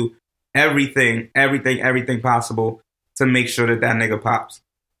going to do everything possible to make sure that nigga pops.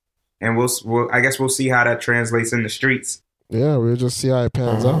 And I guess we'll see how that translates in the streets. Yeah, we'll just see how it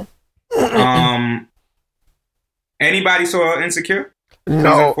pans out. Anybody saw Insecure?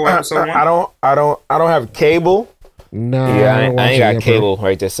 No, I don't have cable. No, yeah, I ain't got cable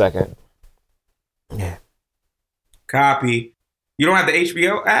right this second. Yeah, copy. You don't have the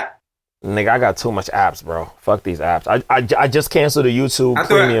HBO app? Nigga, I got too much apps, bro. Fuck these apps. I just canceled the YouTube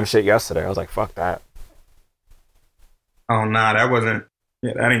premium shit yesterday. I was like, fuck that. Oh nah, that wasn't.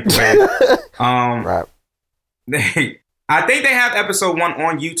 Yeah, that ain't the way. Right. I think they have episode 1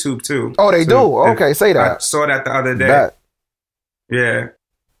 on YouTube too. Oh, they do. Okay, say that. I saw that the other day. Bet. Yeah,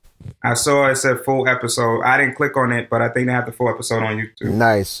 I saw it said full episode. I didn't click on it, but I think they have the full episode on YouTube.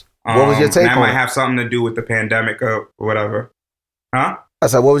 Nice. What was your take on it? That might have something to do with the pandemic or whatever. Huh? I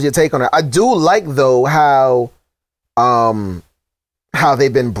said, what was your take on it? I do like though how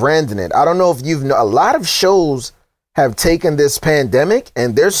they've been branding it. I don't know if a lot of shows have taken this pandemic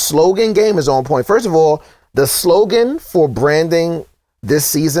and their slogan game is on point. First of all, the slogan for branding this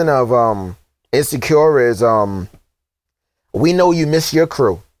season of Insecure is we know you miss your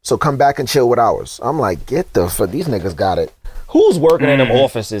crew, so come back and chill with ours. I'm like, get the fuck, these niggas got it. Who's working in them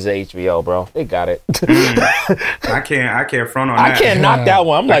offices at HBO, bro? They got it. I can't front on that. I can't knock that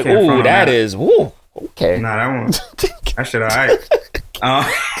one. I'm like, ooh, that is, woo, okay. Nah, that one, that shit all right.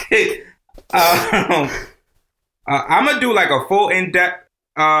 I'm gonna do like a full in-depth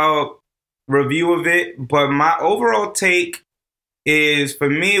review of it, but my overall take is, for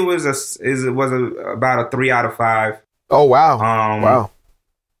me, it was about a 3 out of 5. Oh wow! Wow.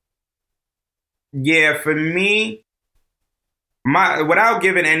 Yeah, for me, without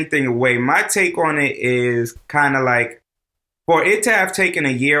giving anything away, my take on it is kind of like, for it to have taken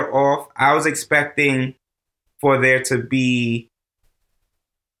a year off, I was expecting for there to be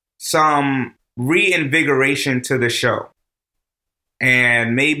some reinvigoration to the show,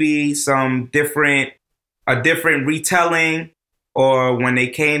 and maybe a different retelling. Or when they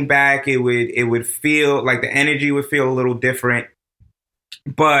came back, it would feel like the energy would feel a little different.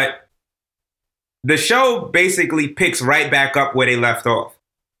 But the show basically picks right back up where they left off.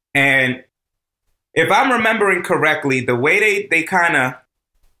 And if I'm remembering correctly, the way they kind of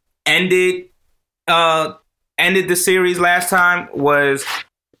ended the series last time was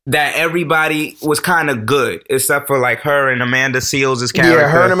that everybody was kind of good, except for like her and Amanda Seales' character. Yeah,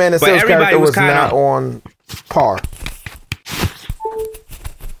 her and Amanda But Seales' everybody character was kinda- not on par.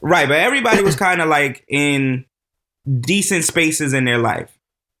 Right, but everybody was kind of like in decent spaces in their life.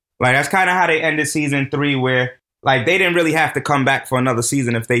 Like that's kind of how they ended season 3, where like they didn't really have to come back for another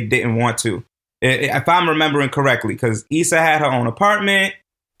season if they didn't want to. If I'm remembering correctly, because Issa had her own apartment,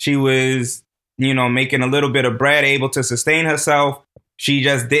 she was, making a little bit of bread, able to sustain herself. She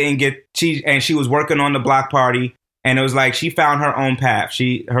just didn't get she was working on the block party, and it was like she found her own path.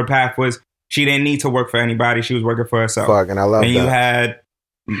 Her path was she didn't need to work for anybody. She was working for herself. Fucking, I love and that. You had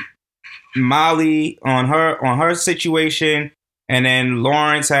Molly on her situation, and then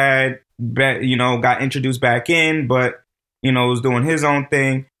Lawrence had got introduced back in, but was doing his own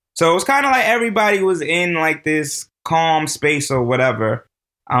thing. So it was kind of like everybody was in like this calm space or whatever.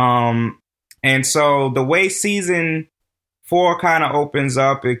 And so the way season 4 kind of opens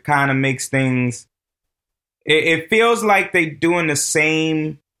up, it kind of makes things. It feels like they doing the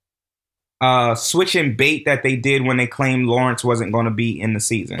same switching bait that they did when they claimed Lawrence wasn't going to be in the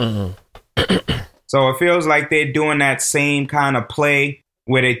season. Mm-hmm. So it feels like they're doing that same kind of play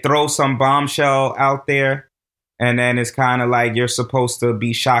where they throw some bombshell out there, and then it's kind of like you're supposed to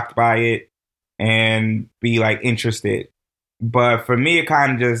be shocked by it and be like interested. But for me, it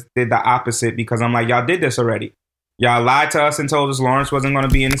kind of just did the opposite, because I'm like, y'all did this already. Y'all lied to us and told us Lawrence wasn't going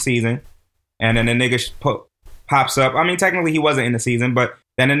to be in the season. And then the nigga pops up. I mean, technically he wasn't in the season, but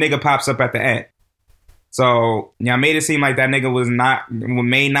then the nigga pops up at the end. So y'all made it seem like that nigga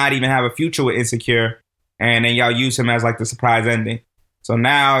may not even have a future with Insecure. And then y'all use him as like the surprise ending. So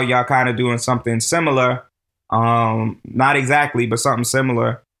now y'all kind of doing something similar. Not exactly, but something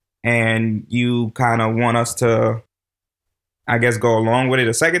similar. And you kind of want us to, I guess, go along with it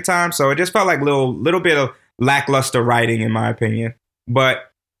a second time. So it just felt like little bit of lackluster writing, in my opinion.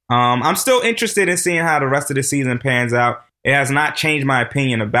 But I'm still interested in seeing how the rest of the season pans out. It has not changed my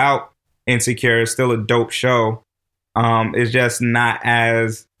opinion about Insecure. It's still a dope show. It's just not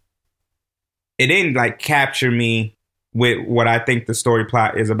as, it didn't like capture me with what I think the story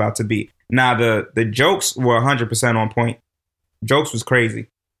plot is about to be. Now the jokes were 100% on point. Jokes was crazy.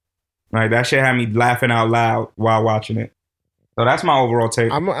 Like that shit had me laughing out loud while watching it. So that's my overall take.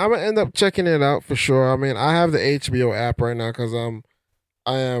 I'm gonna end up checking it out for sure. I mean, I have the HBO app right now because I'm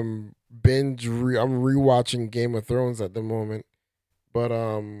rewatching Game of Thrones at the moment, but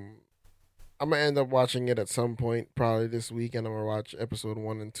I'm gonna end up watching it at some point, probably this week, and I'm gonna watch episode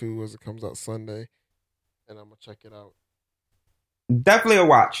 1 and 2 as it comes out Sunday, and I'm gonna check it out. Definitely a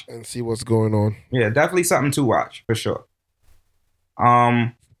watch and see what's going on. Yeah, definitely something to watch for sure. Yeah,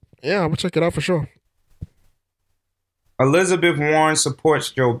 I'm gonna check it out for sure. Elizabeth Warren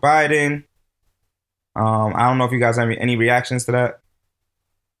supports Joe Biden. I don't know if you guys have any reactions to that.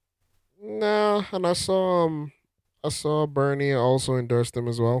 No, and I saw Bernie also endorsed him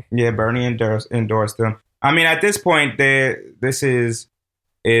as well. Yeah, Bernie endorsed him. I mean, at this point, this is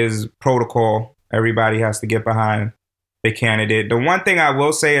protocol. Everybody has to get behind the candidate. The one thing I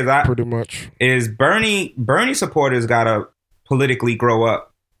will say is Bernie supporters gotta politically grow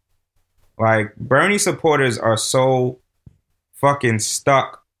up. Like Bernie supporters are so fucking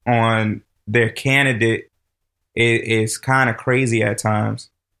stuck on their candidate. It's kind of crazy at times.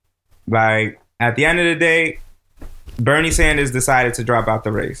 Like at the end of the day, Bernie Sanders decided to drop out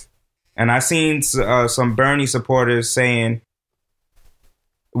the race, and I seen some Bernie supporters saying,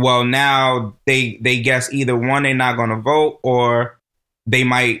 well, now they guess either one, they're not going to vote, or they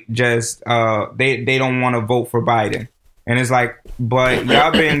might just they don't want to vote for Biden. And it's like, but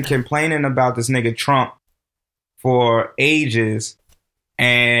y'all been complaining about this nigga Trump for ages,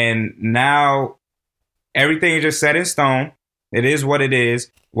 and now everything is just set in stone. It is what it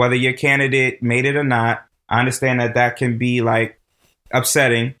is. Whether your candidate made it or not, I understand that can be like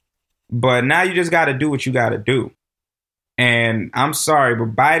upsetting, but now you just got to do what you got to do. And I'm sorry,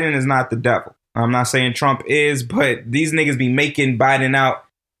 but Biden is not the devil. I'm not saying Trump is, but these niggas be making Biden out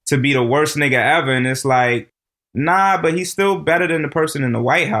to be the worst nigga ever. And it's like, nah, but he's still better than the person in the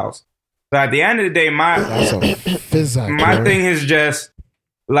White House. So at the end of the day, my thing is just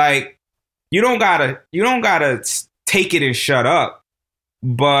like, you don't gotta take it and shut up.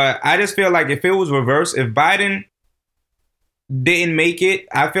 But I just feel like if it was reversed, if Biden didn't make it,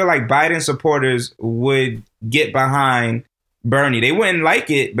 I feel like Biden supporters would get behind Bernie. They wouldn't like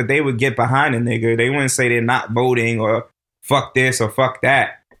it, but they would get behind a nigga. They wouldn't say they're not voting or fuck this or fuck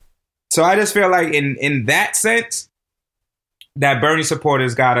that. So I just feel like in that sense, that Bernie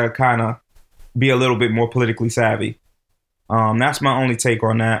supporters gotta kind of be a little bit more politically savvy. That's my only take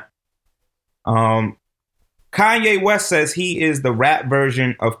on that. Kanye West says he is the rap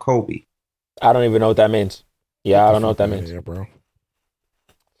version of Kobe. I don't even know what that means. Yeah, I don't know what that means. Yeah, bro.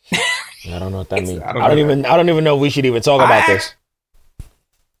 I don't know what that means. I I don't even know if we should even talk about this.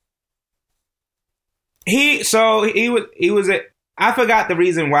 He was I forgot the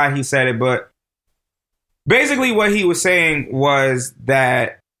reason why he said it, but basically what he was saying was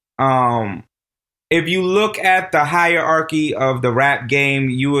that if you look at the hierarchy of the rap game,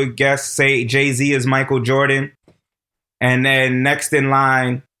 you would say Jay-Z is Michael Jordan, and then next in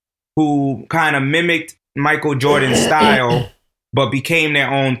line, who kind of mimicked Michael Jordan's style but became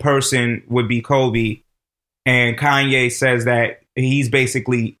their own person, would be Kobe. And Kanye says that he's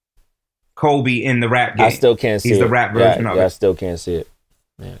basically Kobe in the rap game. I still can't see it. He's the rap version of it. I still can't see it.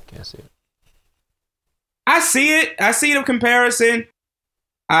 Yeah, I can't see it. I see it. I see the comparison.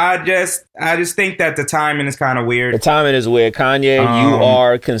 I just think that the timing is kind of weird. The timing is weird. Kanye, you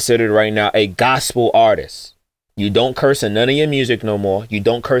are considered right now a gospel artist. You don't curse in none of your music no more. You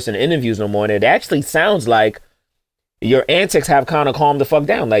don't curse in interviews no more. And it actually sounds like your antics have kind of calmed the fuck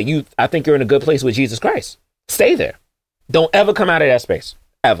down. Like I think you're in a good place with Jesus Christ. Stay there. Don't ever come out of that space.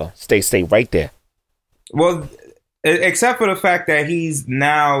 Ever. Stay right there. Well, except for the fact that he's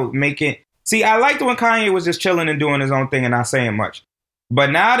now making... See, I liked when Kanye was just chilling and doing his own thing and not saying much.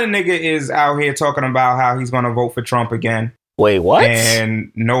 But now the nigga is out here talking about how he's going to vote for Trump again. Wait, what?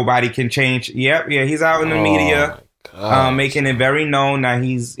 And nobody can change. Yep, yeah, he's out in the media making it very known that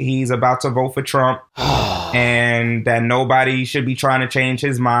he's about to vote for Trump and that nobody should be trying to change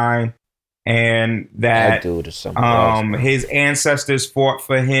his mind, and that his ancestors fought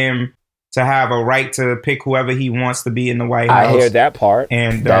for him to have a right to pick whoever he wants to be in the White House. I hear that part,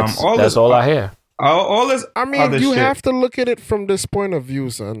 and that's all I hear. All this, I mean, you have to look at it from this point of view,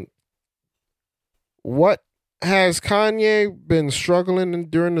 son. What has Kanye been struggling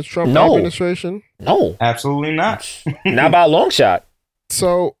during the Trump administration? No, absolutely not. Not by a long shot.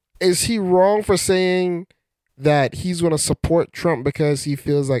 So, is he wrong for saying that he's going to support Trump because he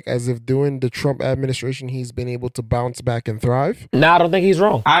feels like as if during the Trump administration he's been able to bounce back and thrive? No, I don't think he's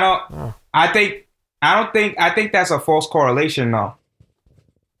wrong. I think that's a false correlation, though.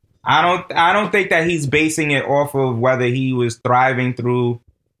 I don't think that he's basing it off of whether he was thriving through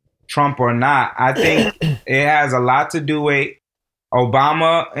Trump or not. I think it has a lot to do with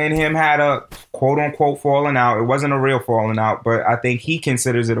Obama and him had a quote unquote falling out. It wasn't a real falling out, but I think he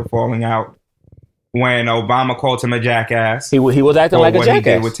considers it a falling out when Obama called him a jackass. He was acting like a jackass. What he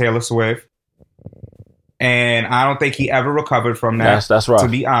did with Taylor Swift. And I don't think he ever recovered from that. That's rough. To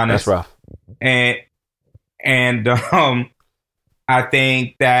be honest. That's rough. And I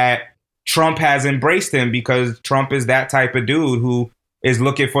think that Trump has embraced him because Trump is that type of dude who is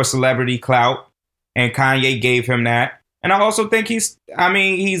looking for celebrity clout, and Kanye gave him that. And I also think he's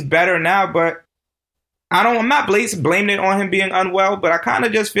better now, but I'm not blaming it on him being unwell, but I kind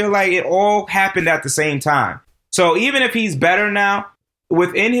of just feel like it all happened at the same time. So even if he's better now,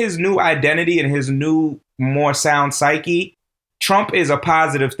 within his new identity and his new, more sound psyche, Trump is a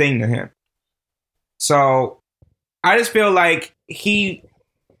positive thing to him. So I just feel like you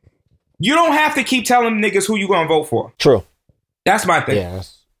don't have to keep telling niggas who you gonna vote for. True. That's my thing. Yeah,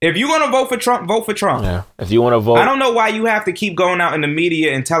 if you're gonna vote for Trump, vote for Trump. Yeah. If you want to vote, I don't know why you have to keep going out in the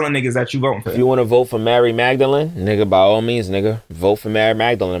media and telling niggas that you voting for. If you want to vote for Mary Magdalene, nigga, by all means, nigga, vote for Mary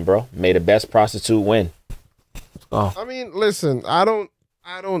Magdalene, bro. May the best prostitute win. Oh. I mean, listen, I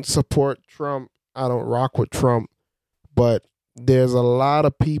don't support Trump. I don't rock with Trump, but there's a lot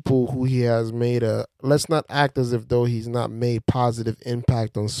of people who he has made let's not act as if though he's not made positive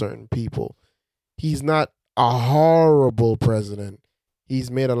impact on certain people. He's not a horrible president. He's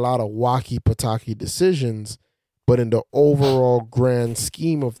made a lot of wacky-pataki decisions, but in the overall grand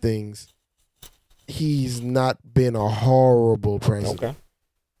scheme of things, he's not been a horrible president. Okay.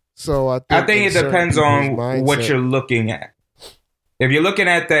 So I think it depends on what you're looking at. If you're looking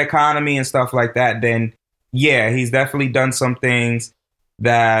at the economy and stuff like that, then yeah, he's definitely done some things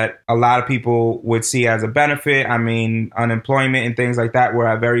that a lot of people would see as a benefit. I mean, unemployment and things like that were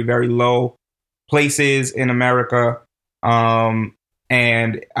at very, very low places in America.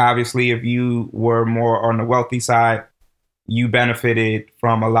 And obviously, if you were more on the wealthy side, you benefited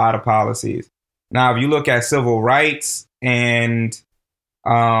from a lot of policies. Now, if you look at civil rights and,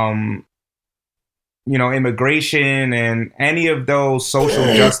 immigration and any of those social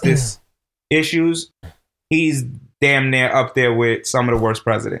justice issues, he's damn near up there with some of the worst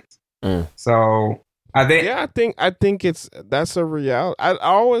presidents. So I think that's a reality. I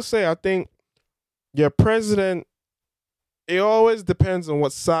always say I think your president. It always depends on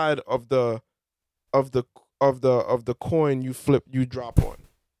what side of the coin you drop on.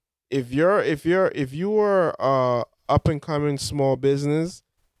 if you are up and coming small business,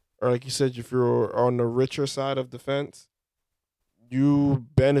 or like you said, if you're on the richer side of the fence, you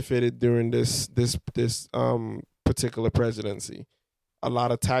benefited during this particular presidency. A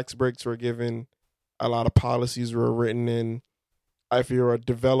lot of tax breaks were given, a lot of policies were written in. If you're a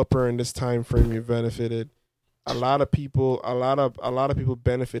developer in this time frame, you benefited. A lot of people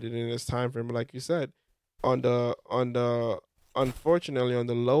benefited in this time frame. Like you said, unfortunately on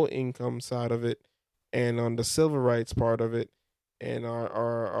the low income side of it, and on the civil rights part of it, and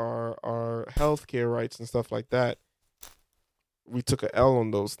our healthcare rights and stuff like that, we took a L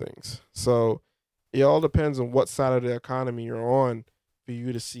on those things. So it all depends on what side of the economy you're on for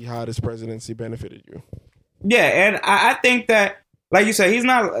you to see how this presidency benefited you. Yeah, and I think that, like you said, he's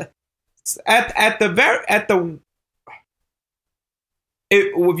not if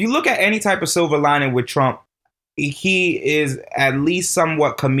you look at any type of silver lining with Trump, he is at least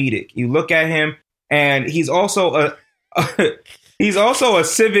somewhat comedic. You look at him, and he's also a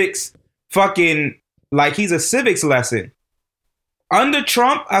civics fucking, like, he's a civics lesson. Under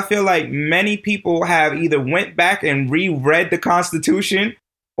Trump, I feel like many people have either went back and reread the Constitution,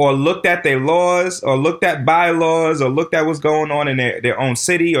 or looked at their laws, or looked at bylaws, or looked at what's going on in their own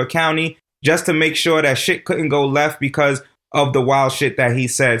city or county, just to make sure that shit couldn't go left because of the wild shit that he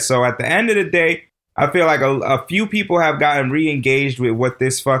said. So at the end of the day, I feel like a few people have gotten re-engaged with what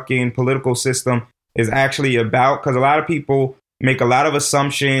this fucking political system is actually about, because a lot of people make a lot of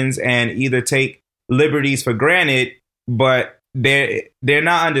assumptions and either take liberties for granted, but they're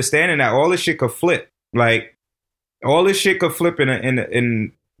not understanding that all this shit could flip. Like, all this shit could flip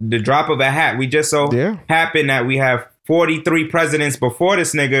in the drop of a hat. We just happen that we have 43 presidents before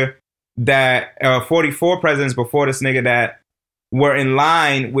this nigga that 44 presidents before this nigga that were in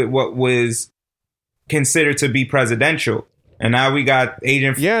line with what was considered to be presidential. And now we got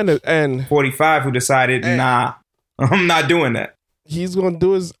Agent and 45 who decided, nah, I'm not doing that. He's going to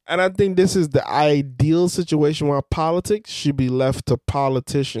do his, and I think this is the ideal situation where politics should be left to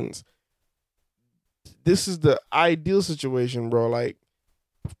politicians. This is the ideal situation, bro. Like,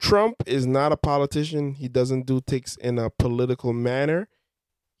 Trump is not a politician. He doesn't do things in a political manner.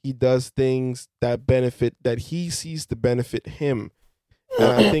 He does things that he sees to benefit him.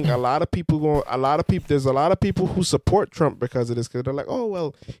 And I think there's a lot of people who support Trump because of this, because they're like, oh,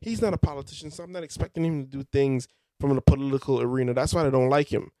 well, he's not a politician, so I'm not expecting him to do things from the political arena. That's why they don't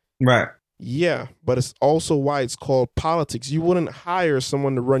like him. Right. Yeah, but it's also why it's called politics. You wouldn't hire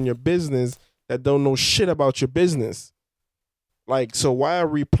someone to run your business that don't know shit about your business. Like, so why are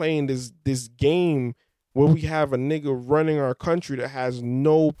we playing this game where we have a nigga running our country that has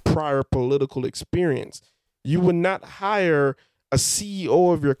no prior political experience? You would not hire a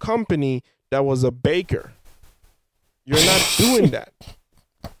CEO of your company that was a baker. You're not doing that.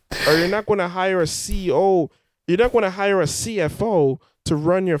 Or you're not going to hire a CEO. You're not going to hire a CFO to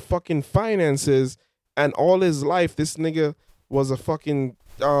run your fucking finances, and all his life this nigga was a fucking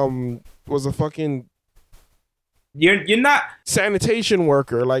You're not sanitation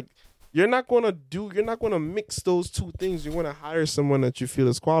worker. Like, you're not going to mix those two things. You want to hire someone that you feel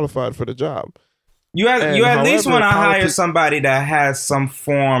is qualified for the job. You at least want to hire somebody that has some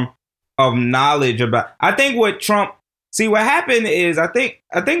form of knowledge about. I think what Trump, see, what happened is, I think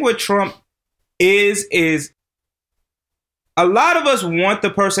what Trump is a lot of us want the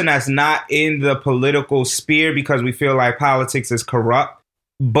person that's not in the political sphere because we feel like politics is corrupt,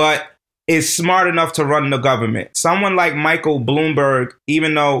 but is smart enough to run the government. Someone like Michael Bloomberg,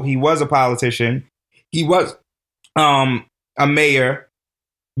 even though he was a politician, he was a mayor,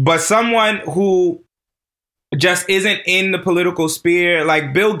 but someone who just isn't in the political sphere,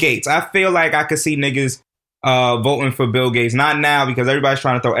 like Bill Gates. I feel like I could see niggas voting for Bill Gates. Not now, because everybody's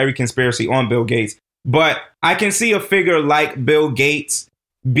trying to throw every conspiracy on Bill Gates. But I can see a figure like Bill Gates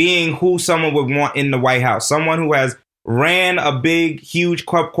being who someone would want in the White House. Someone who has ran a big, huge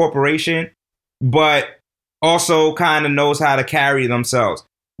corporation, but also kind of knows how to carry themselves.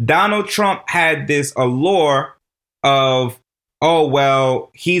 Donald Trump had this allure of, oh, well,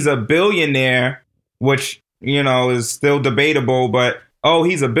 he's a billionaire, which, you know, is still debatable, but, oh,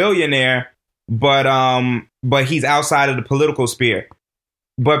 he's a billionaire, but he's outside of the political sphere.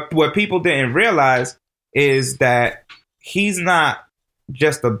 But what people didn't realize is that he's not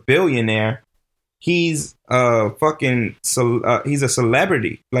just a billionaire. He's he's a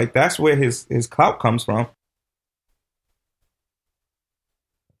celebrity. Like, that's where his clout comes from.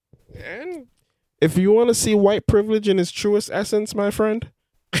 And if you want to see white privilege in its truest essence, my friend,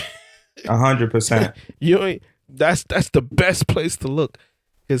 100%. That's the best place to look,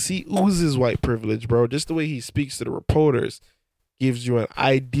 because he oozes white privilege, bro. Just the way he speaks to the reporters. gives you an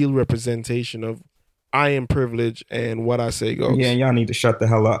ideal representation of I am privileged and what I say goes. Yeah, y'all need to shut the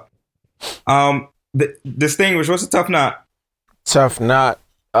hell up. Distinguished, what's a tough knot? Tough knot.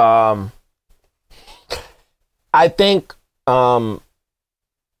 I think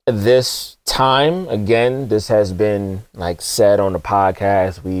this time, again, this has been like said on the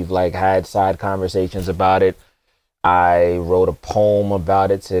podcast. We've like had side conversations about it. I wrote a poem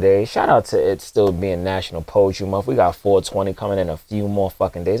about it today. Shout out to it still being National Poetry Month. We got 420 coming in a few more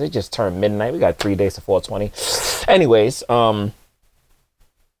fucking days. It just turned midnight. We got 3 days to 420. Anyways, I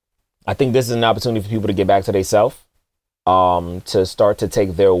think this is an opportunity for people to get back to themselves, to start to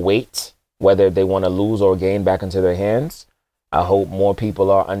take their weight, whether they want to lose or gain, back into their hands. I hope more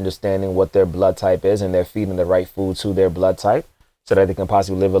people are understanding what their blood type is and they're feeding the right food to their blood type so that they can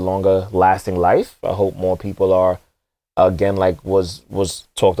possibly live a longer lasting life. I hope more people are, again, like was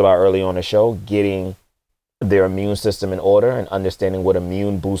talked about earlier on the show, getting their immune system in order and understanding what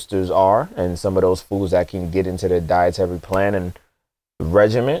immune boosters are and some of those foods that can get into their dietary plan and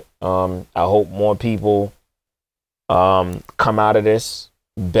regimen. I hope more people come out of this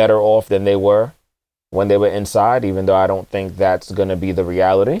better off than they were when they were inside, even though I don't think that's going to be the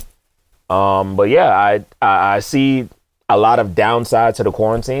reality. But yeah, I see a lot of downside to the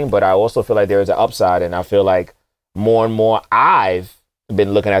quarantine, but I also feel like there's an upside, and I feel like more and more I've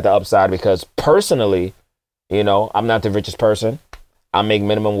been looking at the upside because personally, you know, I'm not the richest person. I make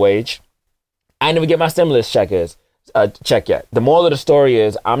minimum wage. I never get my stimulus check yet. The moral of the story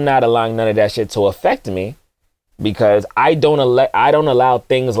is I'm not allowing none of that shit to affect me because I don't allow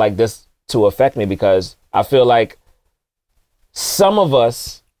things like this to affect me because I feel like some of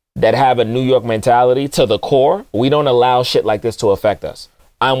us that have a New York mentality to the core, we don't allow shit like this to affect us.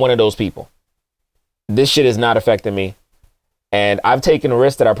 I'm one of those people. This shit is not affecting me. And I've taken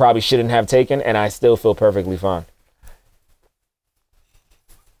risks that I probably shouldn't have taken, and I still feel perfectly fine.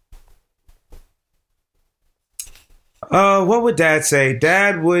 What would Dad say?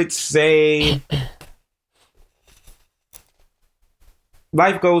 Dad would say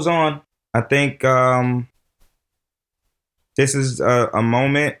life goes on. I think this is a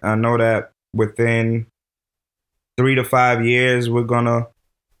moment. I know that within 3 to 5 years, we're going to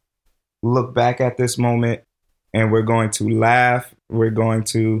look back at this moment and we're going to laugh. We're going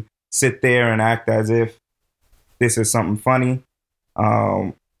to sit there and act as if this is something funny,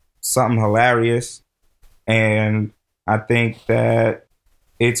 something hilarious. And I think that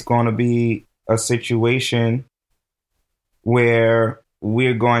it's going to be a situation where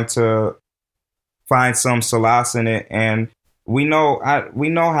we're going to find some solace in it. And we know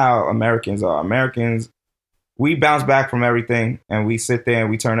how Americans are. Americans, we bounce back from everything and we sit there and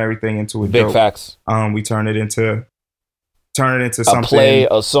we turn everything into a Big joke. facts. We turn it into something, a play,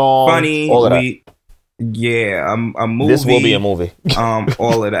 a song, funny. all of that. Yeah, a movie. This will be a movie.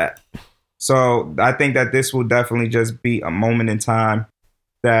 All of that. So I think that this will definitely just be a moment in time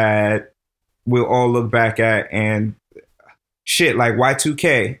that we'll all look back at. And shit, like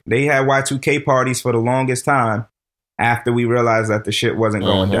Y2K, they had Y2K parties for the longest time after we realized that the shit wasn't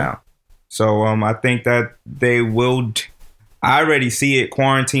going down. So I think that they will. I already see it.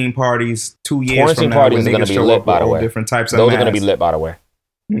 Quarantine parties 2 years Quarantine from now. parties are going to be lit, by the way. Different types of Those masks. are going to be lit, by the way.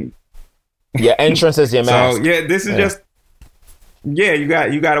 Your entrance is your mask. So yeah, this is just. Yeah, you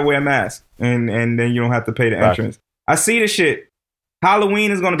got to wear a mask, and then you don't have to pay the entrance. I see the shit. Halloween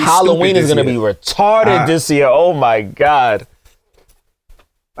is going to be retarded this year. Oh my god.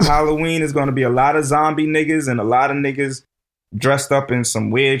 Halloween is going to be a lot of zombie niggas and a lot of niggas dressed up in some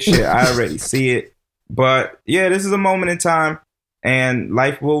weird shit. I already see it. But yeah, this is a moment in time, and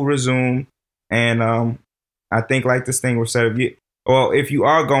life will resume. And I think, like this thing was said, if you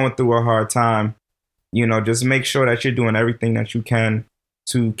are going through a hard time, you know, just make sure that you're doing everything that you can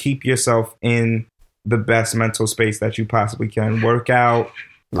to keep yourself in the best mental space that you possibly can. Work out,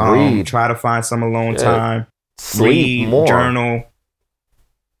 read, try to find some alone time, sleep read, more, journal.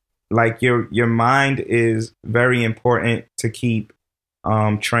 Like your mind is very important to keep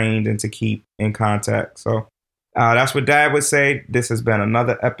trained and to keep in contact. So that's what Dad would say. This has been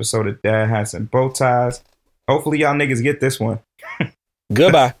another episode of Dad Hats and Bow Ties. Hopefully y'all niggas get this one.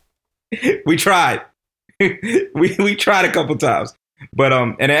 Goodbye. We tried. we tried a couple times, but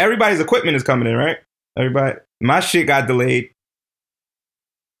and everybody's equipment is coming in, right? Everybody, my shit got delayed.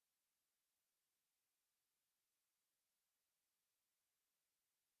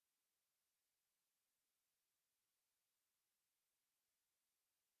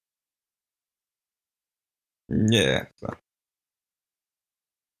 Yeah. So.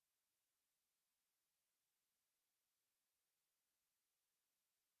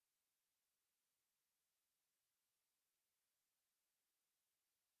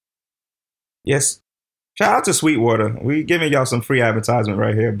 Yes. Shout out to Sweetwater. We giving y'all some free advertisement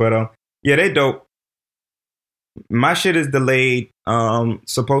right here. But yeah, they dope. My shit is delayed.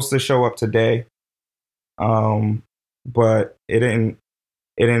 Supposed to show up today. But it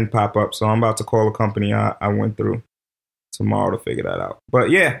didn't pop up. So I'm about to call a company I went through tomorrow to figure that out. But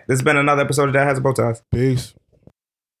yeah, this has been another episode of That Has a Bow Ties. Peace.